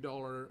 $50,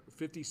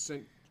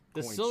 50-cent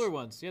The coins. silver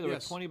ones, yeah, they were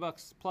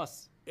 $20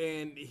 plus.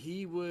 And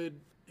he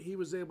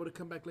was able to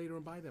come back later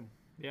and buy them.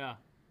 Yeah.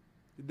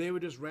 They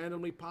would just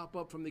randomly pop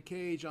up from the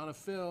cage on a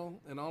fill,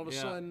 and all of a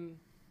sudden.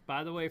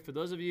 By the way, for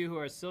those of you who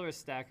are silver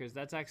stackers,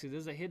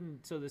 there's a hidden.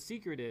 So the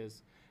secret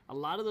is, a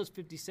lot of those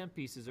 50-cent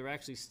pieces are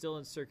actually still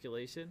in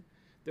circulation.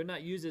 They're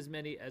not used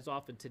as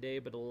often today,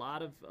 but a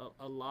lot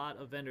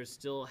of vendors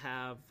still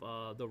have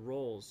the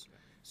rolls.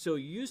 So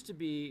it used to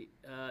be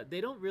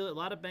they don't really. A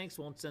lot of banks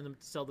won't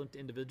sell them to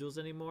individuals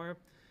anymore.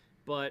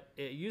 But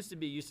it used to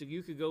be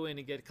you could go in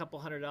and get a couple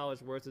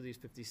 $100 worth of these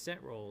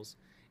 50-cent rolls,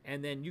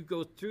 and then you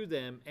go through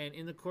them, and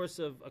in the course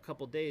of a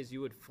couple days,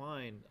 you would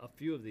find a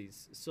few of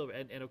these silver,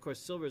 and of course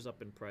silver's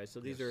up in price.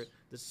 So these are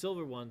the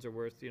silver ones are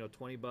worth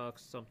 $20,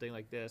 something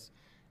like this.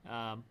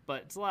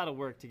 But it's a lot of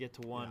work to get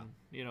to one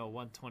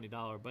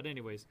 $20. But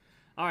anyways,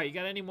 all right, you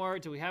got any more?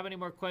 Do we have any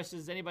more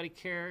questions? Anybody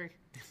care?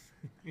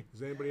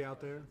 Is anybody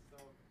out there?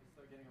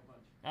 Still getting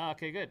a bunch.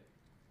 Okay, good.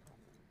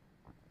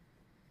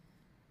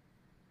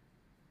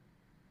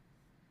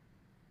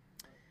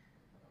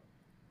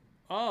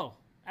 Oh,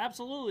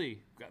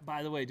 absolutely.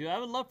 By the way, dude, I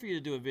would love for you to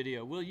do a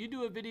video. Will you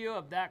do a video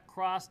of that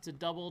cross to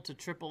double to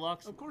triple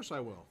Lux? Of course I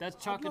will. That's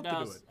I'd love to do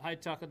Chocodow's. it. Hi,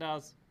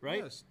 Chocodow's,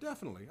 right? Yes,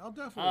 definitely. I'll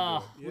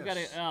definitely do it.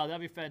 Yes.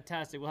 That'd be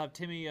fantastic. We'll have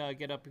Timmy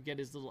get up and get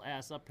his little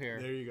ass up here.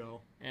 There you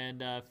go.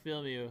 And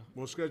film you.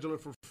 We'll schedule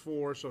it for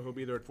 4, so he'll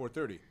be there at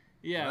 4:30.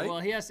 Yeah, right? well,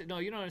 he has to. No,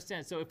 you don't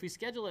understand. So if we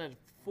schedule it at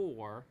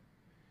 4,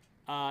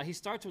 he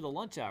starts with a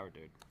lunch hour,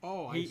 dude.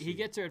 Oh, I see. He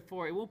gets there at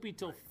 4. It won't be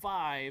till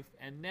 5,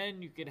 and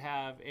then you could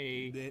have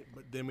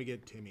But then we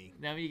get Timmy.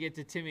 Now you get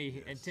to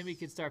Timmy, and Timmy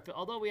can start.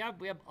 Although we have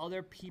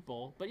other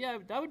people, but yeah,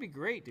 that would be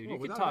great, dude. You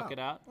could talk it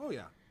out. Oh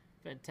yeah.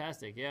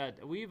 Fantastic. Yeah,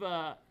 we've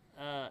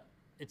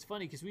it's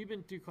funny because we've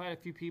been through quite a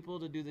few people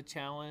to do the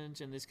challenge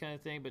and this kind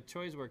of thing, but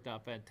Troy's worked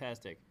out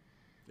fantastic.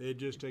 It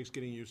just takes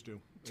getting used to.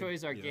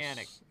 Troy's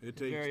organic. Yes. It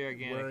takes very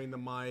organic. wearing the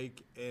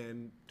mic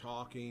and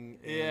talking.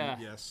 And Yeah.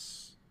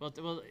 Yes.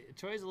 Well,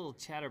 Troy's a little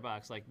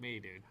chatterbox like me,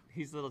 dude.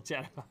 He's a little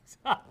chatterbox.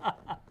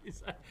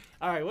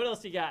 All right, what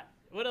else you got?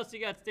 What else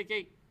you got,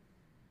 Sticky?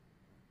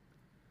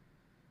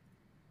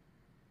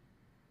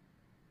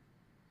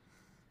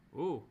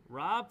 Ooh,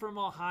 Rob from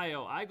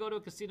Ohio. I go to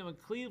a casino in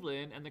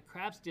Cleveland, and the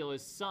craps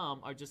dealers, some,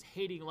 are just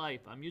hating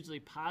life. I'm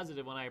usually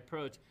positive when I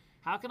approach.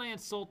 How can I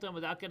insult them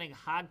without getting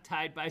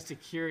hogtied by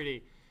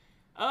security?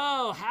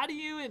 Oh, how do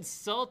you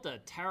insult a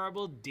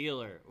terrible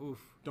dealer? Oof.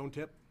 Don't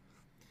tip.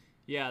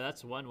 Yeah,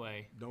 that's one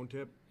way. Don't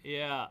tip.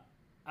 Yeah.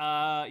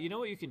 You know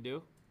what you can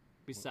do?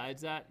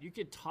 Besides that, you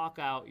can talk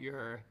out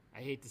your, I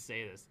hate to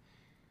say this.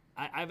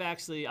 I've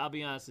actually, I'll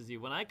be honest with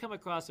you, when I come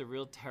across a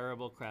real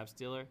terrible craps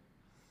dealer,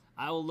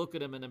 I will look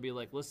at him and then be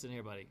like, listen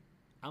here, buddy.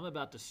 I'm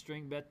about to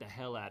string bet the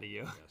hell out of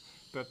you.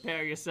 Yes.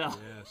 Prepare yourself.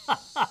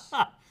 Yes.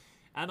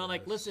 And I'm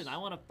like, listen, I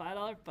want a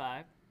 $5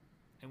 5.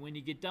 And when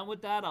you get done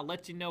with that, I'll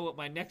let you know what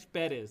my next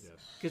bet is.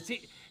 Because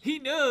he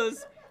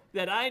knows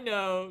that I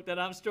know that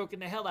I'm stroking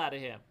the hell out of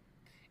him.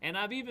 And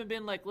I've even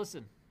been like,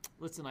 listen,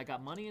 I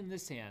got money in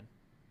this hand,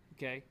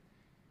 okay?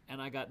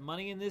 And I got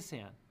money in this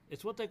hand.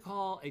 It's what they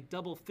call a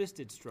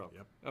double-fisted stroke,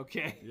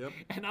 okay? Yep.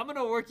 And I'm going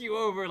to work you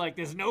over like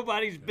there's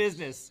nobody's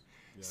business.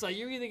 Yes. So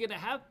you're either going to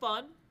have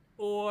fun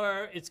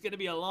or it's going to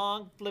be a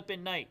long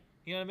flipping night.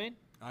 You know what I mean?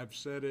 I've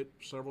said it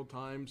several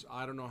times.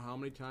 I don't know how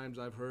many times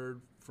I've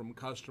heard from a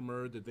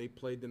customer that they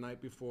played the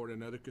night before at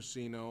another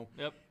casino.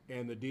 Yep.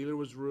 And the dealer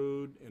was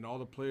rude and all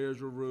the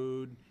players were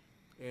rude.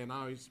 And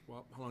I always,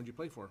 well, how long did you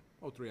play for?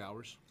 Oh, 3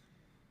 hours.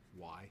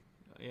 Why?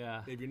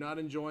 Yeah. If you're not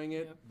enjoying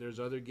it, there's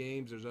other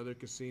games, there's other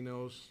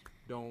casinos.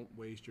 Don't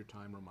waste your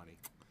time or money.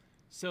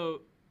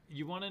 So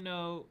you want to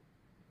know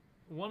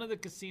one of the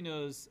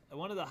casinos,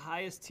 one of the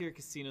highest tier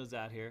casinos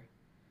out here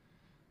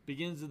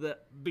begins with the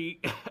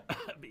B.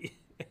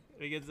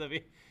 Begins with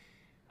B.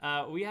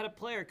 We had a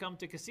player come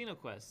to Casino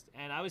Quest,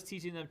 and I was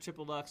teaching them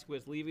triple lux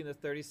with leaving the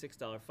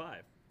 $36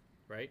 5,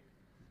 right?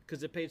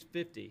 Because it pays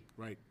 $50.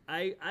 Right.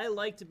 I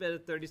like to bet a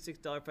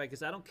 $36 5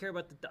 because I don't care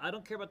about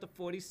the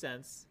 40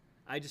 cents.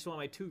 I just want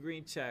my 2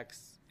 green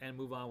checks and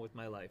move on with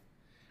my life.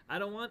 I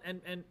don't want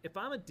and if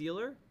I'm a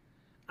dealer,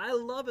 I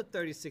love a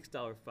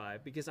 $36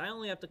 5 because I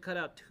only have to cut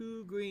out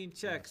 2 green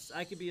checks. Yes.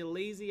 I could be a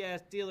lazy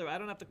ass dealer. I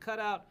don't have to cut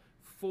out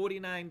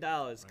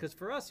 $49 because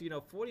for us,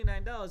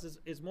 $49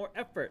 is more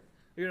effort.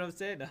 You know what I'm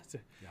saying? No,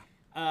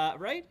 yeah.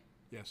 Right?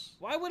 Yes.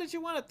 Why wouldn't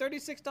you want a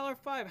 $36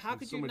 5? How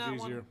could you not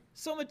want?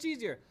 So much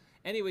easier.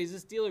 Anyways,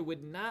 this dealer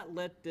would not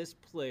let this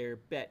player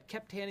bet.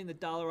 Kept handing the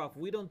dollar off.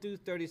 We don't do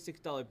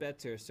 $36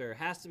 bets here, sir. It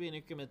has to be in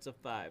increments of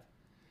 5.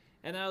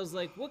 And I was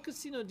like, what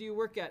casino do you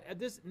work at?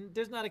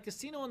 There's not a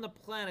casino on the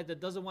planet that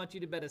doesn't want you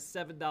to bet a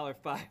 $7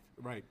 5.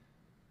 Right.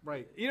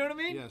 Right. You know what I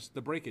mean? Yes,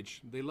 the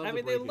breakage. They love the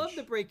breakage. They love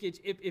the breakage.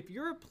 If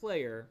you're a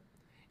player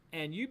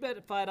and you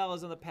bet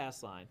 $5 on the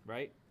pass line,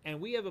 right? And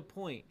we have a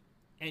point,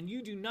 and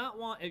you do not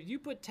want, if you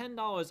put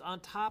 $10 on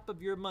top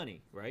of your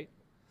money, right?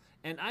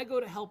 And I go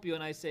to help you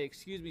and I say,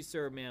 excuse me,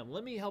 sir, ma'am,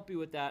 let me help you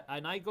with that.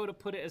 And I go to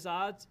put it as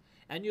odds,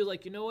 and you're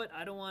like, you know what?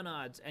 I don't want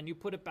odds. And you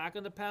put it back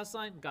on the pass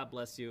line, God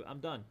bless you. I'm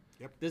done.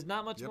 Yep. There's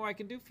not much more I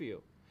can do for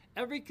you.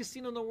 Every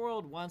casino in the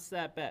world wants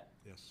that bet.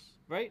 Yes.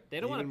 Right? They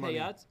don't want to pay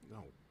odds.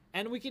 No.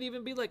 And we could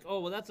even be like,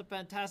 oh, well, that's a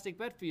fantastic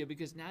bet for you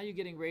because now you're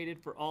getting rated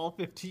for all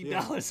 $15.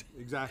 Yeah,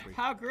 exactly.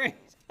 How great.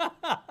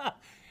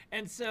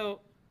 And so,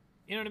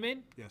 you know what I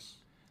mean? Yes.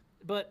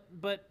 But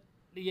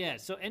yeah,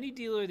 so any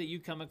dealer that you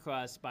come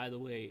across, by the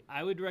way,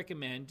 I would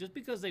recommend, just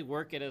because they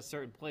work at a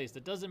certain place,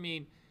 that doesn't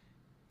mean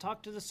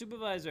talk to the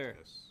supervisor.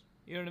 Yes.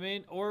 You know what I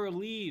mean? Or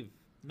leave.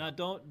 No,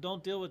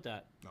 don't deal with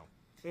that. No.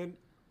 And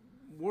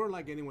we're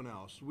like anyone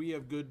else. We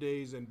have good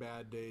days and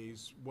bad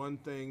days. One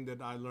thing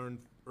that I learned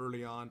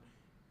early on,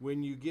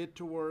 when you get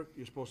to work,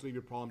 you're supposed to leave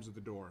your problems at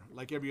the door,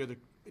 like every other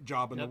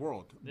job in the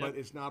world. Yep. But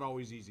it's not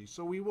always easy.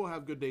 So we will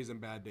have good days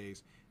and bad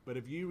days. But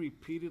if you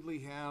repeatedly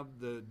have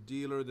the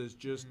dealer that's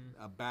just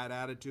a bad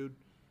attitude,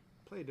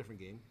 play a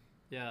different game.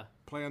 Yeah.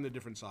 Play on the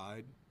different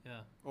side. Yeah.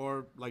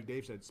 Or, like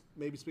Dave said,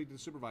 maybe speak to the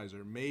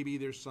supervisor. Maybe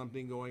there's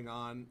something going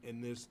on in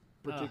this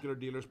particular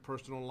dealer's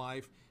personal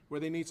life where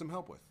they need some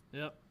help with.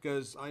 Yep.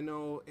 Because I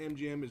know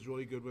MGM is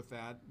really good with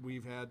that.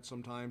 We've had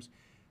sometimes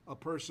a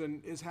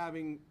person is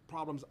having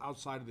problems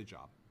outside of the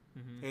job.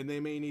 Mm-hmm. And they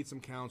may need some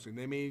counseling.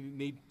 They may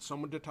need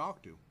someone to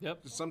talk to. Yep.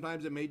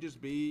 Sometimes it may just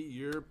be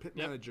your pit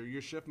manager,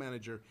 your shift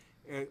manager,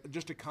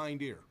 just a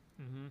kind ear.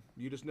 Mm-hmm.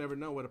 You just never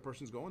know what a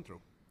person's going through.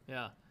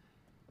 Yeah.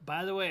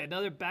 By the way,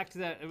 back to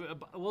that.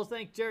 We'll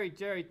thank Jerry.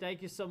 Jerry,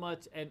 thank you so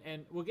much.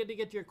 And we'll get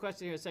to your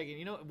question here in a second.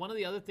 You know, one of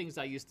the other things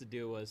I used to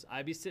do was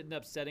I'd be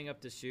setting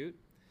up to shoot,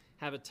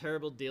 have a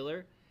terrible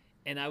dealer,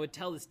 and I would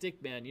tell the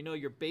stick man,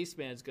 your base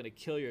man's going to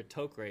kill your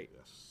toke rate.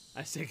 Yes.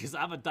 I said, because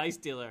I'm a dice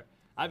dealer.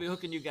 I'd be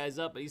hooking you guys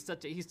up, but he's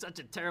such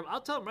a terrible.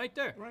 I'll tell him right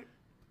there. Right.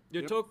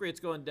 Your toke rate's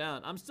going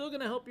down. I'm still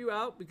going to help you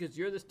out because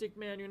you're the stick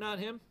man. You're not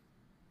him.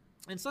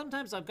 And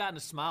sometimes I've gotten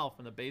a smile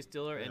from the base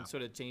dealer and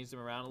sort of changed him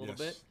around a little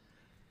bit.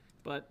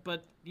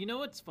 But you know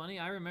what's funny?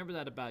 I remember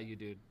that about you,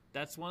 dude.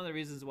 That's one of the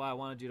reasons why I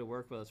wanted you to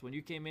work with us. When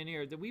you came in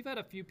here, we've had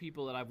a few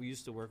people that I've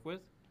used to work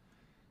with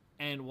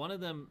And one of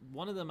them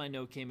I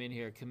know came in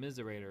here,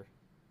 commiserator,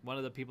 one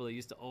of the people that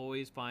used to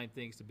always find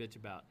things to bitch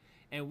about.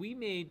 And we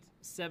made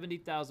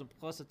 70,000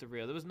 plus at the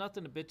Rio. There was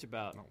nothing to bitch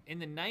about. No. In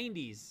the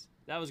 90s,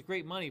 that was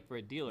great money for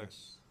a dealer.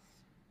 Yes.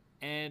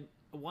 And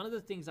one of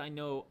the things I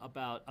know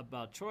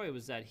about Troy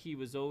was that he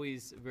was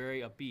always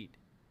very upbeat.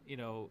 You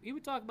know, he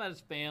would talk about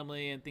his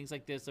family and things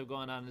like this that were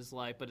going on in his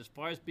life. But as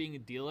far as being a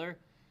dealer,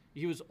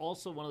 he was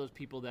also one of those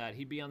people that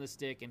he'd be on the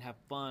stick and have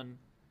fun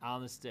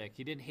on the stick.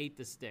 He didn't hate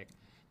the stick.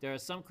 There are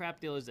some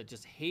crap dealers that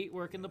just hate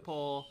working the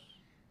pole,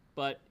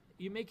 but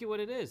you make it what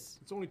it is.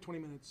 It's only 20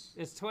 minutes.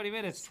 It's 20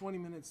 minutes. It's 20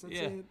 minutes. That's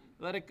yeah. it.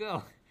 Let it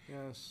go.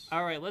 Yes.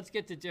 All right, let's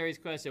get to Jerry's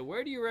question.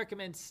 Where do you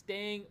recommend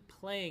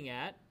playing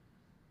at?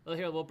 Well,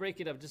 here, we'll break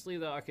it up. Just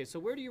leave that. Okay, so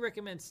where do you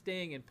recommend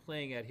staying and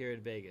playing at here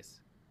in Vegas?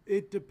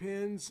 It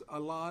depends a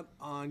lot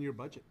on your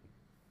budget.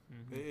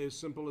 As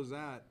simple as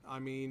that. I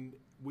mean,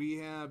 we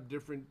have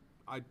different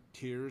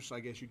tiers, I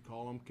guess you'd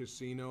call them,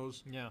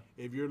 casinos. Yeah.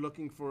 If you're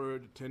looking for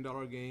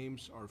 $10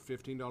 games or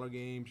 $15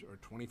 games or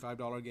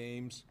 $25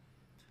 games,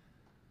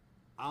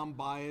 I'm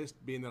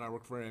biased being that I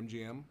work for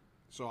MGM,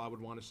 so I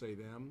would want to say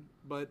them.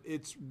 But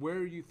it's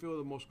where you feel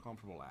the most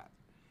comfortable at.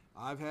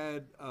 I've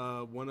had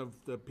one of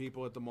the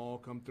people at the mall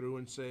come through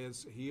and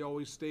says he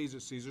always stays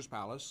at Caesar's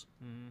Palace.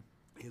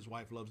 His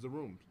wife loves the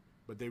rooms,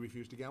 but they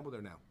refuse to gamble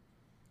there now.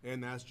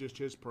 And that's just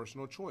his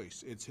personal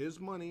choice. It's his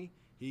money.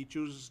 He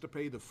chooses to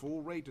pay the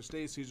full rate to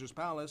stay at Caesar's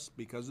Palace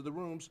because of the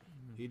rooms.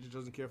 He just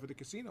doesn't care for the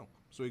casino,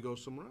 so he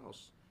goes somewhere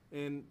else.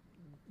 And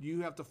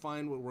you have to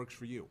find what works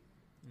for you.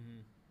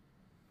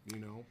 You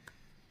know?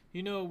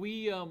 You know,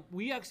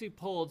 we actually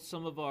polled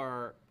some of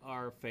our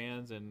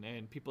fans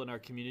and people in our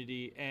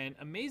community, and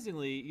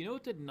amazingly, you know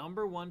what the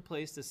number one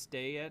place to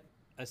stay at?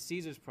 A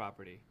Caesars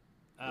property.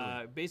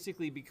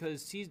 Basically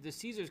because the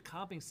Caesars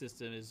comping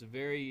system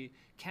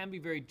can be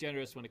very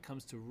generous when it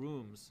comes to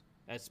rooms,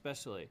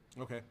 especially.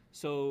 Okay.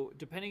 So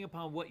depending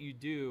upon what you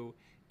do,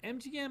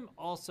 MGM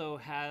also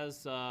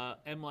has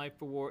M Life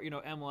reward. You know,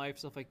 M Life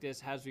stuff like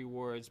this has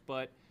rewards,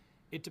 but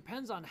it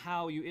depends on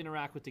how you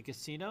interact with the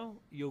casino.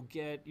 You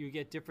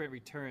get different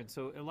returns.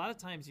 So a lot of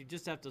times you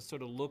just have to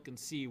sort of look and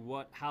see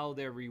how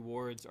their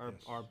rewards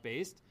are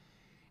based.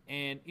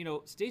 And you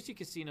know, Station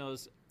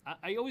Casinos.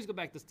 I always go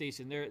back to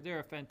Station. They're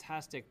a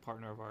fantastic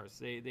partner of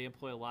ours. They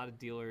employ a lot of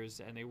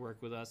dealers and they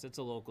work with us. It's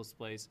a locals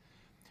place.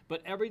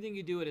 But everything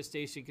you do at a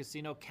Station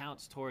Casino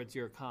counts towards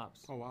your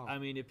comps. Oh, wow. I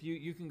mean, if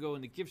you can go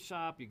in the gift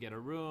shop, you get a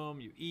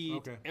room, you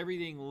eat. Okay.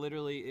 Everything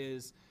literally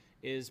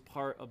is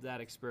part of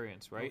that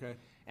experience, right? Okay.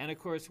 And of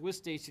course, with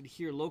Station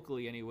here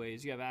locally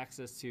anyways, you have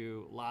access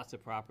to lots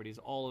of properties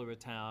all over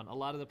town. A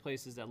lot of the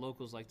places that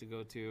locals like to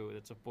go to,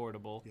 it's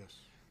affordable.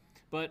 Yes.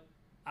 But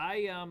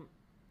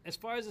as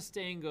far as the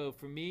staying go,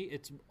 for me,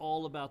 it's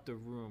all about the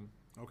room.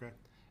 Okay.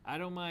 I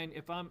don't mind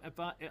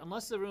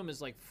unless the room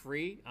is like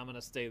free, I'm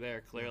gonna stay there.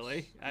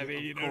 Clearly, Yes. I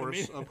mean, you know what I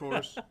mean? Of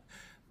course.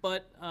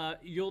 But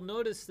you'll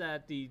notice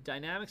that the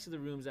dynamics of the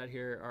rooms out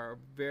here are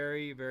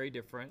very, very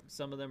different.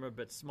 Some of them are a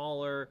bit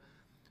smaller.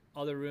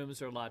 Other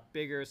rooms are a lot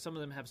bigger. Some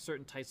of them have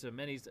certain types of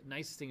amenities. The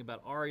nicest thing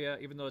about Aria,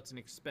 even though it's an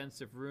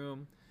expensive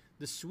room,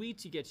 the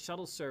suites you get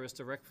shuttle service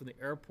direct from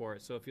the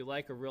airport. So if you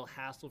like a real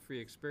hassle-free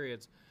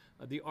experience,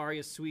 the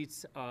Aria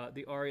Suites,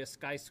 the Aria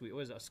Sky Suite,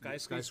 what is it? Sky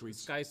Suites.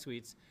 Sky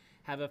Suites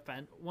have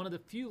one of the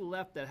few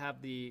left that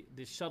have the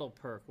shuttle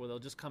perk where they'll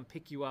just come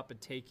pick you up and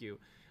take you.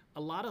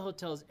 A lot of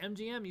hotels,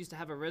 MGM used to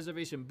have a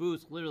reservation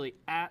booth literally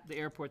at the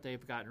airport.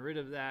 They've gotten rid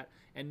of that.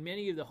 And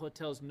many of the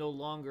hotels no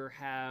longer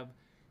have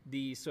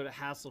the sort of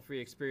hassle-free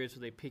experience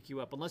where they pick you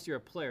up, unless you're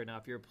a player. Now,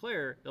 if you're a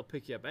player, they'll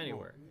pick you up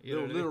anywhere.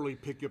 They'll literally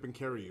pick you up and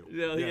carry you.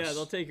 Yeah,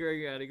 they'll take you where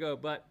you got to go.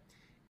 But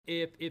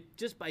if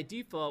just by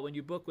default, when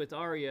you book with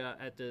Aria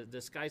at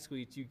the Sky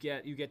Suites, you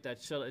get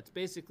that shuttle. It's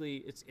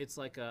basically it's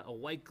like a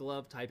white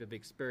glove type of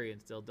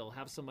experience. They'll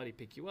have somebody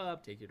pick you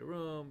up, take you to the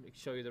room,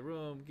 show you the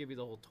room, give you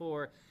the whole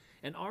tour.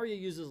 And Aria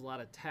uses a lot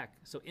of tech.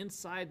 So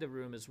inside the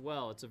room as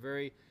well,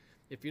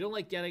 if you don't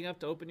like getting up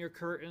to open your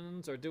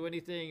curtains or do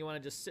anything, you want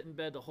to just sit in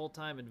bed the whole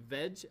time and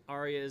veg,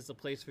 Aria is the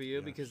place for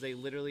you because they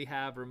literally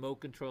have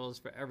remote controls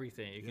for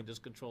everything. You can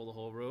just control the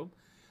whole room.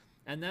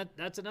 And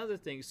that's another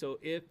thing. So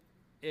if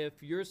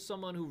you're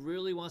someone who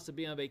really wants to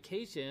be on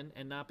vacation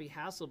and not be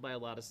hassled by a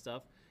lot of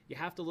stuff, you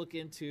have to look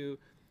into.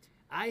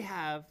 I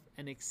have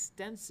an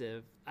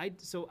extensive.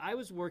 So I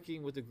was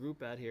working with a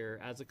group out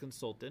here as a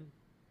consultant.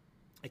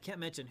 I can't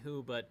mention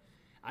who, but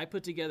I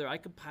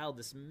compiled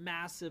this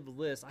massive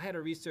list. I had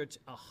to research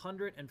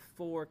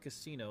 104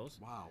 casinos.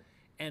 Wow.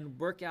 And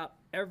work out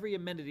every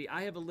amenity.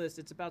 I have a list.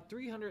 It's about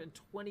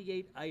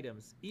 328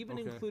 items, even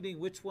including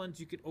which ones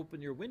you could open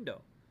your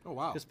window. Oh,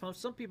 wow. Because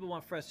some people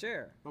want fresh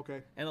air.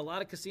 Okay. And a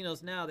lot of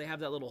casinos now, they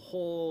have that little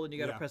hole, and you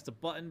got to press the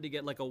button to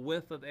get like a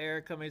whiff of air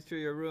coming through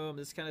your room,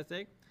 this kind of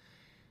thing.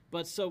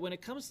 But so when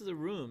it comes to the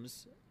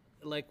rooms,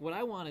 like what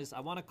I want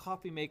a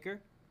coffee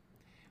maker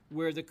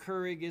where the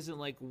Keurig isn't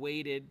like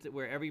weighted,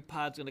 where every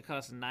pod's going to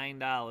cost $9.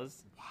 Wow.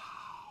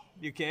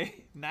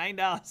 Okay? $9.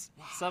 Wow.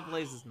 Some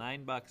places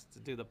 $9 to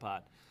do the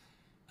pod.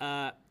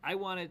 I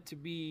want it to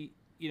be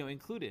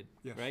included,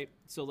 Yes. right?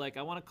 So like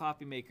I want a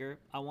coffee maker,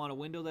 I want a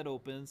window that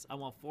opens, I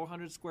want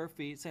 400 square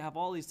feet. So I have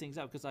all these things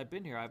out because I've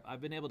been here.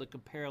 I've been able to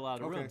compare a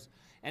lot of rooms,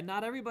 and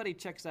not everybody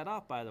checks that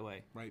off, by the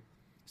way. Right.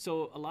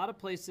 So a lot of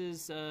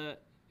places.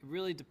 It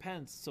really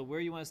depends. So where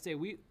you want to stay.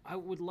 I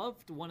would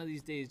love to one of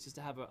these days just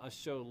to have a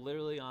show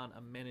literally on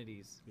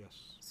amenities.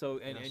 Yes. So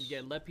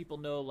and let people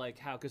know like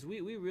how, because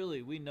we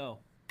know.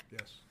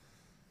 Yes.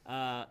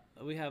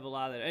 We have a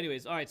lot of that.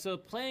 Anyways, all right. So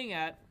playing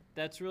at,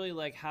 that's really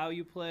like how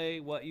you play,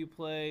 what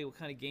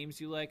kind of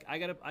games you like.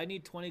 I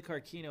need 20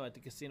 card Keno at the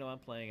casino I'm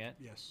playing at.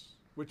 Yes.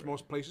 Which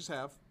most places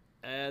have.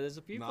 There's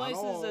a few Not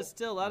places all. that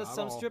still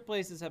some all. strip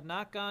places have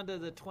not gone to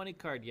the 20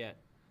 card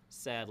yet,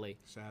 sadly.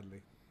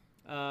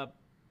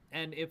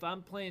 And if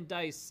I'm playing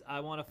dice, I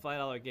want a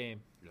 $5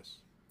 game. Yes.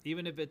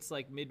 Even if it's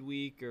like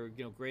midweek or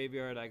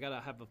graveyard, I gotta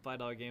have a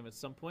 $5 game at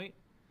some point.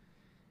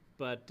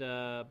 But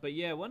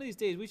yeah, one of these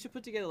days we should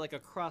put together like a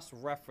cross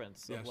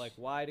reference of like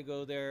why to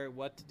go there,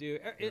 what to do.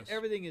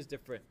 Everything is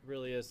different,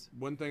 really is.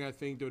 One thing I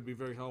think that would be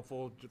very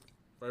helpful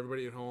for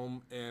everybody at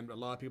home and a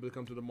lot of people that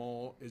come to the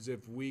mall is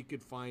if we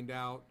could find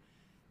out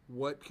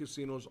what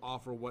casinos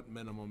offer what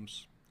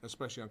minimums.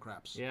 Especially on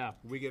craps. Yeah.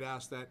 We get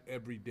asked that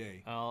every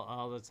day.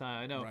 All the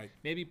time. I know. Right.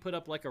 Maybe put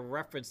up like a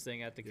reference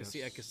thing at the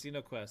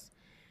Casino Quest.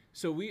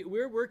 So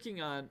we're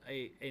working on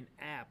an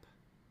app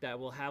that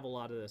will have a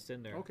lot of this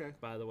in there. Okay.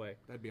 By the way.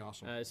 That'd be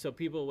awesome. So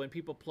when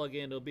people plug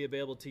in, it'll be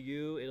available to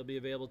you. It'll be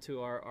available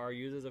to our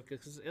users of,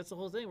 because it's the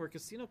whole thing. We're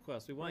Casino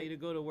Quest. We want you to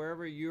go to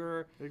wherever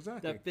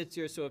that fits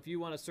your. So if you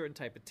want a certain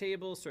type of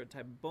table, certain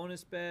type of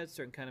bonus bet,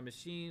 certain kind of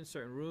machine,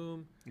 certain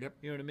room. Yep.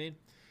 You know what I mean?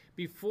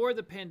 Before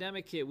the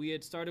pandemic hit, we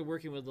had started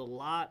working with a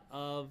lot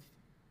of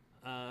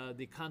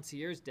the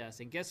concierge desks.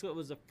 And guess what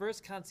was the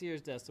first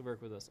concierge desk to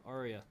work with us?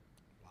 Aria.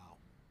 Wow.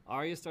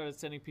 Aria started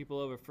sending people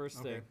over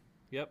first thing.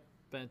 Yep.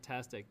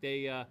 Fantastic.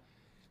 They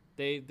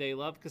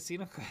love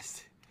Casino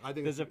Quest. I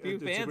think there's a few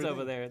fans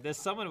over there. There's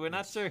someone, we're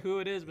not sure who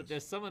it is, but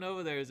there's someone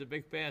over there who's a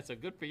big fan. So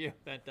good for you.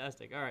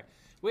 Fantastic. All right.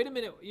 Wait a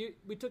minute.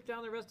 We took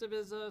down the rest of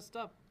his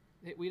stuff.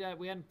 We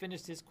hadn't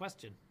finished his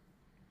question.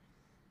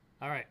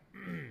 All right.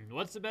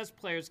 What's the best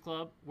players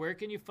club? Where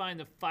can you find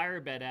the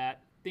Firebet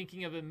at?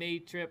 Thinking of a May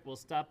trip. We'll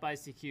stop by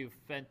CQ.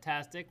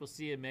 Fantastic. We'll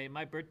see you in May.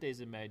 My birthday's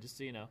in May, just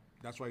so you know.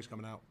 That's why he's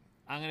coming out.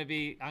 I'm gonna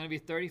be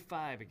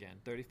 35 again.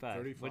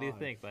 35. What do you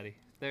think, buddy?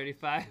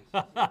 35.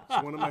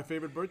 It's one of my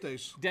favorite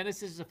birthdays.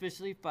 Dennis is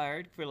officially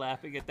fired for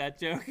laughing at that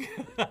joke.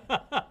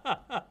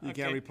 You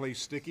can't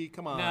replace Sticky.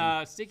 Come on.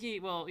 No, Sticky.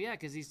 Well, yeah,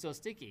 because he's so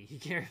sticky. He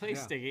can't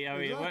replace Sticky. I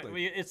mean,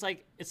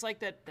 exactly. it's like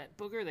that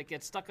booger that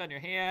gets stuck on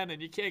your hand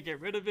and you can't get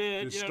rid of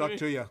it. It's stuck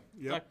to you.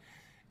 Yep.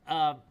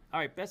 All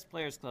right, best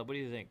players club. What do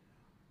you think?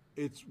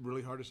 It's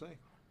really hard to say.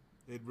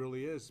 It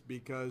really is,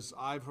 because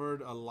I've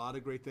heard a lot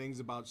of great things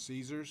about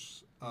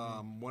Caesars.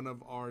 One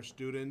of our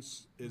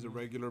students is a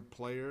regular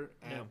player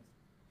at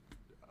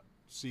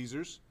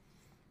Caesars,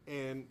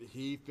 and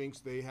he thinks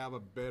they have a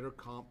better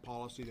comp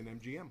policy than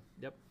MGM.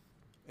 Yep.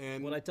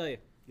 And what'd I tell you?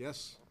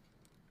 Yes.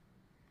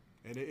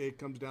 And it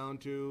comes down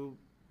to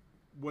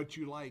what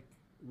you like,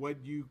 what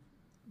you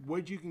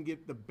can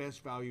get the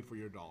best value for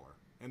your dollar.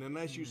 And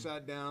unless you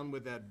sat down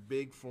with that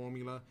big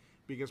formula,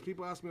 because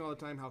people ask me all the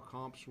time how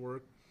comps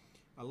work,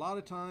 a lot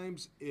of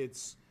times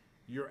it's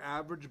your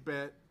average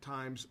bet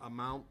times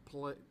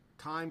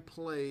time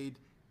played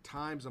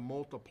times a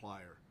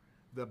multiplier.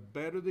 The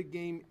better the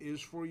game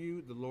is for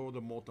you, the lower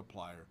the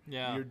multiplier.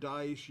 Yeah. Your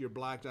dice, your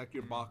blackjack,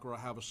 your baccarat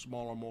have a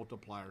smaller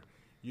multiplier.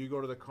 You go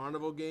to the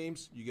carnival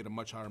games, you get a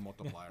much higher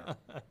multiplier.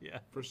 Yeah.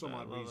 For some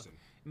odd reason.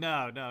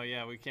 No,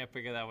 yeah, we can't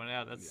figure that one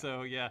out.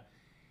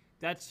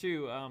 That's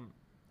true.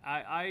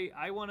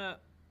 I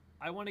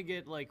wanna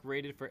get like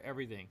rated for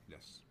everything.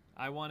 Yes.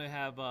 I want to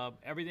have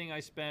everything I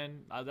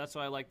spend. That's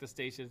why I like the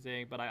station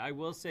thing. But I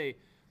will say,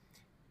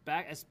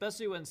 back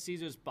especially when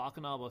Caesar's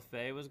Bacchanal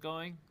Buffet was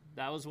going,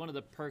 that was one of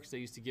the perks they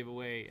used to give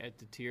away at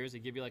the tiers. They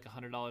give you like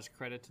 $100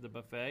 credit to the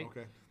buffet,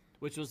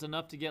 which was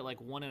enough to get like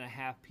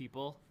 1.5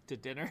 people to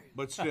dinner.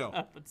 But still.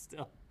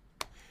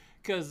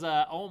 Because,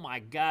 oh my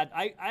God,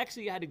 I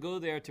actually had to go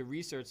there to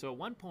research. So at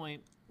one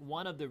point,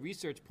 one of the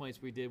research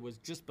points we did was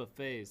just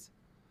buffets.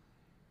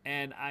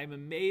 And I'm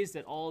amazed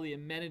at all the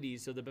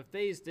amenities. So the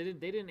buffets, they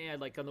didn't add,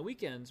 like on the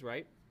weekends,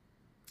 right?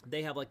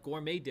 They have like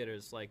gourmet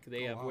dinners. Like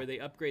they have where they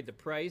upgrade the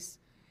price.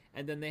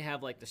 And then they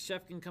have like the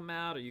chef can come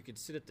out, or you can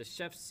sit at the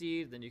chef's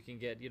seat. Then you can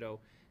get,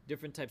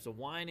 different types of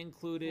wine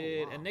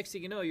included. And next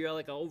thing you know, you're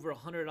like over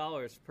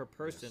 $100 per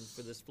person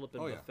for this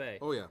flipping buffet.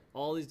 Oh, yeah.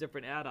 All these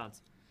different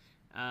add-ons.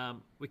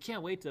 We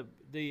can't wait to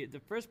the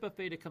first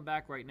buffet to come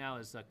back right now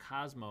is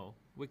Cosmo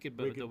Wicked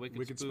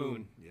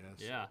Spoon. Yes.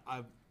 Yeah.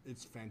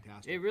 It's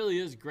fantastic. It really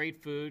is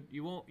great food.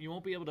 You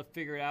won't be able to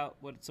figure out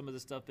what some of the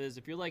stuff is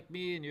if you're like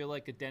me and you're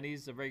like a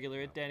Denny's, a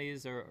regular at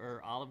Denny's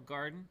or Olive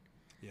Garden.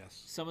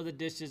 Yes. Some of the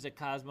dishes at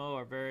Cosmo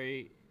are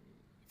very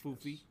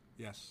foofy.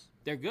 Yes.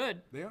 They're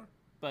good. They are.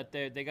 But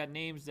they got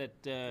names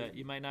that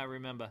you might not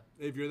remember.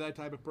 If you're that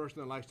type of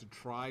person that likes to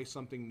try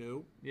something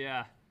new.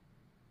 Yeah.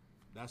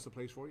 that's the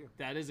place for you.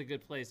 That is a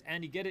good place,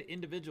 and you get it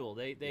individual.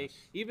 They Yes.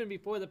 even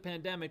before the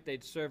pandemic,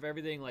 they'd serve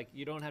everything like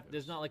you don't have.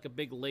 There's not like a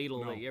big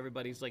ladle No. that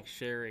everybody's like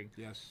sharing.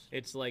 Yes.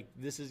 It's like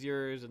this is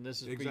yours and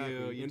this is Exactly.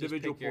 for you. You Individual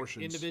just pick your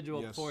portions.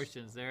 individual Yes.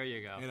 portions. There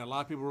you go. And a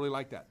lot of people really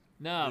like that.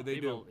 No, They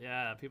people, do.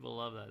 yeah, people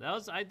love that. That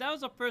was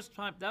the first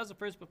time. That was the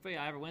first buffet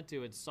I ever went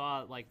to and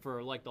saw like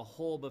for like the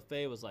whole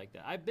buffet was like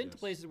that. I've been to Yes.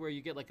 places where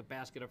you get like a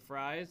basket of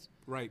fries.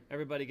 Right.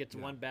 Everybody gets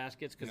Yeah. one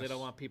basket because they Yes.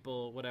 don't want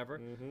people whatever.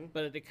 Mhm.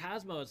 But at the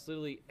Cosmo, it's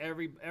literally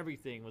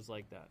everything was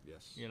like that.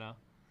 Yes. You know.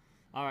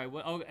 All right.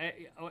 Well,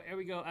 here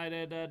we go.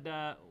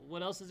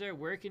 What else is there?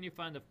 Where can you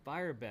find the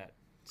fire bet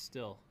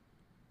still?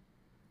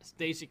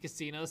 Station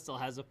Casino still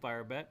has a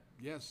fire bet.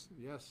 Yes,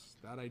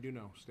 that I do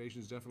know.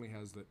 Stations definitely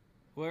has that.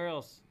 Where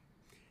else?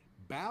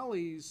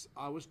 Bally's,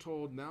 I was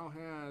told, now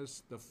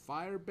has the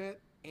fire bet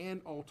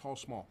and all tall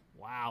small.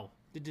 Wow.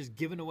 They're just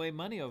giving away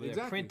money over there,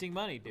 Exactly. printing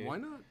money, dude. Why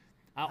not?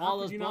 All How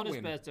could those you not bonus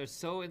win? bets are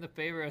so in the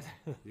favor of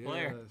the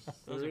player.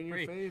 Yes, Those they're are in your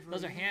free. favor,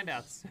 Those are yes.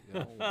 handouts.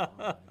 Yeah,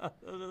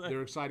 oh my.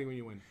 They're exciting when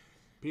you win.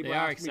 People They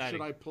are ask me, exciting.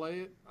 should I play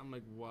it? I'm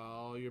like,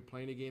 well, you're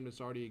playing a game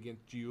that's already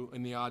against you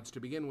in the odds to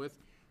begin with.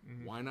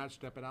 Mm-hmm. Why not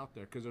step it out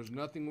there? Because there's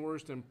nothing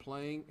worse than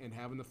playing and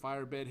having the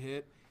fire bet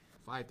hit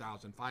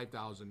 5,000,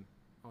 5,000.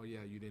 Oh, yeah,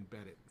 you didn't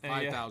bet it. Yeah.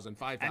 5,000,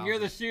 5,000. And you're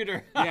the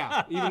shooter.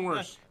 Yeah, even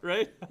worse.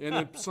 Right? And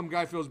then some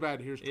guy feels bad.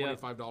 Here's Yeah.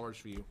 $25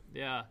 for you.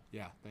 Yeah.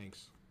 Yeah,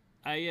 thanks.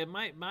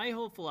 My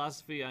whole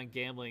philosophy on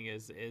gambling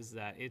is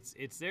that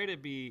it's there to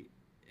be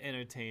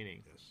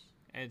entertaining. Yes.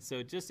 And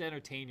so just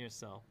entertain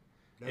yourself.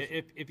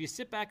 That's- If you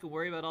sit back and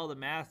worry about all the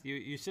math,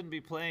 you shouldn't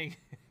be playing.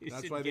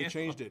 That's why they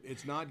changed it.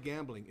 It's not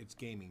gambling. It's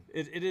gaming.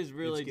 It is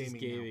really It's just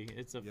gaming now.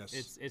 gaming.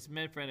 Yes. It's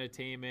meant for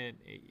entertainment.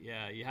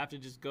 Yeah, you have to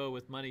just go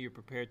with money you're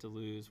prepared to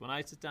lose. When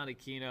I sit down at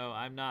Keno,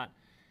 I'm not,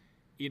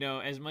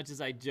 as much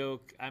as I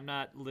joke, I'm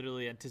not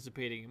literally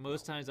anticipating.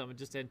 Most times I'm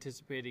just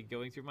anticipating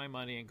going through my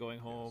money and going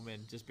home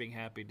and just being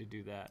happy to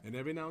do that. And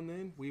every now and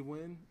then we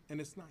win, and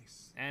it's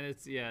nice. And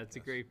it's a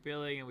great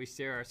feeling, and we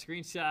share our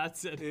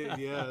screenshots. And,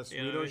 Yes, you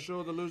we know what I don't mean?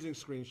 show the losing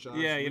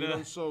screenshots. Yeah, we you know.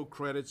 don't show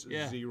credits,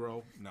 Yeah.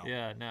 0. No.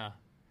 Yeah,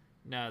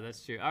 no,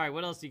 that's true. All right,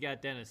 what else you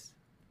got, Dennis?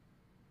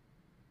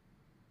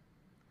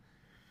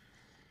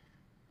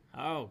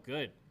 Oh,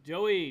 good.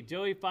 Joey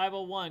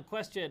 501,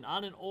 question.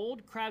 On an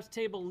old craps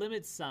table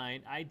limit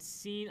sign I'd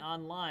seen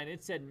online,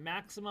 it said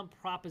maximum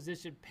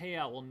proposition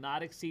payout will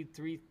not exceed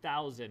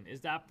 3,000. Is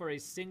that for a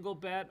single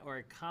bet or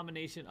a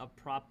combination of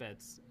prop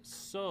bets?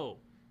 So,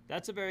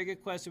 that's a very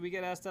good question. We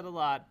get asked that a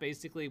lot.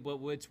 Basically,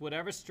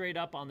 whatever straight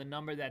up on the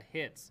number that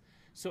hits.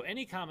 So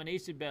any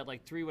combination bet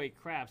like three-way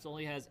craps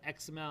only has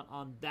X amount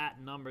on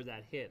that number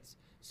that hits.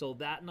 So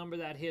that number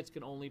that hits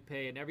can only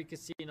pay, and every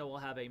casino will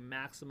have a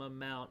maximum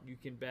amount you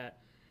can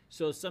bet.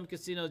 So some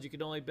casinos you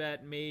can only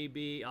bet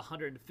maybe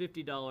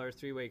 $150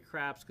 three-way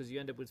craps because you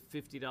end up with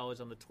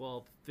 $50 on the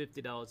 12,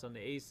 $50 on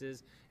the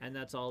aces, and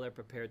that's all they're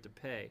prepared to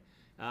pay.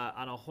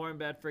 On a horn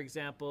bet, for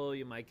example,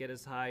 you might get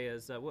as high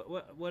as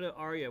what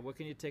are you? What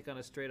can you take on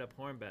a straight-up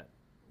horn bet?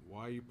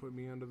 Why you put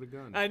me under the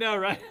gun? I know,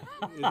 right?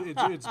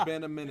 It's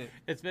been a minute.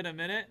 It's been a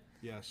minute.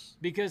 Yes.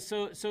 Because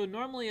so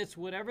normally it's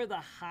whatever the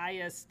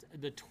highest,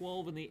 the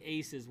 12 and the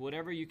aces,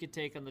 whatever you could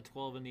take on the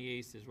 12 and the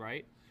aces,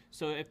 right?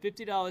 So if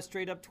 $50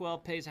 straight up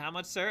 12 pays how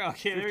much, sir?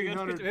 Okay, there you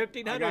go. $1,500.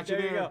 I $1,500. got you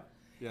There you there. go.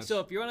 Yes.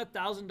 So if you're on a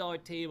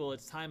 $1,000 table,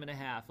 it's time and a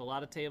half. A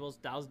lot of tables,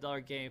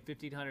 $1,000 game,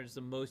 $1,500 is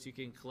the most you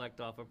can collect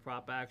off of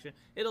prop action.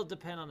 It'll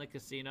depend on the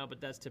casino,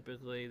 but that's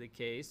typically the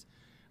case.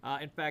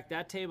 In fact,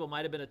 that table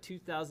might have been a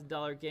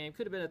 $2,000 game,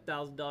 could have been a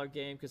 $1,000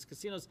 game, because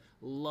casinos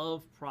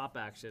love prop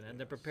action, and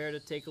they're prepared to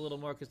take a little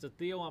more, because the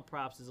Theo on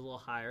props is a little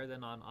higher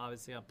than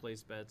obviously on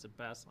place bets and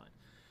pass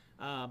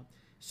line.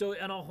 So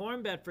on a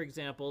horn bet, for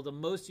example, the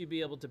most you'd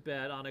be able to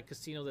bet on a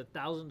casino, the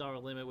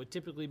 $1,000 limit would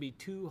typically be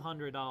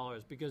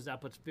 $200, because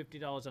that puts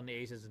 $50 on the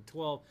aces and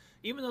 12.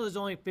 Even though there's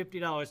only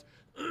 $50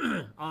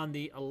 on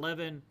the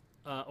 11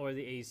 or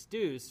the ace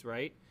deuce,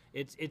 right?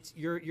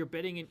 You're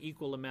betting in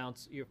equal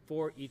amounts. You're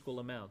for equal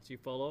amounts. You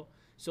follow?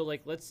 So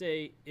like, let's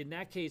say in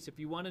that case, if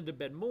you wanted to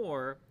bet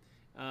more,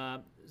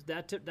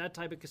 that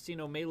type of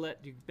casino may let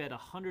you bet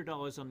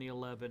 $100 on the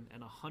 11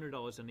 and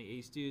 $100 on the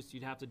ace deuce.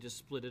 You'd have to just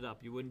split it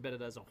up. You wouldn't bet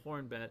it as a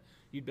horn bet.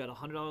 You'd bet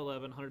 $100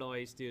 11, $100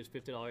 ace deuce,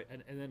 $50,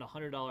 and then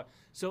 $100.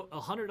 So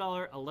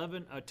 $100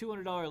 11,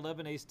 $200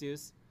 11 ace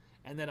deuce,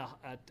 and then a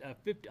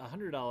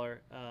 $100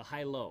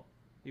 high low.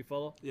 You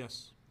follow?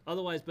 Yes.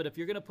 Otherwise, but if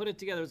you're going to put it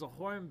together as a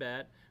horn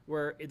bet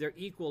where they're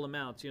equal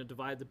amounts,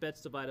 the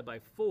bet's divided by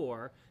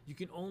 4, you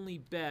can only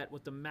bet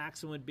what the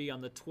maximum would be on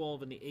the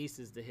 12 and the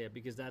aces to hit,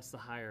 because that's the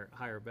higher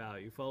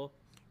value. You follow?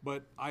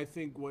 But I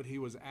think what he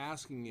was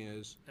asking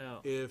is,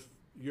 Oh. if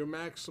your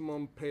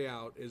maximum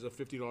payout is a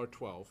 $50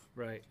 12,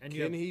 Right. And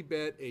can he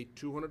bet a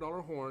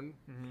 $200 horn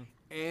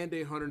and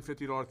a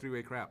 $150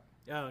 three-way crap?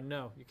 Oh,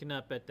 no, you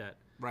cannot bet that.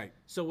 Right.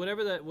 So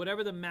whatever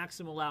the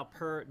maximum allowed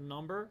per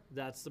number,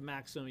 that's the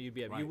maximum you'd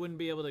be at. You Right. wouldn't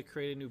be able to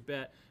create a new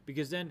bet,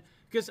 because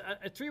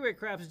a three-way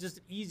crap is just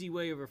an easy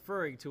way of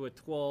referring to a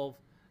 12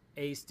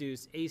 ace,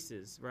 deuce,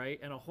 aces, right?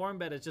 And a horn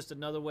bet is just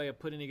another way of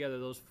putting together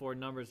those 4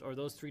 numbers or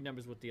those 3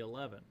 numbers with the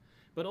 11.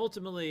 But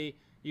ultimately,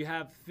 you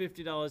have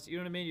 $50, you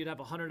know what I mean? You'd have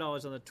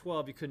 $100 on the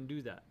 12. You couldn't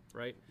do that,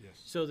 right?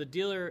 Yes. So the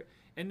dealer,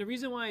 and the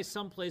reason why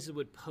some places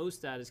would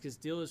post that is because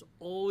dealers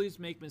always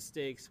make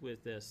mistakes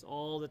with this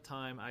all the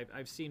time.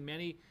 I've seen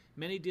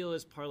many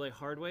dealers parlay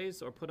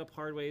hardways or put up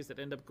hardways that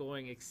end up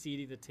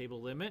exceeding the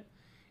table limit.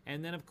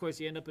 And then, of course,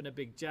 you end up in a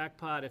big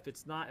jackpot if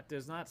there's not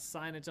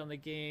signage on the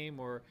game,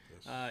 or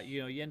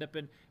you end up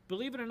in.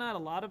 Believe it or not,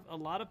 a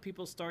lot of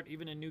people start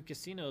even in new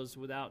casinos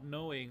without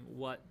knowing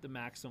what the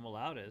maximum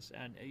allowed is.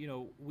 And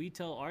we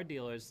tell our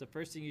dealers the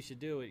first thing you should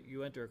do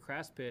you enter a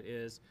crash pit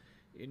is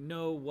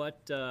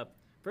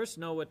first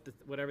know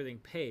what everything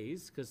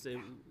pays, because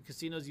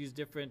casinos use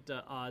different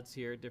odds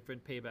here,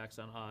 different paybacks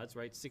on odds,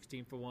 right?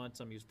 16 for 1,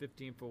 some use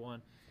 15 for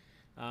 1.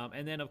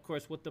 And then, of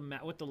course, what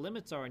the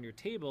limits are on your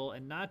table,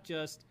 and not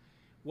just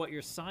what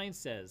your sign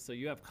says. So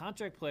you have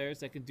contract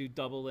players that can do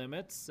double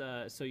limits.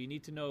 So you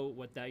need to know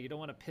what that. You don't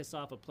want to piss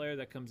off a player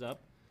that comes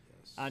up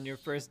on your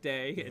first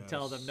day and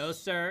tell them, no,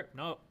 sir,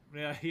 no.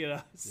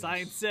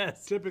 Sign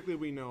says. Typically,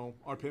 we know,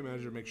 our pit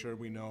manager makes sure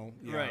we know.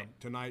 Right.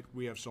 Tonight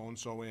we have so and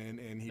so in,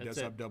 and he That's does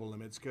it. have double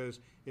limits. Because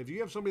if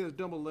you have somebody that's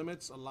double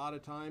limits, a lot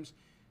of times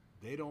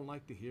they don't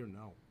like to hear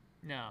no.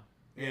 No.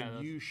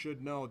 And you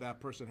should know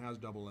that person has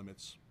double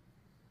limits.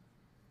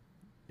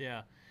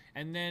 Yeah.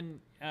 And then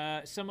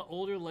some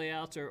older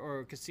layouts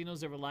or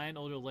casinos that rely on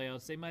older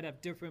layouts, they might have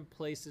different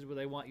places where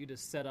they want you to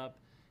set up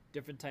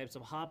different types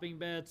of hopping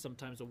bets.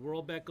 Sometimes a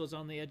world bet goes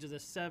on the edge of the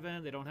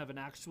 7. They don't have an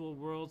actual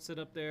world set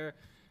up there.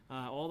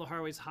 All the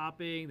hardways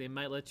hopping. They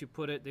might let you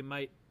put it. They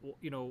might,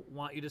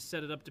 want you to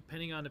set it up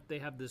depending on if they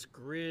have this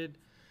grid.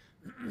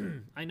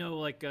 I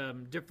know,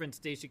 different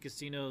station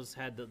casinos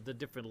had the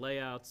different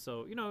layouts.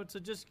 So so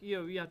just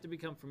you have to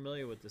become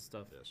familiar with this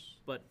stuff. Yes.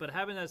 But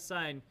having that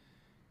sign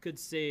could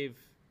save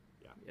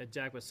a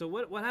jackpot. So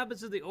what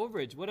happens to the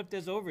overage? What if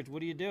there's overage? What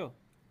do you do?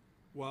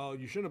 Well,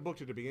 you shouldn't have booked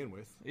it to begin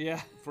with.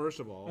 Yeah. First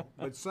of all.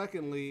 But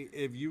secondly,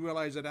 if you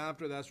realize it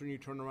after, that's when you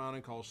turn around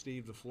and call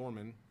Steve the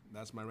floorman.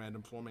 That's my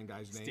random floorman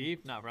guy's name.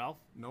 Steve, not Ralph?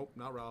 Nope,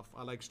 not Ralph.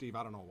 I like Steve.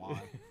 I don't know why.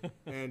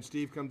 And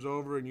Steve comes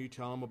over and you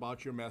tell him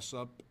about your mess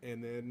up,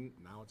 and then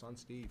now it's on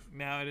Steve.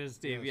 Now it is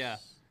Steve, yeah.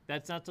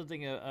 That's not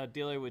something a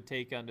dealer would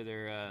take under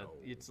their. No.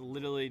 It's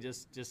literally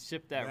just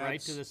ship that right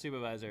to the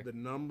supervisor.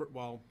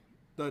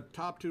 The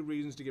top 2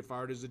 reasons to get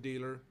fired as a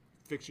dealer: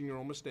 fixing your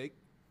own mistake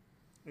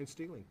and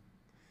stealing.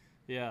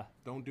 Yeah.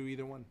 Don't do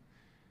either one.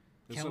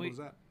 As simple as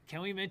that.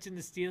 Can we mention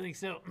the stealing?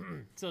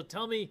 So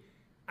tell me,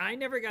 I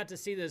never got to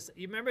see this.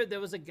 You remember there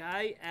was a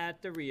guy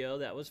at the Rio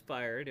that was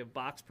fired, a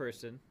box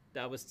person,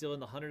 that was stealing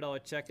the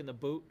 $100 check in the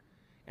boot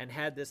and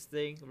had this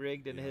thing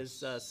rigged in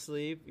his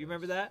sleeve. You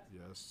remember that?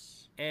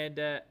 Yes. And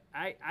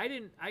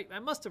I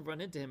must have run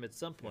into him at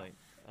some point,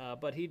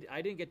 but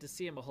I didn't get to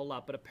see him a whole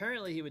lot. But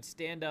apparently he would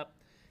stand up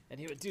and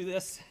he would do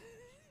this,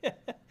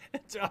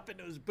 drop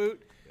into his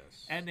boot,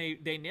 and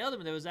they nailed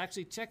him. There was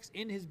actually checks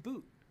in his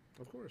boot.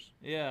 Of course.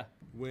 Yeah.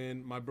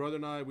 When my brother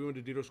and I, we went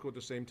to dealer school at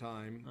the same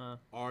time,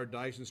 our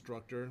dice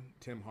instructor,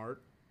 Tim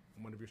Hart,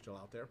 I wonder if you're still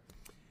out there,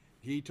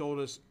 he told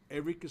us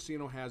every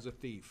casino has a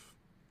thief,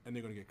 and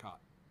they're going to get caught.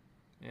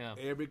 Yeah.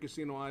 Every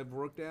casino I've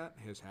worked at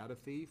has had a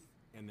thief,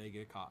 and they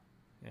get caught.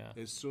 Yeah.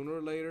 It's sooner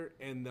or later,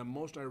 and the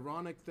most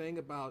ironic thing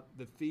about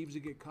the thieves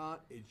that get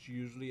caught, it's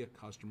usually a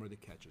customer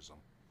that catches them.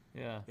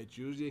 Yeah. It's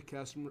usually a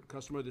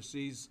customer that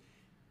sees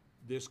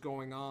this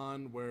going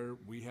on, where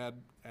we had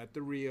at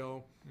the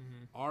Rio,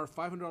 our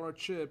 $500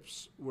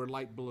 chips were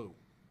light blue,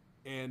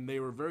 and they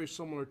were very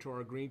similar to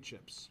our green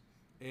chips.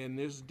 And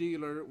this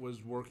dealer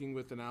was working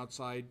with an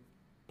outside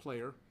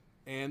player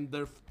and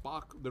their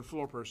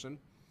floor person.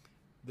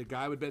 The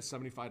guy would bet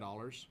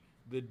 $75.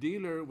 The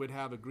dealer would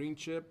have a green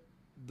chip,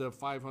 the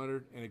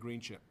 500, and a green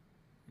chip.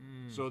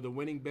 So the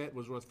winning bet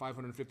was worth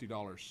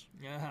 $550.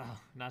 Yeah,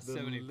 not The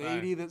 75.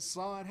 lady that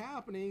saw it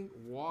happening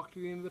walked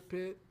into the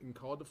pit and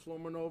called the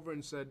floorman over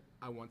and said,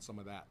 "I want some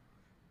of that."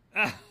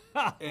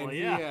 And he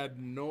had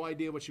no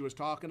idea what she was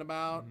talking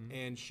about,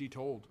 and she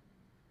told.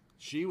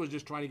 She was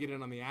just trying to get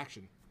in on the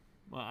action.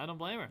 Well, I don't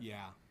blame her.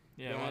 Yeah.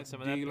 Yeah, I that want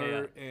some of that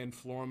dealer payout. and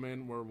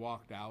floorman were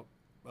walked out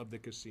of the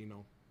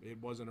casino.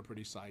 It wasn't a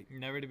pretty sight.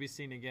 Never to be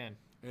seen again.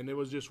 And it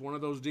was just one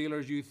of those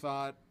dealers you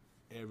thought,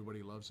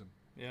 everybody loves him.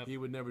 Yep. He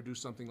would never do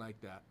something like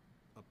that.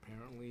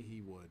 Apparently he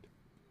would.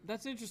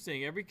 That's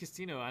interesting. Every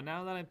casino, and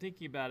now that I'm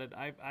thinking about it,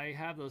 I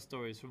have those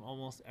stories from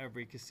almost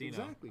every casino.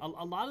 Exactly.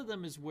 A lot of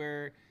them is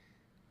where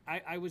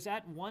I was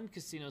at one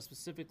casino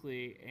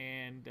specifically,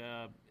 and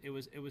it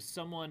was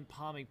someone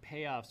palming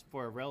payoffs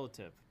for a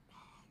relative,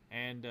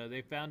 and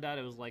they found out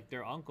it was like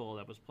their uncle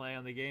that was playing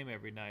on the game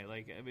every night.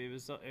 Like, I mean,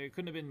 it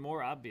couldn't have been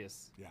more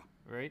obvious. Yeah.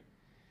 Right.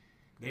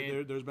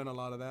 There's been a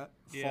lot of that.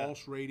 Yeah.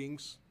 False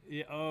ratings.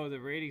 Yeah. Oh, the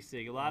rating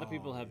thing. A lot of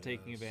people have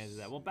taken advantage of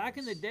that. Well, back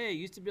in the day, you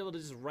used to be able to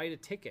just write a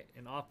ticket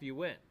and off you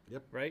went.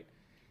 Yep. Right.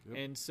 Yep.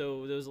 And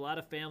so there was a lot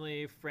of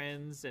family,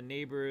 friends, and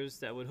neighbors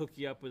that would hook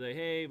you up with a,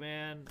 "Hey,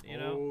 man,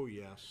 Oh,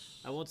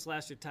 yes. I won't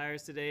slash your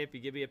tires today if you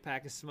give me a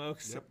pack of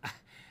smokes." Yep.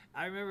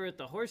 I remember at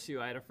the Horseshoe,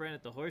 I had a friend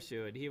at the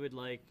Horseshoe, and he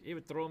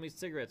would throw me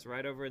cigarettes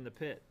right over in the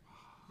pit.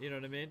 You know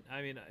what I mean?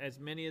 I mean, as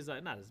many as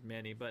not as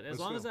many, but as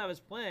long as I was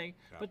playing.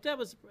 Yeah. But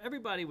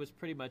everybody was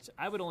pretty much.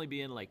 I would only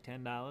be in like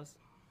 $10,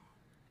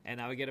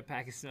 and I would get a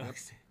pack of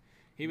smokes. Yep.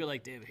 He'd be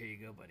like, "David, here you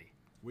go, buddy."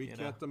 We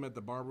kept them at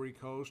the Barbary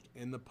Coast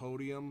in the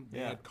podium. They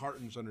had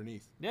cartons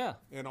underneath. Yeah.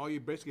 And all you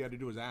basically had to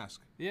do was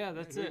ask. Yeah,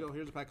 that's it. Here you go.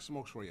 Here's a pack of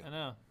smokes for you. I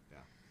know. Yeah.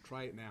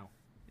 Try it now.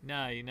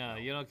 No, you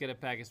don't get a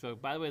pack of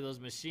smoke. By the way, those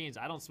machines,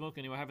 I don't smoke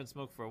anymore. I haven't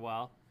smoked for a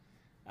while.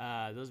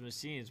 Those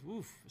machines,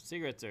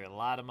 cigarettes are a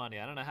lot of money.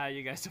 I don't know how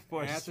you guys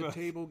afford At the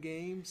table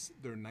games,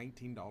 they're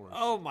 $19.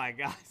 Oh, my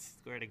God.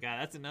 I swear to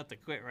God. That's enough to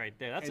quit right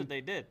there. That's what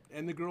they did.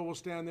 And the girl will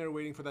stand there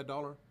waiting for that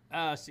dollar.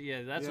 So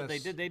yeah, that's what they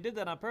did. They did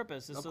that on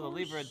purpose, just so they'll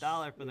leave her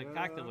 $1 for the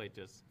cocktail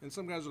waitress. And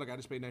some guys are like, I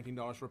just paid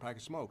 $19 for a pack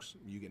of smokes.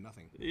 You get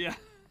nothing. Yeah.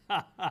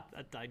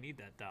 I need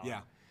that $1.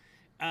 Yeah.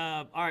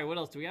 All right, what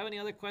else? Do we have any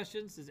other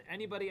questions? Is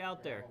anybody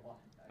out there?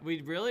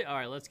 We really? All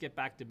right, let's get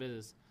back to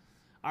business.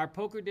 Are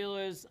poker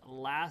dealers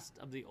last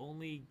of the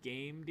only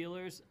game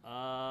dealers?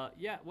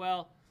 Yeah,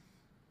 well.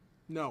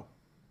 No.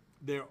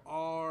 There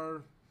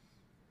are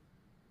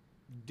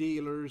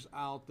dealers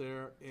out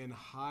there in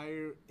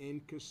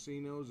higher-end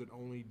casinos that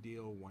only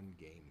deal one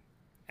game.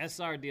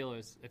 SR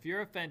dealers. If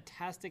you're a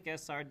fantastic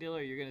SR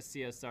dealer, you're going to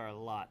see SR a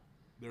lot.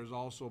 There's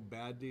also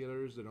bad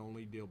dealers that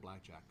only deal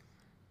blackjack.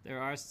 There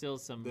are still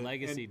some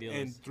legacy dealers.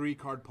 And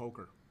 3-card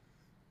poker.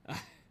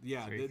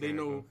 Yeah, they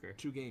know poker.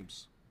 2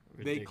 games.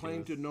 Ridiculous. They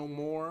claim to know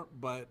more,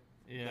 but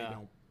they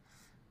don't.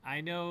 I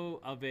know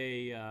of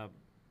a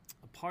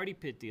party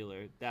pit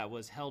dealer that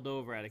was held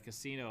over at a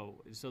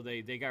casino. So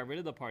they got rid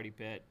of the party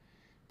pit,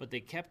 but they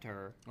kept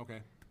her. Okay.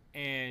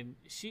 And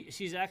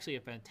she's actually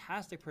a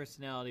fantastic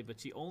personality, but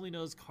she only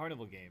knows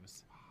carnival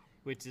games,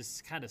 which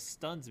just kind of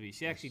stuns me.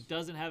 She actually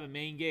doesn't have a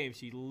main game.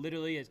 She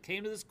literally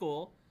came to the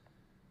school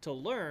to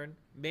learn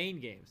main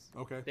games.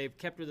 Okay. They've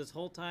kept her this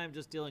whole time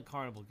just dealing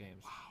carnival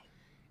games. Wow.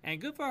 And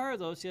good for her,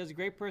 though. She has a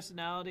great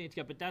personality.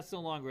 But that's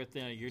no longer a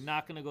thing. You're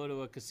not going to go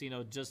to a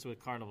casino just with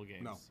carnival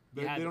games. No.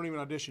 They don't even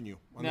audition you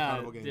on the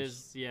carnival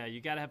games.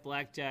 You got to have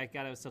blackjack,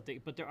 got to have something.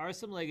 But there are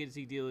some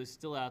legacy dealers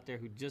still out there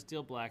who just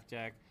deal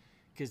blackjack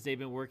because they've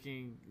been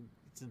working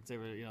since they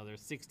were, they're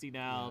 60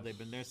 now. Yes. They've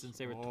been there since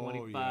they were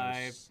 25.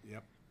 Yes.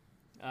 Yep.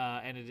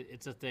 And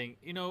it's a thing.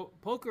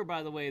 Poker,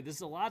 by the way,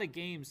 there's a lot of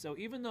games. So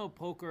even though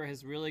poker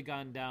has really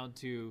gone down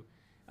to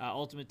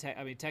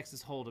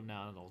Texas Hold'em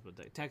now, not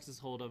Ultimate,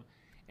 Texas Hold'em,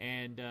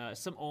 and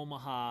some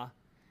Omaha,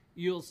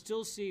 you'll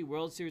still see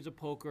World Series of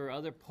Poker,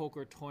 other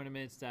poker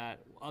tournaments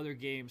that other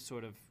games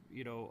sort of,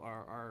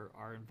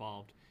 are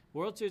involved.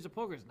 World Series of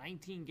Poker is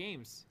 19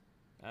 games.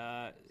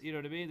 You know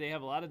what I mean? They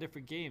have a lot of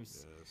different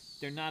games. Yes.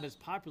 They're not as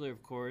popular,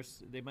 of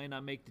course. They might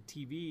not make the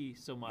TV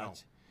so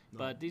much. No.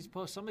 But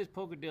some of these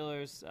poker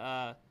dealers,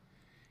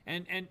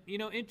 and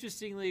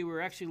interestingly,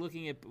 we're actually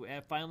looking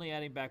at finally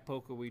adding back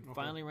poker. We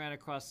finally ran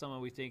across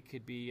someone we think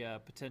could be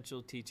a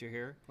potential teacher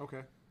here.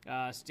 Okay.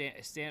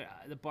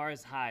 The bar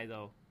is high,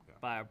 though.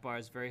 Yeah. Bar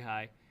is very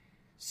high.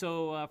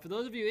 So for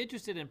those of you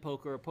interested in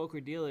poker or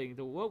poker dealing,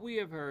 what we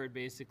have heard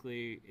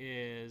basically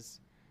is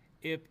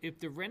if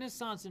the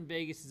Renaissance in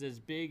Vegas is as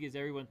big as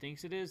everyone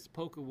thinks it is,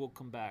 poker will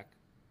come back.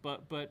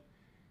 But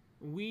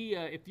we,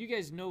 if you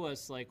guys know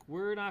us,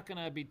 we're not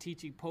going to be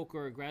teaching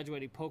poker or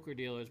graduating poker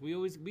dealers.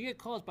 We get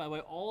calls, by the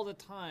way, all the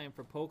time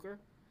for poker,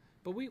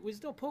 but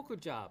there's no poker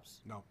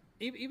jobs. No.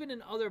 Even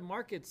in other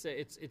markets,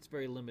 it's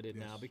very limited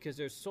now because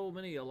there's so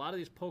many. A lot of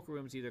these poker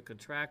rooms either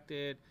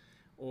contracted,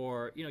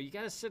 or you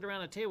got to sit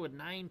around a table with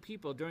 9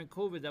 people. During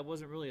COVID, that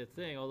wasn't really a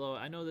thing. Although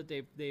I know that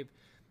they've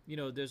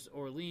there's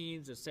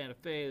Orleans, there's Santa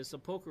Fe, there's some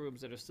poker rooms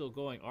that are still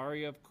going.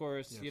 Aria, of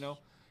course,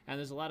 and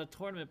there's a lot of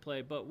tournament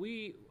play. But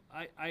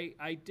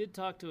I did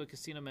talk to a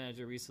casino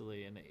manager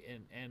recently, and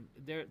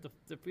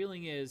the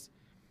feeling is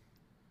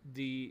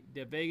the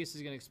Vegas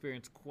is going to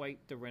experience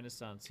quite the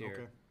renaissance here.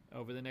 Okay.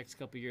 Over the next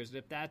couple of years. And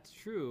if that's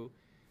true,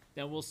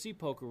 then we'll see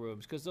poker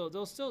rooms because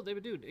they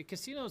would do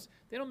casinos.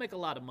 They don't make a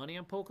lot of money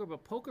on poker,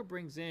 but poker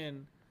brings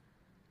in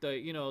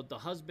the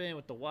husband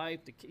with the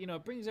wife.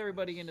 It brings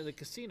everybody into the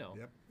casino.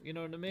 Yep. You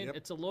know what I mean? Yep.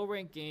 It's a low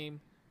rank game,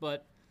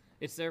 but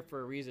it's there for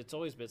a reason. It's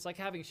always been. It's like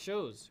having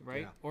shows,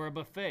 right? Yeah. Or a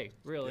buffet,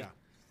 really. Yeah.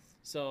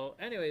 So,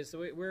 anyways,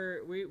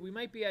 we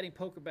might be adding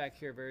poker back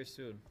here very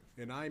soon.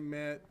 And I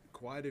met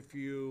quite a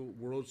few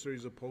World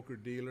Series of Poker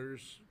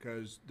dealers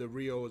because the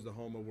Rio is the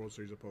home of World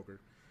Series of Poker.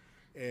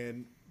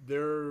 And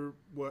they're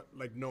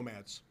like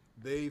nomads.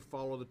 They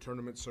follow the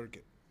tournament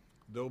circuit.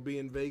 They'll be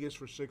in Vegas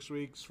for 6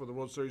 weeks for the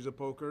World Series of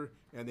Poker,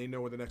 and they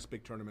know where the next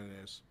big tournament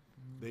is.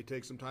 Mm-hmm. They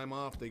take some time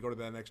off, they go to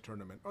that next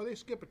tournament. Or they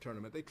skip a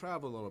tournament, they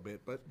travel a little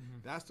bit, but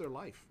that's their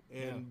life.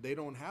 And they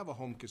don't have a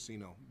home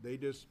casino. They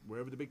just,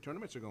 wherever the big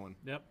tournaments are going.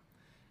 Yep.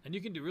 And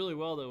you can do really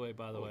well that way,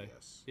 by the way.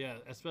 Yes. Yeah,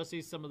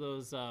 especially some of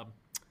those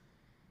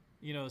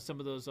you know, some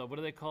of those, what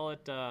do they call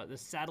it? The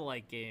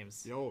satellite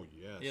games. Oh,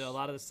 yes. You know, a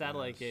lot of the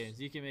satellite games.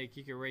 You can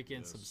rake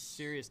in some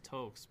serious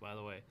tokes, by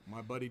the way.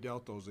 My buddy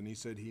dealt those, and he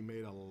said he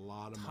made a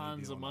lot of money.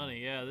 Tons of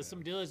money, yeah. There's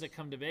some dealers that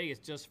come to Vegas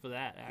just for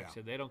that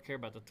action. They don't care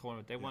about the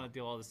tournament. They want to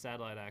deal all the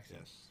satellite action.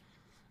 Yes.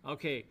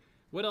 Okay,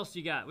 what else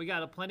you got? We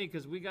got plenty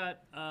because we got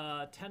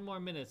 10 more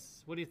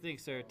minutes. What do you think,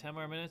 sir? 10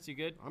 more minutes? You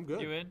good? I'm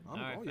good. You in? All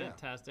right,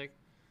 fantastic.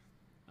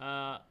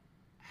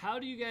 How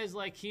do you guys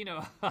like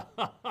Keno?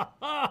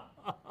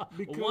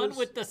 One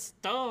with the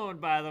stone,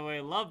 by the way.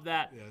 Love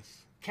that.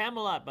 Yes.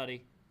 Camelot,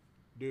 buddy.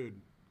 Dude,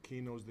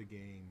 Keno's the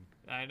game.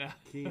 I know.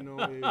 Keno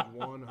is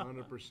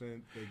 100%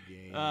 the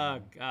game. Oh,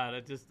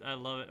 God. I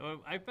love it.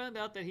 I found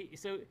out that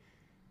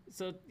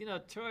So, you know,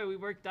 Troy, we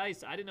worked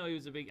dice. I didn't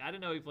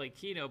know he played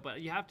Keno,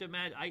 but you have to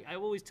imagine,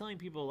 I'm always telling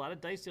people, a lot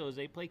of dice dealers,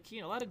 they play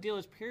Keno. A lot of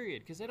dealers,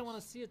 period, because they don't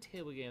want to see a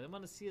table game. They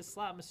want to see a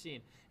slot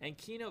machine. And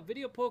Keno,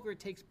 video poker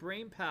takes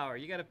brain power.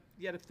 You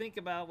gotta think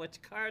about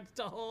which cards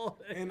to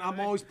hold. And I'm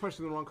always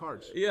pressing the wrong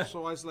cards. Yeah.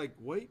 So I was like,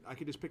 wait, I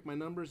could just pick my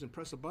numbers and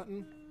press a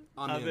button?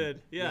 I'm in.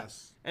 Yeah.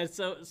 Yes. And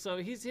so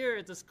he's here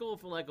at the school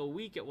for like a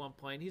week at one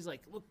point. He's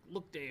like,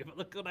 look, Dave,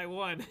 look what I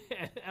won.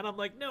 And I'm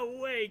like, no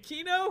way,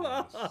 Keno?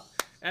 Yes.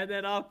 And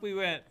then off we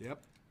went.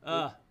 Yep.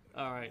 All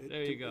right,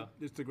 there you go.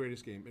 It's the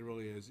greatest game. It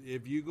really is.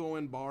 If you go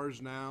in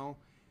bars now,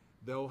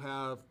 they'll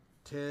have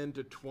 10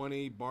 to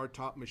 20 bar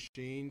top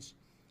machines.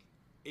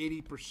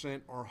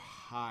 80% or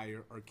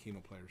higher are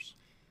Keno players.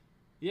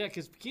 Yeah,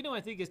 because Keno,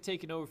 I think, is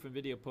taken over from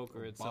video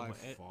poker in some way.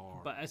 By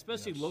far. But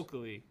especially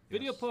locally.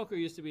 Video poker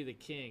used to be the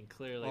king,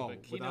 clearly,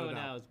 but Keno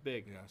now is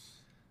big.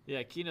 Yes.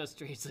 Yeah, Keno,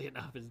 strangely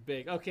enough, is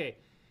big. Okay.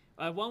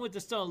 One with the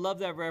Stone, love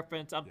that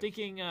reference. I'm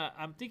thinking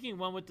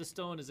One with the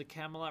Stone is a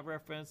Camelot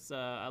reference.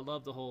 I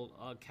love the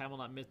whole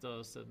Camelot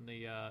mythos and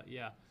the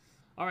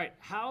All right,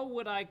 how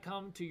would I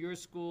come to your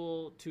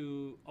school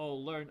to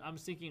learn? I'm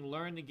thinking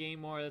learn the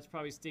game more. That's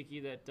probably Sticky,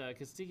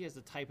 because Sticky has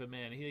to type him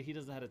in. He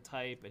doesn't know how to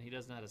type and he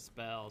doesn't know how to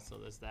spell, so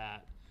there's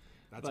that.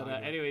 But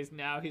anyways,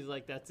 now he's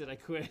like, that's it, I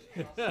quit.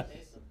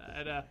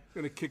 And,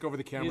 gonna kick over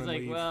the camera. He's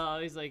and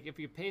like, leave. if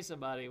you pay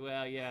somebody,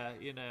 well, yeah,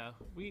 you know,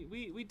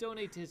 we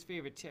donate to his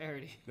favorite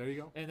charity. There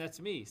you go. And that's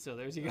me. So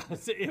there's you go.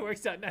 So it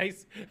works out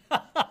nice. You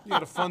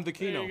gotta fund the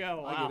Keno. There you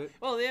go. Wow. I get it.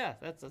 Well, yeah,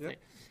 that's the thing.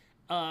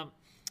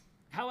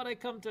 How would I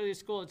come to your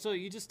school? So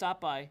you just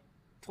stop by,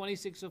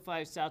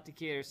 2605 South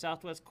Decatur,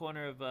 southwest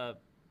corner of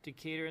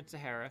Decatur and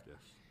Sahara. Yes.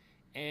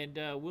 And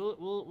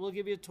we'll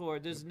give you a tour.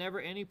 There's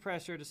never any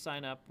pressure to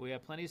sign up. We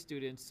have plenty of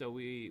students, so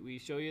we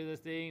show you the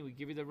thing. We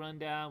give you the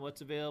rundown,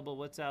 what's available,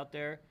 what's out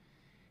there,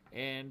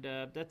 and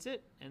that's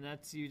it. And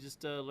that's you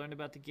just learn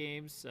about the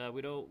games.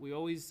 We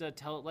always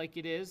tell it like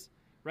it is.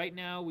 Right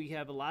now, we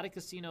have a lot of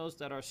casinos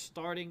that are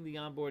starting the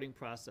onboarding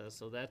process,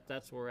 so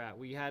that's where we're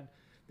at.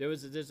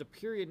 There's a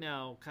period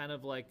now, kind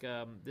of like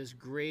this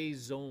gray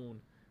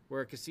zone,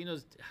 where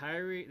casinos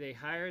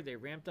they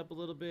ramped up a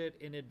little bit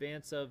in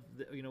advance of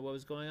what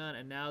was going on,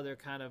 and now they're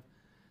kind of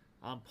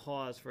on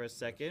pause for a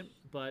second.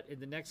 But in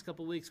the next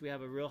couple of weeks, we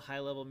have a real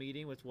high-level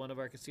meeting with one of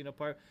our casino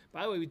partners.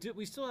 By the way,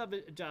 we still have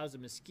jobs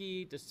in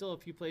Mesquite. There's still a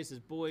few places.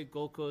 Boyd,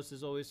 Gold Coast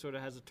is always sort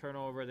of has a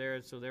turnover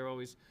there, so they're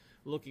always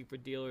looking for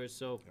dealers.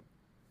 So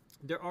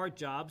there are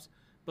jobs,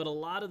 but a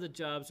lot of the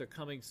jobs are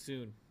coming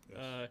soon.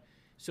 Yes.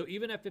 So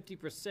even at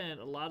 50%,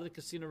 a lot of the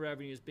casino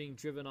revenue is being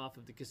driven off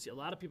of the casino. A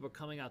lot of people are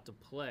coming out to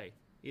play,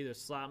 either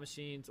slot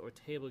machines or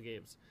table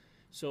games.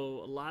 So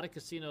a lot of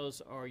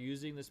casinos are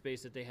using the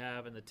space that they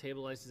have and the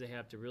table license they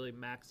have to really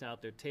max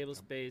out their table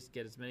space,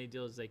 get as many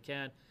deals as they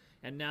can.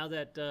 And now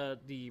that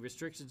the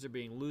restrictions are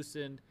being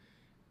loosened,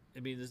 I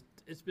mean,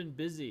 it's been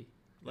busy.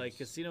 Like,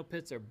 casino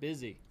pits are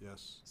busy.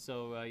 Yes.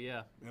 So,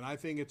 yeah. And I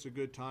think it's a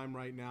good time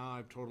right now.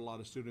 I've told a lot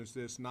of students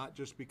this, not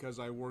just because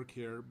I work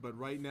here, but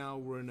right now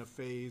we're in a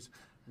phase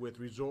with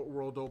Resort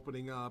World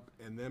opening up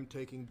and them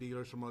taking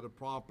dealers from other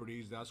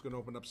properties. That's going to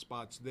open up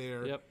spots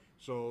there. Yep.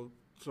 So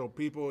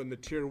people in the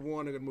Tier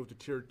 1 are going to move to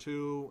Tier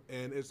 2,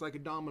 and it's like a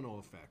domino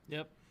effect.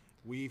 Yep.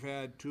 We've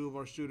had two of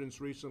our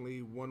students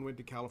recently. One went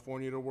to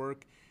California to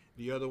work.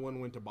 The other one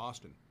went to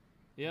Boston.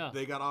 Yeah.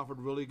 They got offered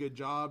really good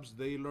jobs.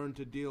 They learned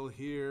to deal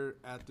here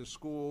at the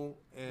school,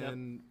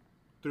 and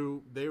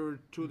they were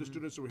two of the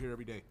students that were here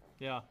every day.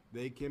 Yeah.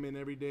 They came in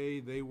every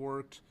day. They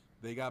worked.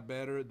 They got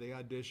better. They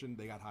auditioned.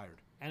 They got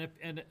hired.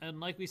 And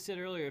like we said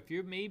earlier, if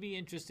you're maybe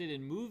interested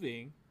in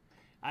moving,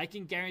 I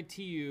can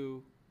guarantee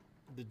you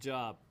the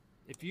job.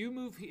 If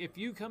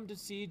you come to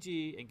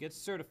CG and get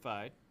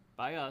certified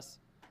by us,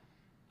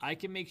 I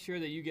can make sure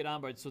that you get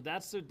on board. So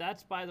that's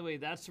by the way,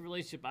 that's the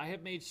relationship. I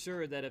have made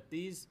sure that if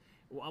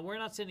we're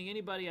not sending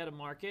anybody out of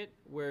market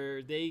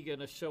where they're going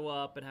to show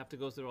up and have to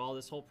go through all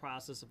this whole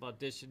process of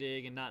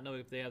auditioning and not know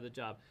if they have the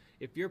job.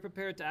 If you're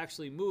prepared to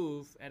actually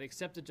move and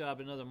accept a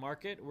job in another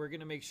market, we're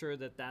going to make sure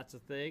that that's a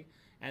thing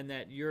and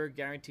that you're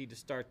guaranteed to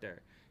start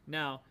there.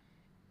 Now,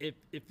 if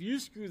you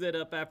screw that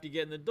up after you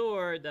get in the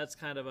door, that's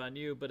kind of on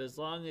you. But as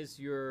long as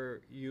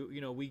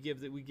we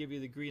give you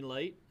the green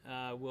light,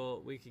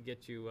 we can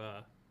get you.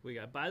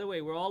 By the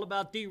way, we're all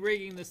about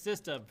de-rigging the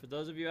system. For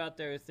those of you out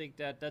there who think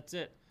that that's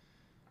it,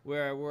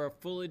 we're a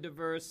fully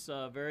diverse,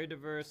 very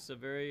diverse, a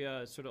very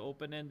sort of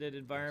open-ended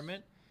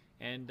environment,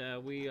 and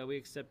we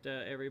accept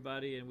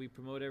everybody and we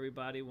promote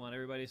everybody. Want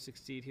everybody to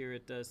succeed here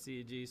at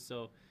CEG.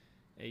 So,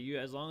 you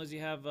as long as you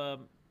have,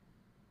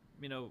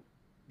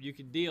 you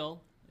can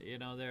deal.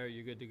 There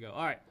you're good to go.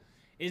 All right.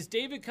 Is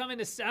David coming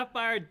to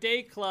Sapphire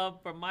Day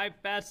Club for my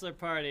bachelor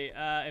party?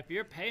 If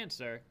you're paying,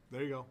 sir.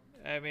 There you go.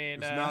 I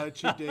mean, it's not a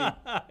cheap date.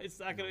 It's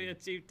not going to be a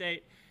cheap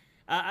date.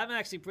 I'm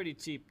actually pretty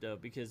cheap though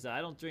because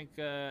I don't drink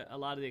a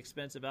lot of the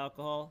expensive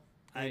alcohol.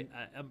 I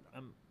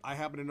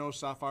happen to know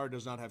Sapphire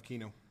does not have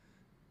Keno.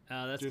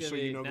 That's going to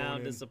be now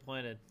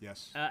disappointed.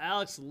 Yes.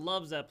 Alex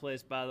loves that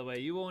place, by the way.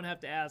 You won't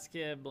have to ask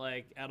him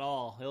at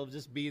all. He'll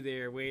just be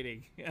there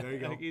waiting. There you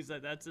go. He's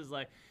like, that's his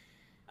like.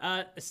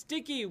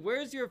 Sticky,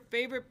 where's your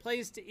favorite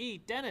place to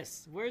eat?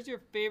 Dennis, where's your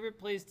favorite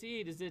place to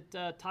eat? Is it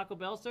Taco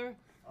Bell, sir?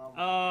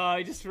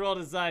 He just rolled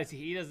his eyes.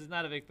 He is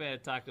not a big fan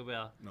of Taco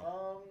Bell.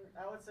 No.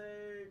 I would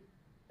say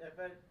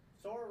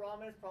Sora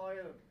Ramen is probably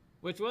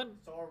Which one?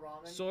 Sora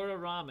Ramen. Sora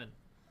Ramen.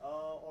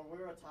 Or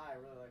We're a Thai,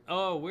 really like.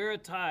 Oh, We're a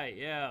Thai,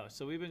 yeah.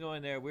 So we've been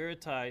going there. We're a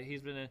Thai.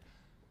 He's been in.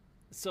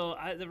 So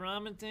the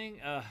ramen thing,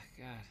 God,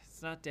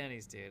 it's not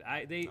Denny's, dude.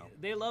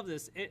 They love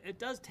this. It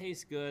does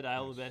taste good. I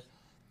will admit.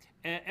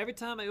 And every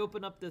time I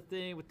open up the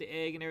thing with the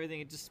egg and everything,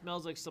 it just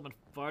smells like someone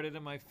farted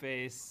in my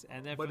face.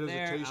 And then from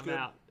there, I'm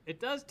out. It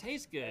does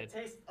taste good. It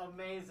tastes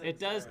amazing. It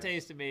does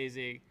taste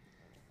amazing.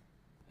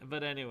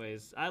 But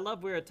anyways, I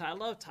love We're a Thai. I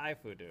love Thai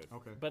food, dude.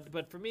 Okay.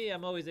 But for me, they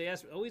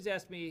always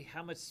ask me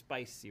how much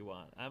spice you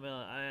want.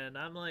 And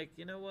I'm like,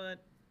 you know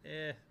what?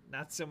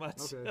 Not so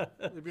much. Okay.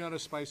 If you're not a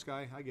spice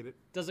guy, I get it.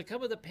 Does it come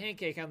with a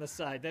pancake on the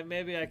side? Then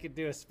maybe I could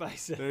do a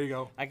spice. There you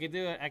go. I could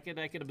do it. I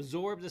could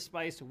absorb the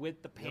spice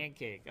with the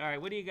pancake. Yep. All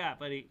right, what do you got,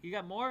 buddy? You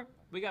got more?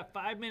 We got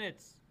 5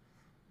 minutes.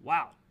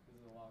 Wow. This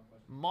is a long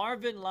question.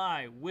 Marvin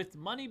Lai, with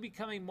money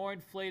becoming more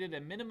inflated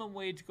and minimum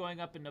wage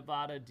going up in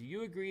Nevada, do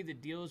you agree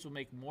that dealers will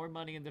make more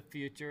money in the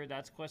future?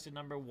 That's question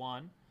number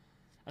 1.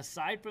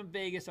 Aside from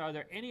Vegas, are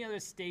there any other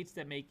states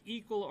that make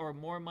equal or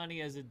more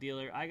money as a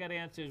dealer? I got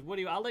answers.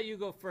 I'll let you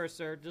go first,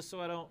 sir, just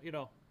so I don't,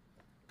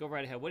 go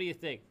right ahead. What do you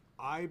think?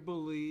 I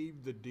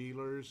believe the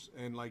dealers,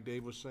 and like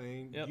Dave was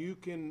saying, you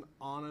can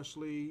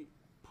honestly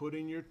put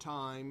in your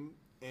time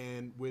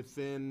and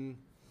within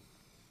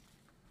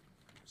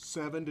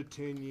 7 to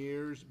 10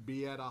 years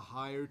be at a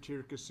higher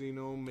tier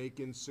casino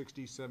making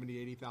 $60,000,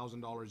 $70,000,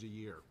 $80,000 a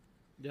year.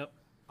 Yep.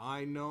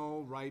 I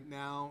know right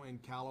now in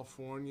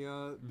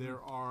California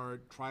there are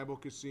tribal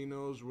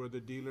casinos where the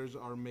dealers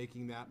are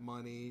making that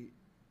money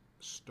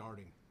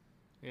starting.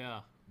 Yeah.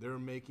 They're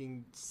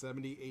making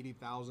 $70,000,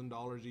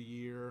 $80,000 a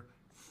year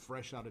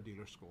fresh out of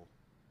dealer school.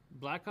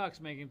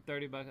 Blackhawk's making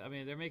 $30. I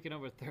mean, they're making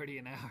over 30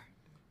 an hour.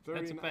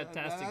 That's a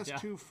fantastic job.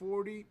 That's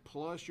 $240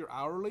 plus your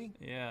hourly.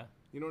 Yeah.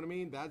 You know what I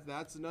mean?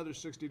 That's another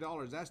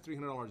 $60. That's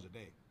 $300 a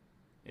day.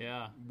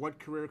 Yeah. What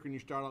career can you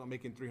start out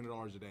making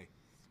 $300 a day?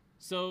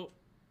 So,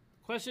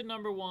 question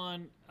number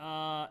 1,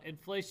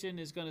 inflation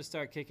is going to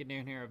start kicking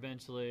in here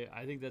eventually.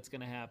 I think that's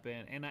going to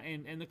happen.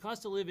 And the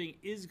cost of living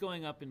is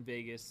going up in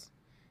Vegas.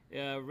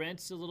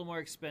 Rent's a little more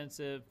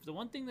expensive. The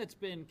one thing that's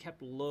been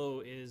kept low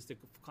is the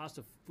cost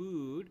of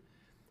food,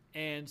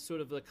 and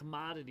sort of the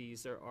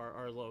commodities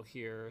are low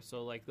here.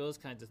 So like those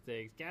kinds of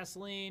things.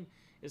 Gasoline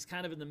is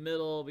kind of in the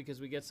middle because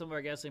we get some of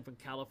our gasoline from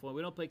California.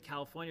 We don't pay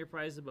California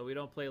prices, but we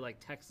don't pay like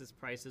Texas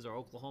prices or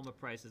Oklahoma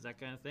prices, that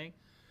kind of thing.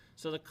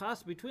 So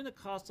between the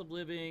cost of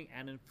living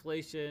and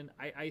inflation,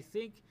 I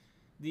think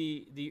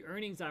the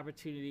earnings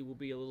opportunity will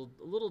be a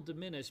little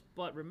diminished.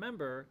 But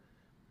remember,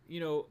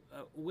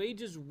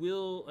 wages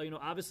will,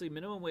 obviously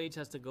minimum wage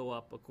has to go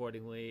up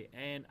accordingly.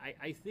 And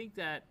I think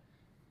that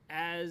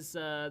as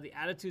the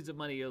attitudes of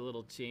money a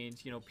little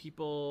change,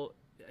 people,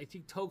 I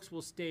think Tokes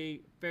will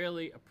stay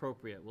fairly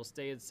appropriate. Will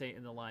stay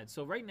in the line.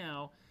 So right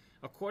now,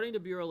 according to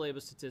Bureau of Labor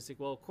Statistics,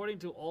 according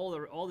to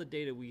all the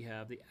data we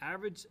have, the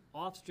average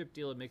off-strip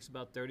dealer makes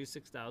about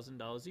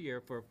 $36,000 a year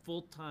for a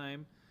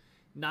full-time,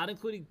 not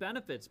including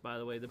benefits, by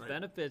the way. The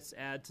benefits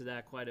add to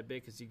that quite a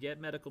bit because you get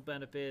medical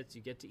benefits,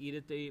 you get to eat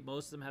at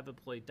most of them have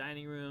employee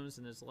dining rooms,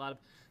 and there's a lot of,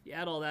 you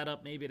add all that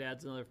up, maybe it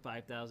adds another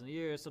 $5,000 a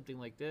year, something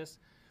like this.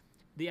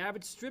 The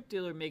average strip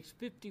dealer makes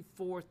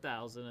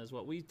 $54,000 is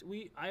what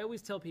I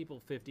always tell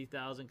people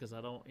 $50,000 because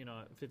I don't,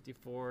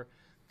 54.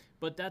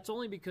 But that's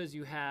only because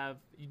you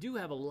do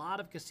have a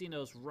lot of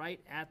casinos right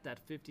at that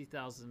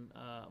 50,000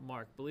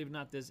 mark. Believe it or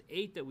not, there's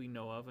 8 that we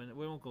know of, and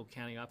we won't go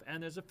counting up.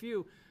 And there's a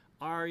few,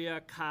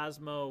 Aria,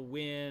 Cosmo,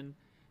 Wynn,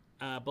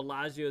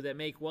 Bellagio, that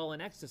make well in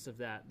excess of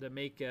that. That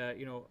make, I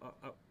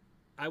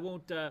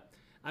won't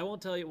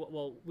tell you.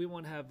 Well, we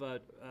won't have.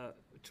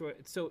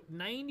 So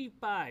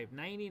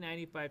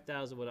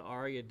 95,000 what an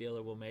Aria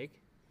dealer will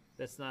make.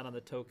 That's not on the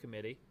tow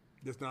committee.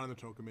 That's not on the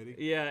tow committee.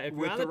 Yeah, if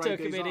we're on the tow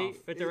committee,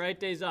 with the right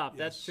days off,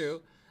 that's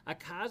true. A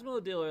Cosmo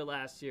dealer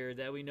last year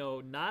that we know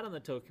not on the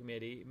tow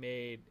committee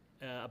made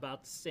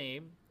about the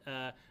same.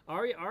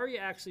 Aria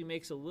actually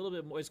makes a little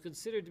bit more. It's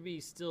considered to be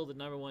still the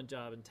 #1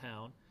 job in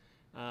town.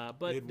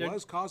 But it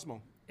was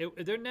Cosmo.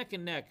 they're neck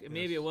and neck.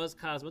 Maybe it was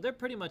Cosmo. They're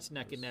pretty much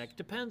neck and neck.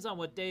 Depends on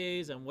what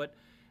days and what.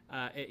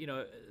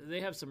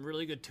 They have some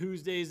really good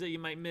Tuesdays that you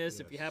might miss.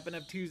 If you happen to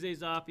have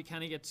Tuesdays off, you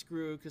kind of get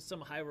screwed because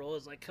some high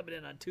rollers like coming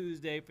in on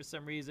Tuesday for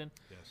some reason.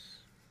 Yes.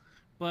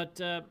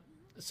 But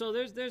so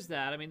there's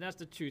that. I mean, that's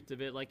the truth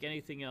of it. Like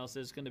anything else,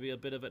 there's going to be a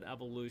bit of an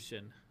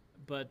evolution.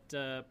 But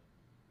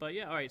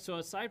yeah, all right. So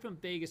aside from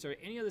Vegas, or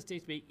any other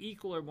states make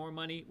equal or more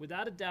money,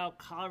 without a doubt,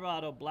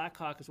 Colorado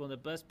Blackhawk is one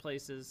of the best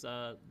places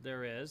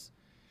there is.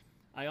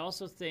 I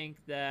also think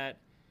that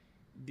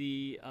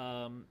the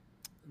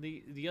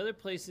other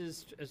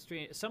places,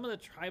 some of the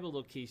tribal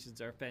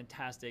locations are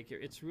fantastic.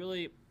 It's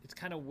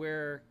kind of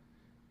where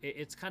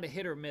it's kind of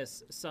hit or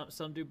miss.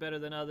 Some do better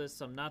than others,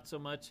 some not so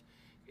much.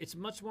 It's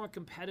much more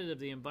competitive,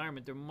 the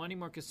environment. There are many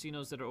more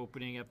casinos that are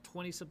opening up.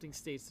 20-something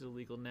states that are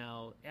legal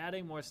now,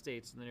 adding more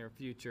states in the near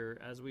future,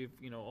 as we've,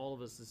 all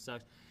of us and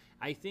such.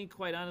 I think,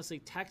 quite honestly,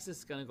 Texas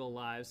is going to go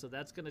live, so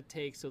that's going to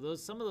take. So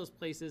some of those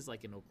places,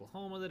 like in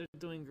Oklahoma, that are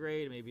doing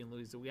great, maybe in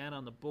Louisiana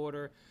on the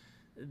border,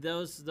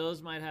 those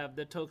might have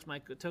the toke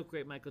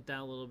rate might go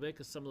down a little bit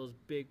because some of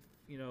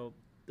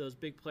those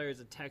big players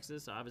in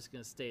Texas are obviously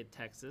going to stay at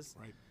Texas.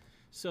 Right.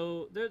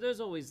 So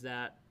there's always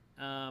that.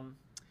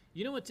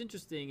 What's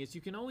interesting is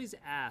you can always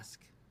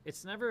ask.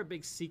 It's never a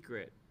big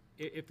secret.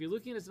 If you're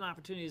looking at an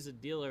opportunity as a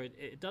dealer,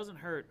 it doesn't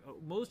hurt.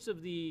 Most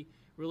of the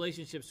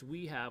relationships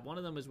we have, one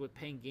of them is with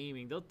Penn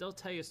Gaming. They'll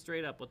tell you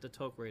straight up what the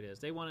toke rate is.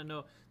 They want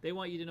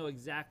you to know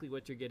exactly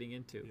what you're getting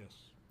into. Yes.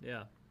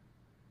 Yeah.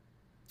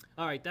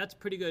 All right, that's a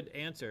pretty good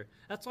answer.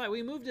 That's why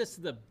we moved this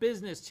to the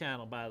business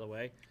channel, by the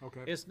way.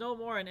 Okay. It's no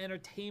more an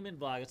entertainment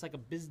blog. It's like a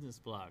business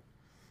blog,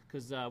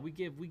 because we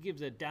give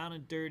the down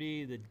and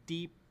dirty, the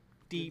deep,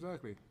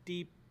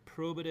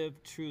 probative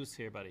truths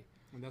here, buddy.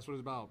 And that's what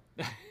it's about.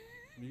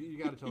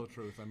 you got to tell the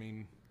truth. I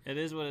mean, it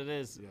is what it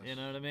is. Yes. You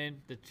know what I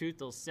mean? The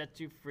truth will set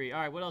you free.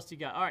 All right, what else you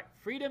got? All right,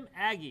 Freedom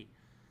Aggie.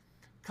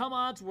 Come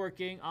odds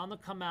working on the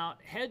come out.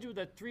 Hedge with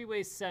a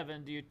 3-way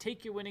 7. Do you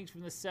take your winnings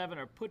from the 7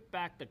 or put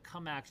back the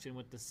come action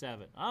with the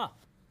 7?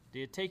 Do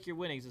you take your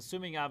winnings,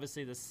 assuming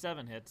obviously the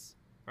 7 hits,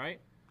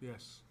 right?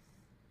 Yes.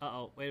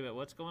 Uh-oh, wait a minute.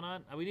 What's going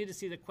on? We need to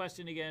see the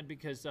question again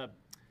because...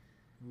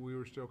 we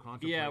were still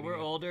contemplating. Yeah, we're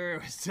older.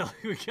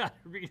 We got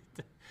to read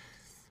the...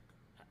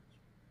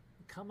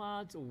 Come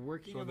odds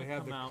working on the come out.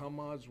 So they have the come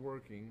odds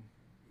working.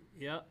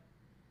 Yep.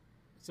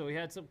 So he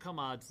had some come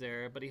odds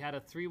there, but he had a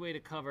 3-way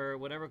to cover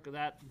whatever the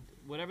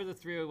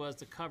 3-way was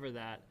to cover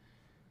that.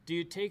 Do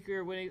you take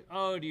your winning?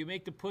 Oh, do you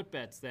make the put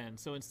bets then?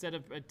 So instead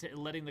of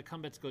letting the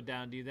come bets go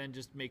down, do you then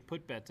just make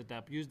put bets at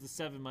that? Use the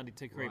 7 money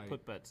to create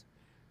put bets.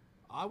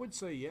 I would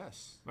say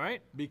yes.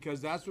 Right?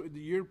 Because that's what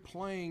you're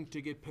playing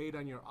to get paid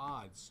on your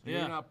odds.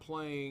 You're not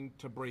playing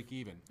to break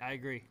even. I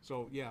agree.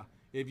 So yeah,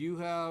 if you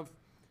have,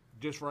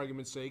 just for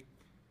argument's sake,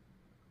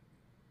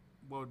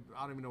 well,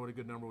 I don't even know what a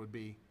good number would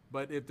be.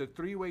 But if the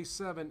 3-way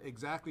 7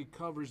 exactly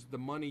covers the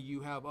money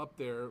you have up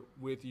there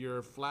with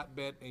your flat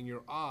bet and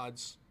your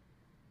odds,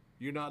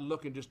 you're not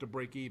looking just to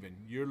break even.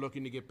 You're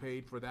looking to get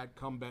paid for that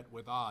come bet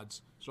with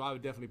odds. So I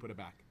would definitely put it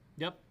back.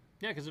 Yep.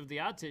 Yeah, because if the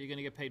odds hit, you're going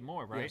to get paid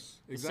more, right?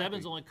 Yes, exactly.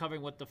 The 7's only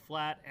covering what the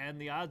flat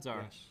and the odds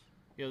are.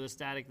 Yes.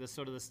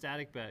 The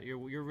static bet.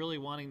 You're really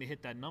wanting to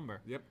hit that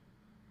number. Yep.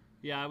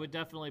 Yeah, I would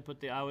definitely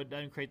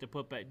then create the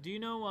put bet. Do you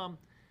know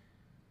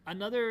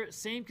another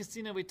same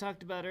casino we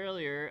talked about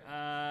earlier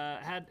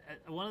had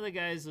one of the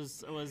guys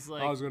was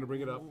like, I was going to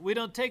bring it up. We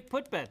don't take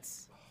put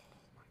bets.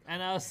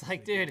 And I was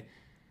like, dude,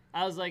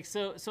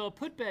 so a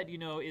put bet,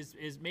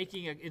 is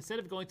making instead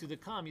of going through the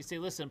com, you say,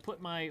 listen, put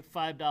my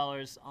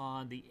 $5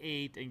 on the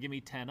 8 and give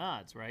me 10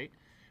 odds, right?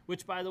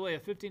 Which, by the way, a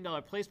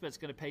 $15 place bet is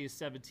going to pay you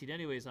 17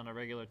 anyways on a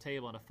regular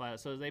table on a 5.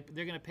 So they're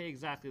going to pay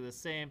exactly the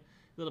same,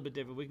 a little bit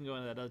different. We can go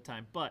into that other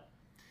time. But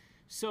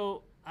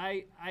so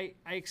I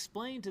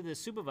explained to the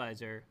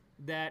supervisor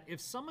that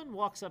if someone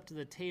walks up to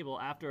the table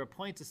after a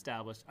point's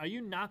established, are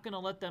you not going to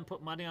let them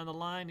put money on the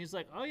line? He's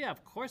like, oh, yeah,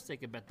 of course they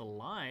can bet the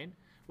line.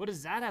 What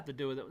does that have to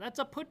do with it? That's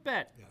a put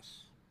bet.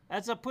 Yes.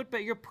 That's a put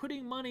bet. You're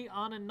putting money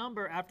on a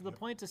number after the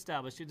point's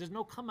established. There's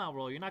no come-out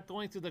roll. You're not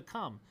going through the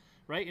come,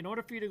 right? In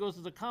order for you to go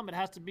through the come, it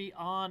has to be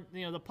on,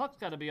 the puck's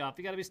got to be off.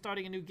 You got to be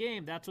starting a new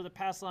game. That's where the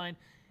pass line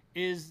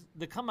is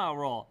the come-out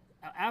roll.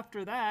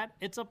 After that,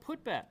 it's a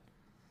put bet.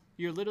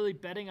 You're literally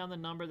betting on the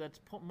number that's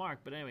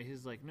marked. But anyway,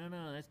 he's like, no,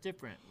 that's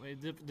different.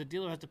 The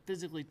dealer has to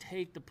physically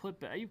take the put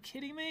bet. Are you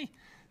kidding me?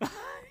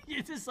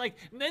 It's just like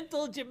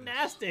mental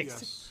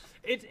gymnastics.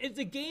 Yes. It's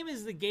the game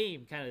is the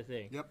game kind of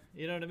thing. Yep.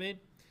 You know what I mean?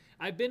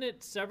 I've been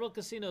at several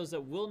casinos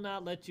that will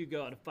not let you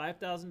go on a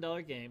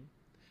 $5,000 game,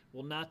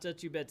 will not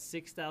let you bet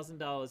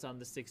 $6,000 on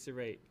the 6 or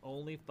 8.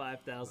 Only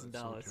 $5,000.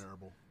 That's so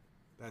terrible.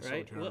 That's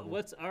right? so terrible.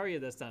 What's Aria?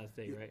 That's not a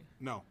thing, right?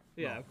 No.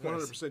 Yeah, no. of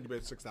course. 100% you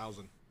bet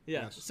 6,000.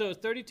 Yeah. Yes. So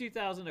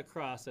 $32,000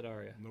 across at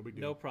Aria. No big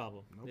deal. No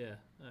problem. Nope. Yeah.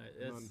 All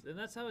right. And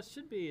that's how it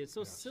should be. It's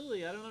so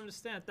silly. I don't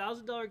understand.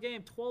 $1,000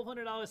 game,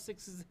 $1,200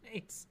 6s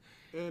and 8s.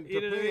 And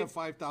to pay a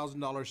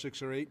 $5,000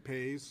 6 or 8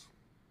 pays.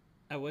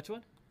 Which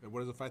one?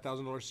 What does a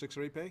 $5,000 6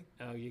 or 8 pay?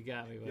 Oh, you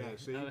got me. Yeah,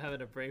 see? I'm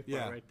having a brave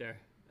part right there.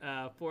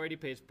 480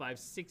 pays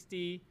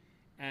 $560,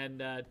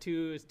 And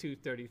 2 is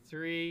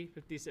 233,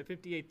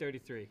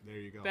 58.33. There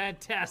you go.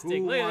 Fantastic.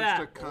 Who Look at wants that.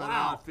 to cut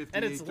Wow. out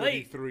And it's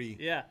late. 58.33?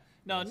 Yeah.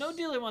 No, Yes. no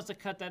dealer wants to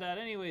cut that out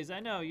anyways. I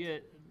know.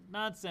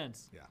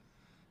 Nonsense. Yeah.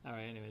 All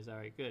right, anyways. All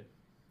right, good.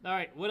 All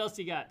right, what else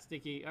you got,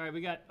 Sticky? All right, we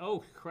got,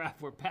 oh,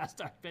 crap, we're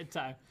past our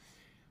bedtime.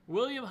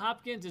 William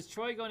Hopkins, is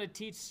Troy going to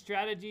teach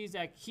strategies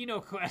at Kino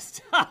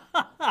Quest?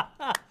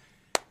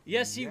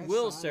 Yes, he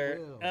will, sir.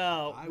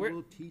 I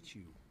will teach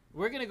you.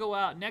 We're going to go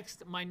out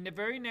my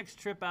very next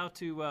trip out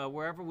to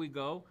wherever we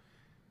go.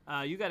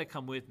 You got to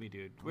come with me,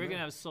 dude. We're going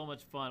to have so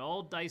much fun.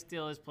 Old Dice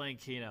Dealers playing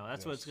Keno.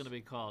 That's what it's going to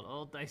be called.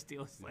 Old Dice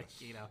Dealers playing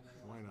Keno.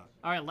 Why not?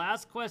 All right,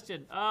 last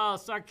question. Oh,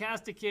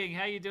 Sarcastic King.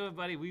 How you doing,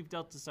 buddy? We've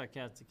dealt to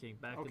Sarcastic King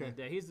back in the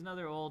day. He's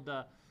another old...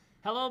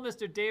 Hello,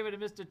 Mr. David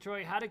and Mr.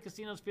 Troy. How do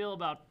casinos feel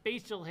about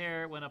facial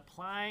hair when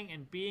applying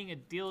and being a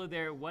dealer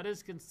there? What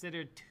is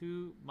considered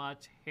too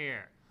much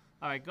hair?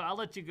 All right, I'll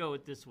let you go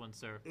with this one,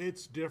 sir.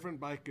 It's different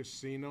by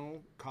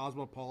casino.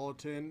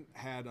 Cosmopolitan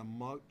had a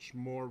much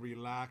more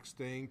relaxed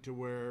thing to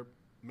where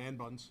man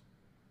buns.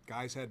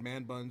 Guys had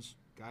man buns.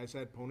 Guys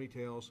had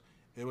ponytails.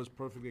 It was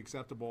perfectly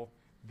acceptable.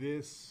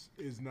 This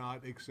is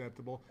not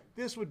acceptable.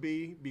 This would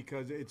be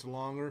because it's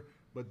longer,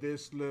 but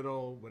this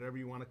little, whatever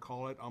you want to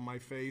call it, on my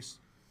face,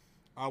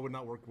 I would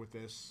not work with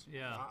this.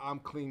 Yeah. I'm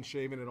clean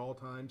shaven at all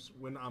times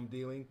when I'm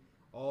dealing.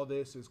 All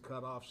this is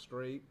cut off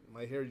straight.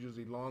 My hair is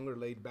usually longer,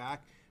 laid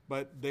back.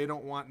 But they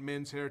don't want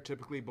men's hair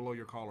typically below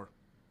your collar.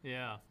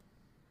 Yeah.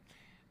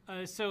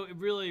 So it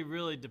really,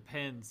 really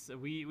depends.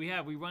 We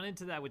run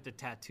into that with the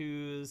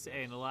tattoos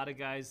and a lot of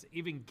guys,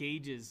 even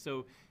gauges.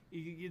 So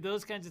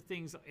those kinds of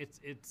things.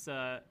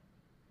 So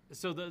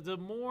the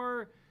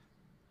more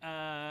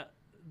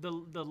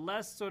the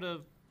less sort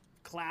of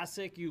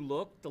classic you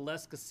look, the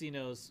less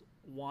casinos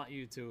want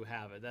you to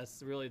have it.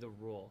 That's really the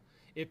rule.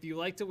 If you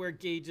like to wear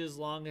gauges,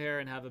 long hair,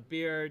 and have a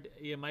beard,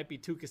 it might be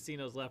 2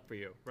 casinos left for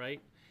you,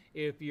 right?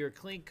 If you're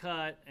clean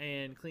cut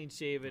and clean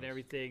shaven and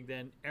everything,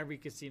 then every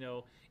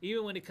casino,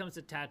 even when it comes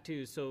to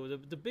tattoos. So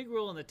the big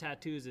rule in the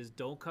tattoos is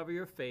don't cover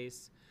your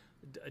face.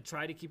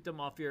 Try to keep them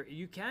off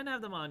you can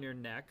have them on your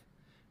neck.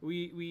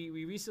 We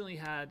recently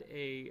had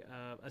a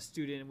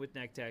student with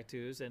neck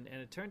tattoos, and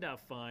it turned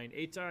out fine.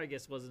 HR, I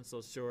guess, wasn't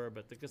so sure,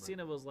 but the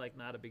casino was like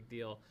not a big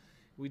deal.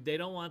 They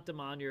don't want them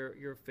on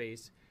your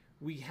face.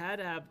 We have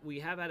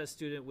had a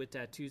student with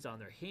tattoos on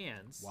their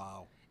hands.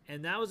 Wow.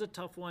 And that was a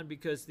tough one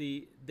because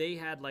they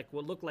had like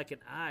what looked like an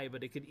eye,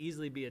 but it could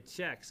easily be a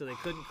check, so they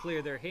couldn't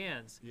clear their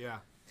hands. Yeah.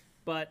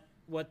 But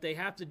what they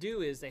have to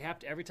do is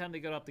every time they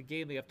go off the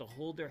game, they have to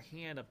hold their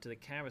hand up to the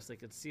camera so they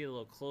can see it a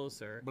little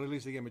closer. But at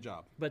least they gave him a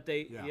job. But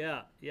she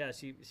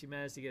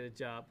managed to get a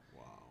job.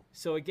 Wow.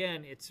 So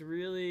again, it's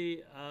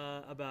really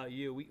about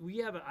you.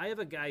 I have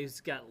a guy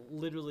who's got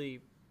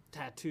literally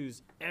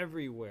tattoos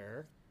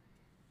everywhere.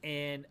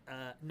 And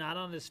not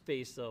on his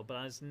face, though, but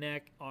on his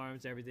neck,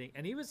 arms, everything.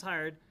 And he was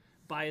hired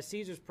by a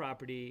Caesars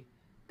property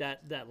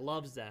that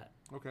loves that.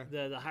 Okay.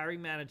 The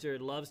hiring manager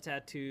loves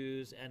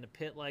tattoos, and the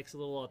pit likes a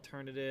little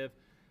alternative.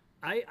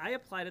 I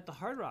applied at the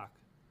Hard Rock.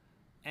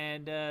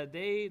 And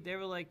they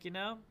were like,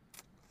 the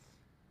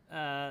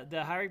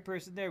hiring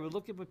person there, we're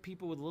looking for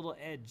people with a little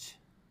edge.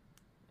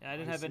 I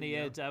didn't have any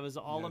edge. I was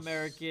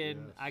All-American.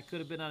 Yes. I could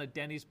have been on a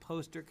Denny's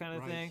poster kind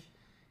of thing.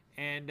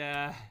 And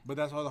but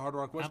that's how the Hard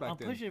Rock was back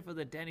then. I'm pushing for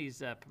the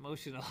Denny's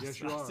promotional. Yes,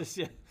 you are.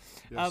 Yeah.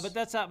 Yes. But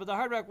that's how. But the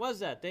Hard Rock was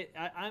that.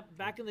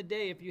 Back in the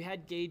day, if you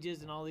had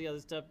gauges and all the other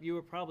stuff, you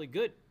were probably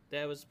good.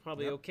 That was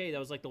probably okay. That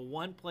was like the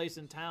one place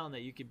in town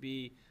that you could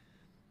be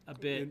a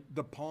bit. And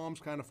the Palms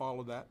kind of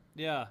followed that.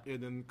 Yeah.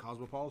 And then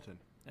Cosmopolitan.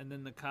 And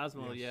then the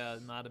Cosmo,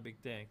 not a big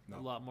thing. No.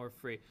 A lot more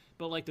free.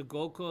 But like the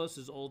Gold Coast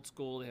is old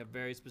school. They have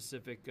very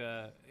specific,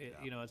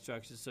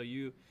 instructions. So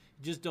you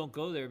just don't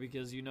go there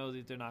because you know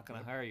that they're not going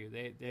to hire you.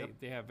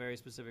 They have very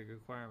specific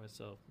requirements.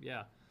 So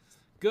yeah,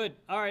 good.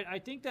 All right, I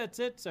think that's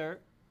it, sir.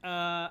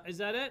 Is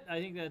that it? I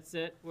think that's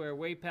it. We're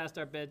way past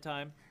our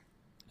bedtime.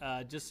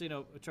 Just so you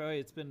know, Troy,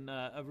 it's been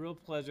a real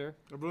pleasure.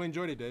 I've really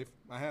enjoyed it, Dave.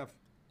 I have.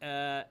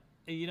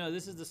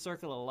 This is the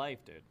circle of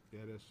life, dude.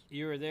 Yeah, it is.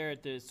 You were there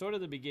at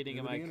the beginning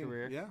of my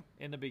career. Yeah.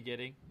 In the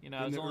beginning, in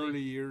the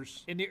early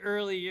years. In the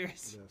early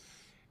years. Yes.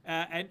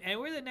 And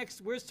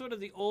we're sort of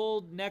the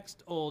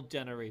next old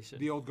generation.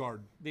 The old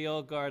guard. The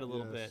old guard a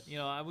little bit.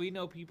 We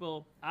know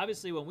people,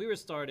 obviously when we were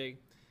starting,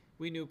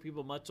 we knew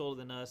people much older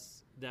than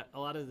us, that a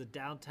lot of the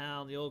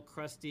downtown, the old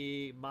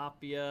crusty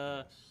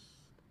mafia.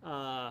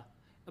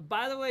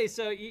 By the way,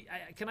 so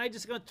can I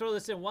just go throw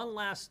this in one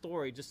last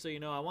story, just so you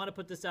know? I want to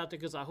put this out there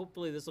because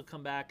hopefully this will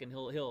come back and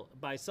he'll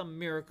by some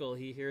miracle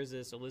he hears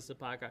this or listens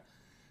to the podcast.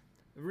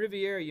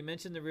 Riviera, you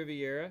mentioned the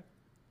Riviera.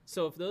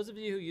 So if those of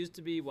you who used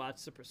to watch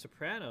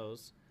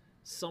Sopranos,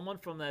 someone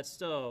from that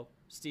show,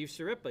 Steve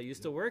Sciarippa,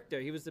 used to work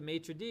there. He was the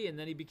maitre d', and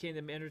then he became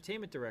the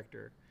entertainment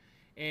director.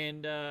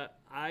 And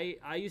I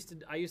used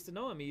to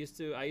know him. I used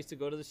to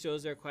go to the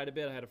shows there quite a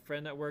bit. I had a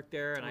friend that worked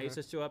there, and I used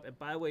to show up. And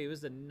by the way, he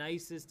was the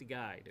nicest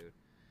guy, dude.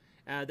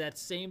 That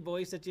same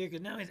voice that you hear,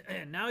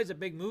 because now he's a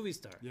big movie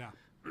star. Yeah.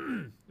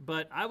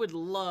 But I would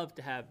love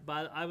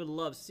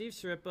Steve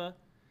Sciarippa,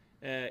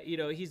 You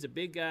know, he's a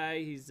big guy.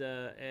 He's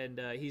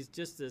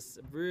just this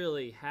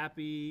really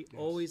happy,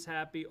 always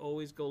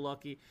go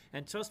lucky.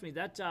 And trust me,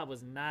 that job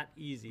was not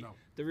easy. No.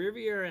 The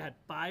Riviera had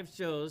 5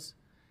 shows,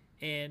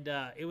 and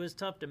it was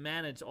tough to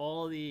manage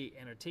all the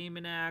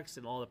entertainment acts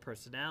and all the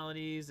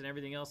personalities and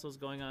everything else that was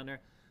going on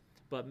there.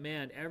 But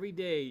man, every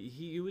day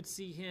you would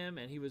see him,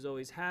 and he was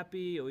always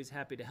happy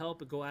to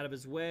help and go out of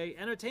his way.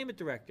 Entertainment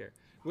director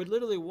would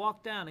literally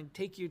walk down and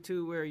take you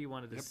to where you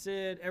wanted to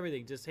sit,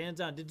 everything, just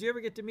hands on. Did you ever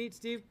get to meet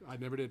Steve? I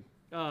never did.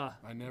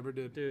 I never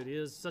did. Dude, he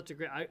is such a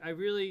great. I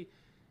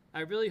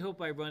really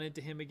hope I run into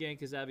him again,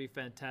 because that'd be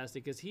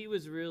fantastic. Because he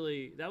was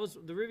really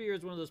the Riviera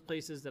is one of those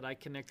places that I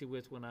connected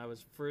with when I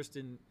was first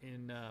in.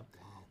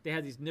 They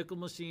had these nickel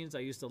machines. I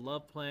used to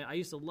love playing. I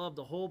used to love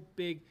the whole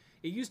big.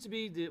 It used to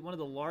be one of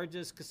the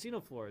largest casino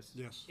floors.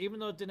 Yes. Even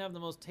though it didn't have the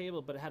most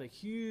table, but it had a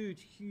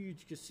huge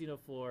casino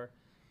floor,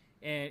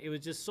 and it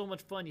was just so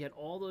much fun. You had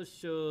all those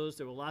shows.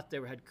 There were a lot.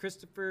 There had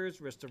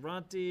Christopher's,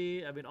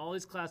 Ristorante. I mean, all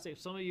these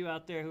classics. Some of you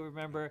out there who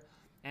remember,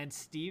 and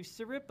Steve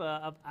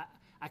Siripa.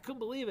 I couldn't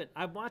believe it.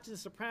 I'm watching The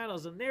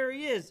Sopranos, and there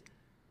he is,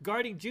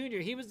 guarding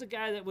Junior. He was the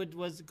guy that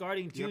was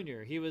guarding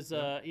Junior. He was,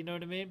 you know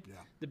what I mean? Yeah.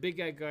 The big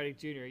guy guarding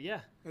Junior. Yeah.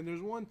 And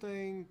there's one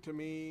thing to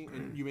me,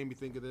 and you made me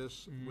think of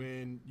this.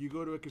 When you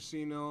go to a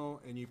casino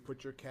and you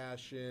put your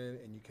cash in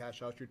and you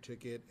cash out your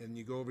ticket and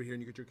you go over here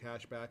and you get your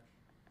cash back,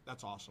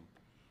 that's awesome.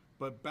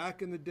 But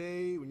back in the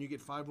day, when you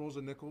get 5 rolls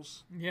of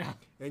nickels,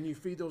 and you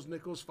feed those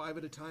nickels 5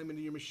 at a time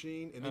into your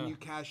machine, and then you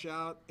cash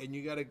out, and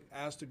you got to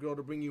ask the girl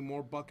to bring you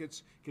more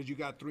buckets because you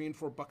got 3 and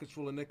 4 buckets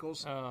full of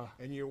nickels,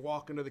 and you're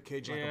walking to the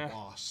cage like a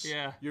boss.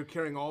 Yeah. You're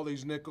carrying all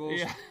these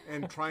nickels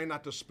and trying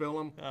not to spill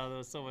them. Oh, that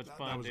was so much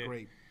fun. That was dude.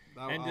 great.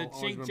 And I'll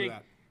always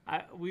remember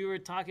that. We were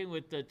talking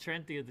with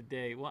Trent the other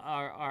day.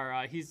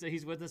 Well,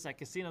 he's with us at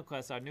Casino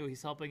Quest.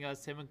 He's helping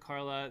us. Him and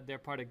Carla, they're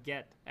part of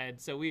Get, and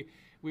so we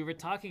were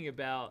talking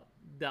about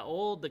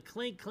the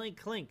clink clink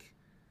clink.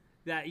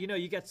 That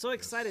you get so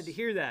excited to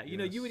hear that.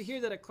 You would hear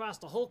that across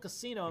the whole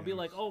casino and be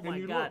like, "Oh my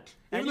God!" Looked.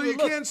 Even though you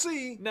can't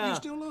see, you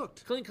still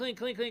looked. Clink clink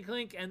clink clink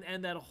clink,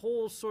 and that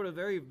whole sort of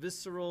very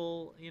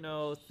visceral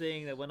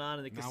thing that went on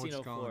in the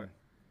casino floor.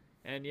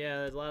 And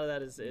yeah, a lot of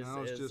that is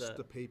now it's just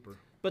the paper.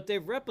 But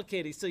they're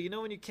replicating. So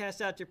when you cash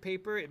out your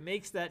paper, it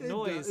makes that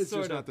noise. It's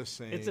just not the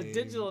same. It's a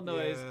digital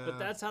noise, but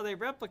that's how they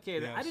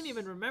replicate it. I didn't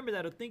even remember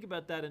that or think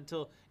about that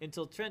until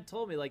Trent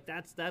told me. Like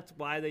that's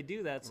why they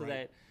do that, so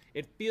that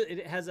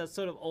it has that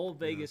sort of old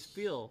Vegas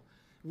feel.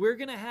 We're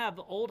gonna have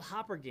the old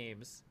Hopper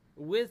games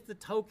with the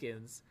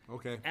tokens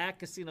at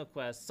Casino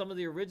Quest. Some of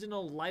the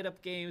original light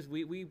up games.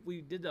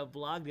 We did a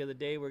vlog the other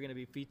day. We're gonna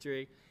be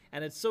featuring.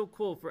 And it's so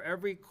cool. For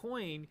every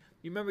coin,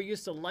 you remember you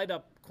used to light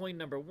up coin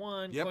number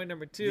 1, coin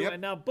number 2,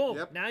 and now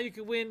boom, now you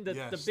can win the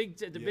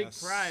big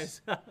prize.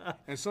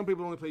 And some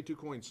people only play 2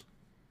 coins.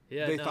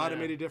 Yeah, they thought it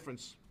made a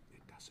difference.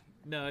 It doesn't.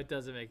 No, it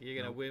doesn't make it.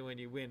 You're gonna win when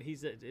you win.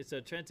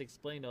 So Trent's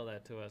explained all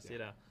that to us.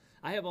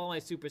 I have all my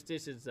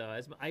superstitions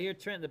though. I hear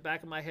Trent in the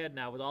back of my head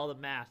now with all the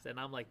math, and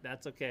I'm like,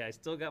 that's okay. I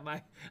still got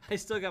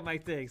my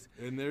things.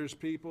 And there's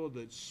people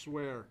that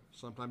swear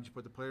sometimes you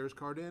put the player's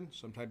card in,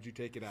 sometimes you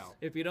take it out.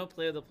 If you don't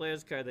play the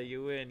player's card, that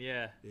you win.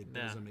 Yeah, it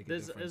doesn't make a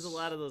difference. There's a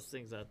lot of those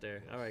things out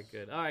there. All right,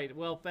 good. All right,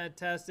 well,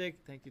 fantastic.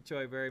 Thank you,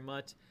 Troy, very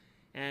much.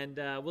 And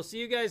we'll see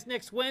you guys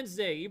next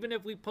Wednesday. Even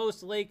if we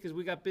post late because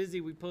we got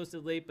busy, we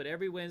posted late. But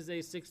every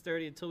Wednesday,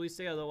 6:30 until we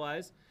say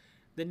otherwise.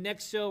 The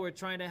next show we're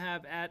trying to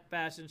have at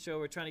Fashion Show,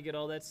 we're trying to get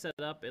all that set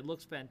up. It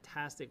looks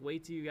fantastic.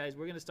 Wait till you guys.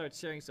 We're going to start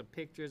sharing some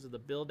pictures of the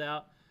build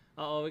out.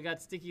 Uh-oh, we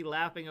got Sticky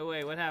laughing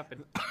away. What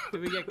happened?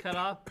 Did we get cut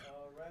off?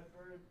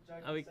 Redford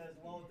Junkie says,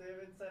 well,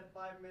 David said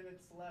 5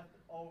 minutes left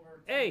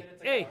over 10 Hey,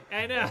 minutes ago.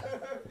 I know.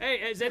 Hey,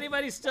 is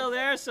anybody still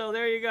there? So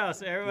there you go.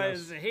 So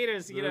everybody's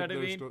haters, you know what I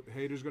mean?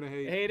 Haters going to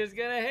hate. Haters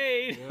going to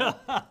hate.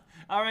 Yeah.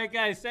 All right,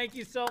 guys. Thank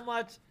you so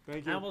much.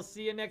 Thank you. And we'll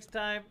see you next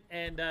time.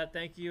 And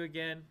thank you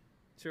again,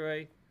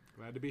 Troy.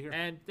 Glad to be here.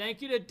 And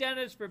thank you to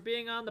Dennis for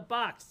being on the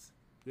box.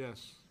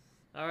 Yes.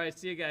 All right.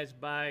 See you guys.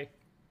 Bye.